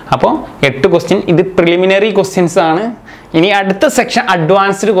 ഓക്കെ, അപ്പോൾ 8 ക്വസ്റ്റ്യൻ, ഇത് പ്രിലിമിനറി ക്വസ്റ്റ്യൻസ് ആണ്. ഇനി അടുത്ത സെക്ഷൻ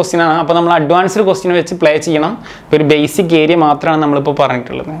അഡ്വാൻസ്ഡ് ക്വസ്റ്റ്യൻ ആണ്. അപ്പോൾ നമ്മൾ അഡ്വാൻസ്ഡ് ക്വസ്റ്റ്യൻ വെച്ച് പ്ലേ ചെയ്യണം. ഒരു ബേസിക് ഏരിയ മാത്രമാണ് നമ്മളിപ്പോൾ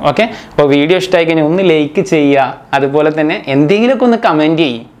പറഞ്ഞിട്ടുള്ളത്. ഓക്കെ, അപ്പോൾ വീഡിയോ ഇഷ്ടമായി കഴിഞ്ഞാൽ ഒന്ന് ലൈക്ക് ചെയ്യുക, അതുപോലെ തന്നെ എന്തെങ്കിലുമൊക്കെ ഒന്ന് കമൻറ്റ്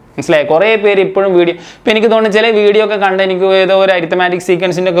ചെയ്യും. മനസ്സിലായി? കുറേ പേര് ഇപ്പോഴും വീഡിയോ, ഇപ്പോൾ എനിക്ക് തോന്നുന്നു ചില വീഡിയോ ഒക്കെ കണ്ട്, എനിക്ക് ഏതോ ഒരു അരിത്തമാറ്റിക്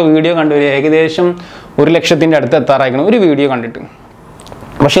സീക്വൻസിൻ്റെ ഒക്കെ വീഡിയോ കണ്ടു, ഏകദേശം 1 ലക്ഷത്തിൻ്റെ അടുത്ത് എത്താറായിരിക്കണം ഒരു വീഡിയോ കണ്ടിട്ട്.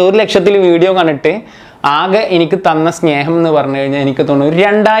 പക്ഷെ 1 ലക്ഷത്തിൽ വീഡിയോ കണ്ടിട്ട് ആകെ എനിക്ക് തന്ന സ്നേഹം എന്ന് പറഞ്ഞു കഴിഞ്ഞാൽ എനിക്ക് തോന്നുന്നു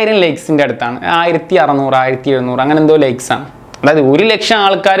 2000 ലൈക്സിൻ്റെ അടുത്താണ്. 1600 1700 അങ്ങനെ എന്തോ ലൈക്സാണ്. അതായത് 1 ലക്ഷം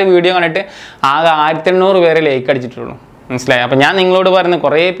ആൾക്കാർ വീഡിയോ കണ്ടിട്ട് ആകെ 1800 പേരെ ലൈക്ക് അടിച്ചിട്ടുള്ളൂ. മനസ്സിലായി? അപ്പോൾ ഞാൻ നിങ്ങളോട് പറയുന്ന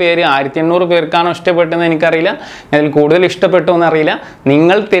കുറേ പേര് 1800 പേർക്കാണോ ഇഷ്ടപ്പെട്ടതെന്ന് എനിക്കറിയില്ല, അതിൽ കൂടുതൽ ഇഷ്ടപ്പെട്ടു എന്നറിയില്ല.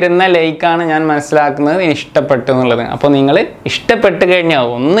 നിങ്ങൾ തരുന്ന ലൈക്കാണ് ഞാൻ മനസ്സിലാക്കുന്നത് ഇഷ്ടപ്പെട്ടു എന്നുള്ളത്. അപ്പോൾ നിങ്ങൾ ഇഷ്ടപ്പെട്ട് കഴിഞ്ഞാൽ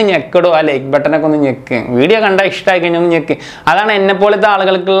ഒന്ന് ഞെക്കടോ, ആ ലൈക്ക് ബട്ടനൊക്കെ ഒന്ന് ഞെക്ക്. വീഡിയോ കണ്ടാൽ ഇഷ്ടമായി കഴിഞ്ഞാൽ ഒന്ന് ഞെക്ക്. അതാണ് എന്നെപ്പോലത്തെ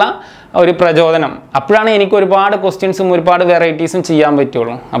ആളുകൾക്കുള്ള ഒരു പ്രചോദനം. അപ്പോഴാണ് എനിക്ക് ഒരുപാട് ക്വസ്റ്റ്യൻസും ഒരുപാട് വെറൈറ്റീസും ചെയ്യാൻ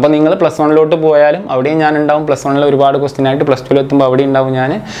പറ്റുള്ളൂ. അപ്പോൾ നിങ്ങൾ +1 പോയാലും അവിടെയും ഞാൻ ഉണ്ടാവും. +1 ഒരുപാട് ക്വസ്റ്റ്യൻ ആയിട്ട്, +2 എത്തുമ്പോൾ അവിടെ ഉണ്ടാവും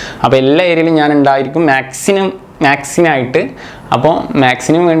ഞാൻ. അപ്പോൾ എല്ലാ ഏരിയയിലും ഞാൻ ഉണ്ടായിരിക്കും മാക്സിനായിട്ട്. അപ്പോൾ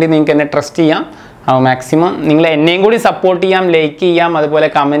മാക്സിനും വേണ്ടി നിങ്ങൾക്ക് എന്നെ ട്രസ്റ്റ് ചെയ്യാം. അപ്പോൾ മാക്സിമം നിങ്ങൾ എന്നെയും കൂടി സപ്പോർട്ട് ചെയ്യാം, ലൈക്ക് ചെയ്യാം, അതുപോലെ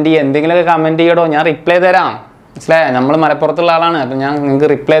കമൻറ്റ് ചെയ്യാം. എന്തെങ്കിലുമൊക്കെ കമൻറ്റ് ചെയ്യടോ, ഞാൻ റിപ്ലൈ തരാം. മനസ്സിലായോ? നമ്മൾ മലപ്പുറത്തുള്ള ആളാണ്, അപ്പോൾ ഞാൻ നിങ്ങൾക്ക്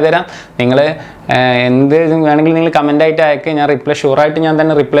റിപ്ലൈ തരാം. നിങ്ങൾ എന്ത് വേണമെങ്കിലും നിങ്ങൾ കമൻ്റായിട്ട് അയക്കുക, ഞാൻ റിപ്ലൈ ഷുവറായിട്ട് ഞാൻ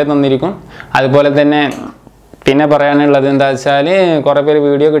തന്നെ റിപ്ലൈ തന്നിരിക്കും. അതുപോലെ തന്നെ പിന്നെ പറയാനുള്ളത് എന്താ വെച്ചാൽ, കുറേ പേര്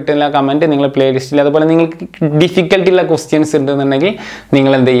വീഡിയോ കിട്ടുന്നില്ല കമൻറ്റ്, നിങ്ങൾ പ്ലേലിസ്റ്റിൽ, അതുപോലെ നിങ്ങൾക്ക് ഡിഫിക്കൽട്ടുള്ള ക്വസ്റ്റ്യൻസ് ഉണ്ടെന്നുണ്ടെങ്കിൽ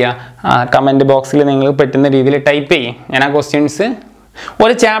നിങ്ങൾ എന്ത് ചെയ്യുക, കമൻറ്റ് ബോക്സിൽ നിങ്ങൾ പറ്റുന്ന രീതിയിൽ ടൈപ്പ് ചെയ്യും. ഞാൻ ആ ക്വസ്റ്റ്യൻസ്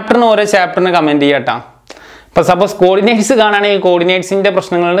ഓരോ ചാപ്റ്ററിന് കമൻറ്റ് ചെയ്യാം കേട്ടോ. ഇപ്പോൾ സപ്പോസ് കോർഡിനേറ്റ്സ് കാണുകയാണെങ്കിൽ കോർഡിനേറ്റ്സിൻ്റെ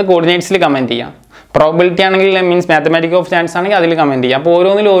പ്രശ്നങ്ങളുണ്ട്, കോർഡിനേറ്റ്സിൽ കമൻറ്റ് ചെയ്യാം. പ്രോബിലിറ്റി ആണെങ്കിൽ മീൻസ് മാത്തമാറ്റിക്സ് ഓഫ് ചാൻസ് ആണെങ്കിൽ അതിൽ കമൻറ്റ് ചെയ്യുക. അപ്പോൾ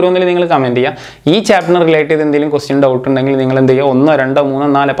ഓരോന്നിലും നിങ്ങൾ കമൻറ്റ് ചെയ്യുക. ഈ ചാപ്റ്ററിന് റിലേറ്റ് ചെയ്ത് എന്തെങ്കിലും ക്വസ്റ്റ്യൻ ഡൗട്ട് ഉണ്ടെങ്കിൽ നിങ്ങൾ എന്ത് ചെയ്യുക, 1 2 3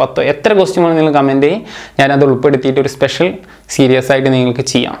 4 10 എത്ര ക്വസ്റ്റ്യൻ വേണം നിങ്ങൾ കമൻറ്റ് ചെയ്യും. ഞാനത് ഉൾപ്പെടുത്തിയിട്ട് ഒരു സ്പെഷ്യൽ സീരിയസ് ആയിട്ട് നിങ്ങൾക്ക്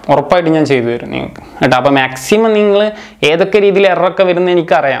ചെയ്യാം. ഉറപ്പായിട്ട് ഞാൻ ചെയ്തു തരും നിങ്ങൾക്ക് കേട്ടോ. അപ്പോൾ മാക്സിമം നിങ്ങൾ ഏതൊക്കെ രീതിയിൽ എററൊക്കെ വരുന്നത്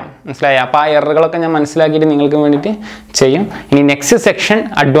എനിക്കറിയാം. മനസ്സിലായി? അപ്പോൾ ആ എററുകളൊക്കെ ഞാൻ മനസ്സിലാക്കിയിട്ട് നിങ്ങൾക്ക് വേണ്ടിയിട്ട് ചെയ്യും. ഇനി നെക്സ്റ്റ് സെക്ഷൻ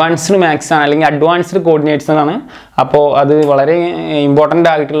അഡ്വാൻസ്ഡ് മാത്സ് ആണ്, അല്ലെങ്കിൽ അഡ്വാൻസ്ഡ് കോർഡിനേറ്റ്സ് ആണ്. അപ്പോൾ അത് വളരെ ഇമ്പോർട്ടൻ്റ്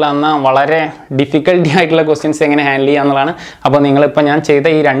ആയിട്ടുള്ള, എന്നാൽ വളരെ ഡിഫിക്കൽട്ടി ആയിട്ടുള്ള ക്വസ്റ്റ്യൻസ് എങ്ങനെ ഹാൻഡിൽ ചെയ്യുക എന്നുള്ളതാണ്. അപ്പോൾ നിങ്ങളിപ്പോൾ ഞാൻ ചെയ്ത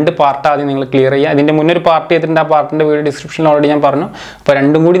ഈ 2 പാർട്ട് ആദ്യം നിങ്ങൾ ക്ലിയർ ചെയ്യുക. ഇതിൻ്റെ മുന്നൊരു പാർട്ട് ചെയ്തിട്ടുണ്ട്, ആ പാർട്ടിൻ്റെ വീഡിയോ ഡിസ്ക്രിപ്ഷനിൽ ഓൾറെഡി ഞാൻ പറഞ്ഞു. അപ്പോൾ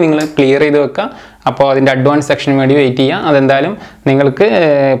 2ഉം കൂടി നിങ്ങൾ ക്ലിയർ ചെയ്ത് വെക്കുക. അപ്പോൾ അതിൻ്റെ അഡ്വാൻസ് സെക്ഷന് വേണ്ടി വെയിറ്റ് ചെയ്യുക. അതെന്തായാലും നിങ്ങൾക്ക്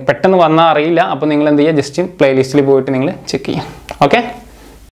പെട്ടെന്ന് വന്നാൽ അറിയില്ല. അപ്പോൾ നിങ്ങൾ എന്ത് ചെയ്യുക, ജസ്റ്റ് പ്ലേലിസ്റ്റിൽ പോയിട്ട് നിങ്ങൾ ചെക്ക് ചെയ്യുക. ഓക്കെ.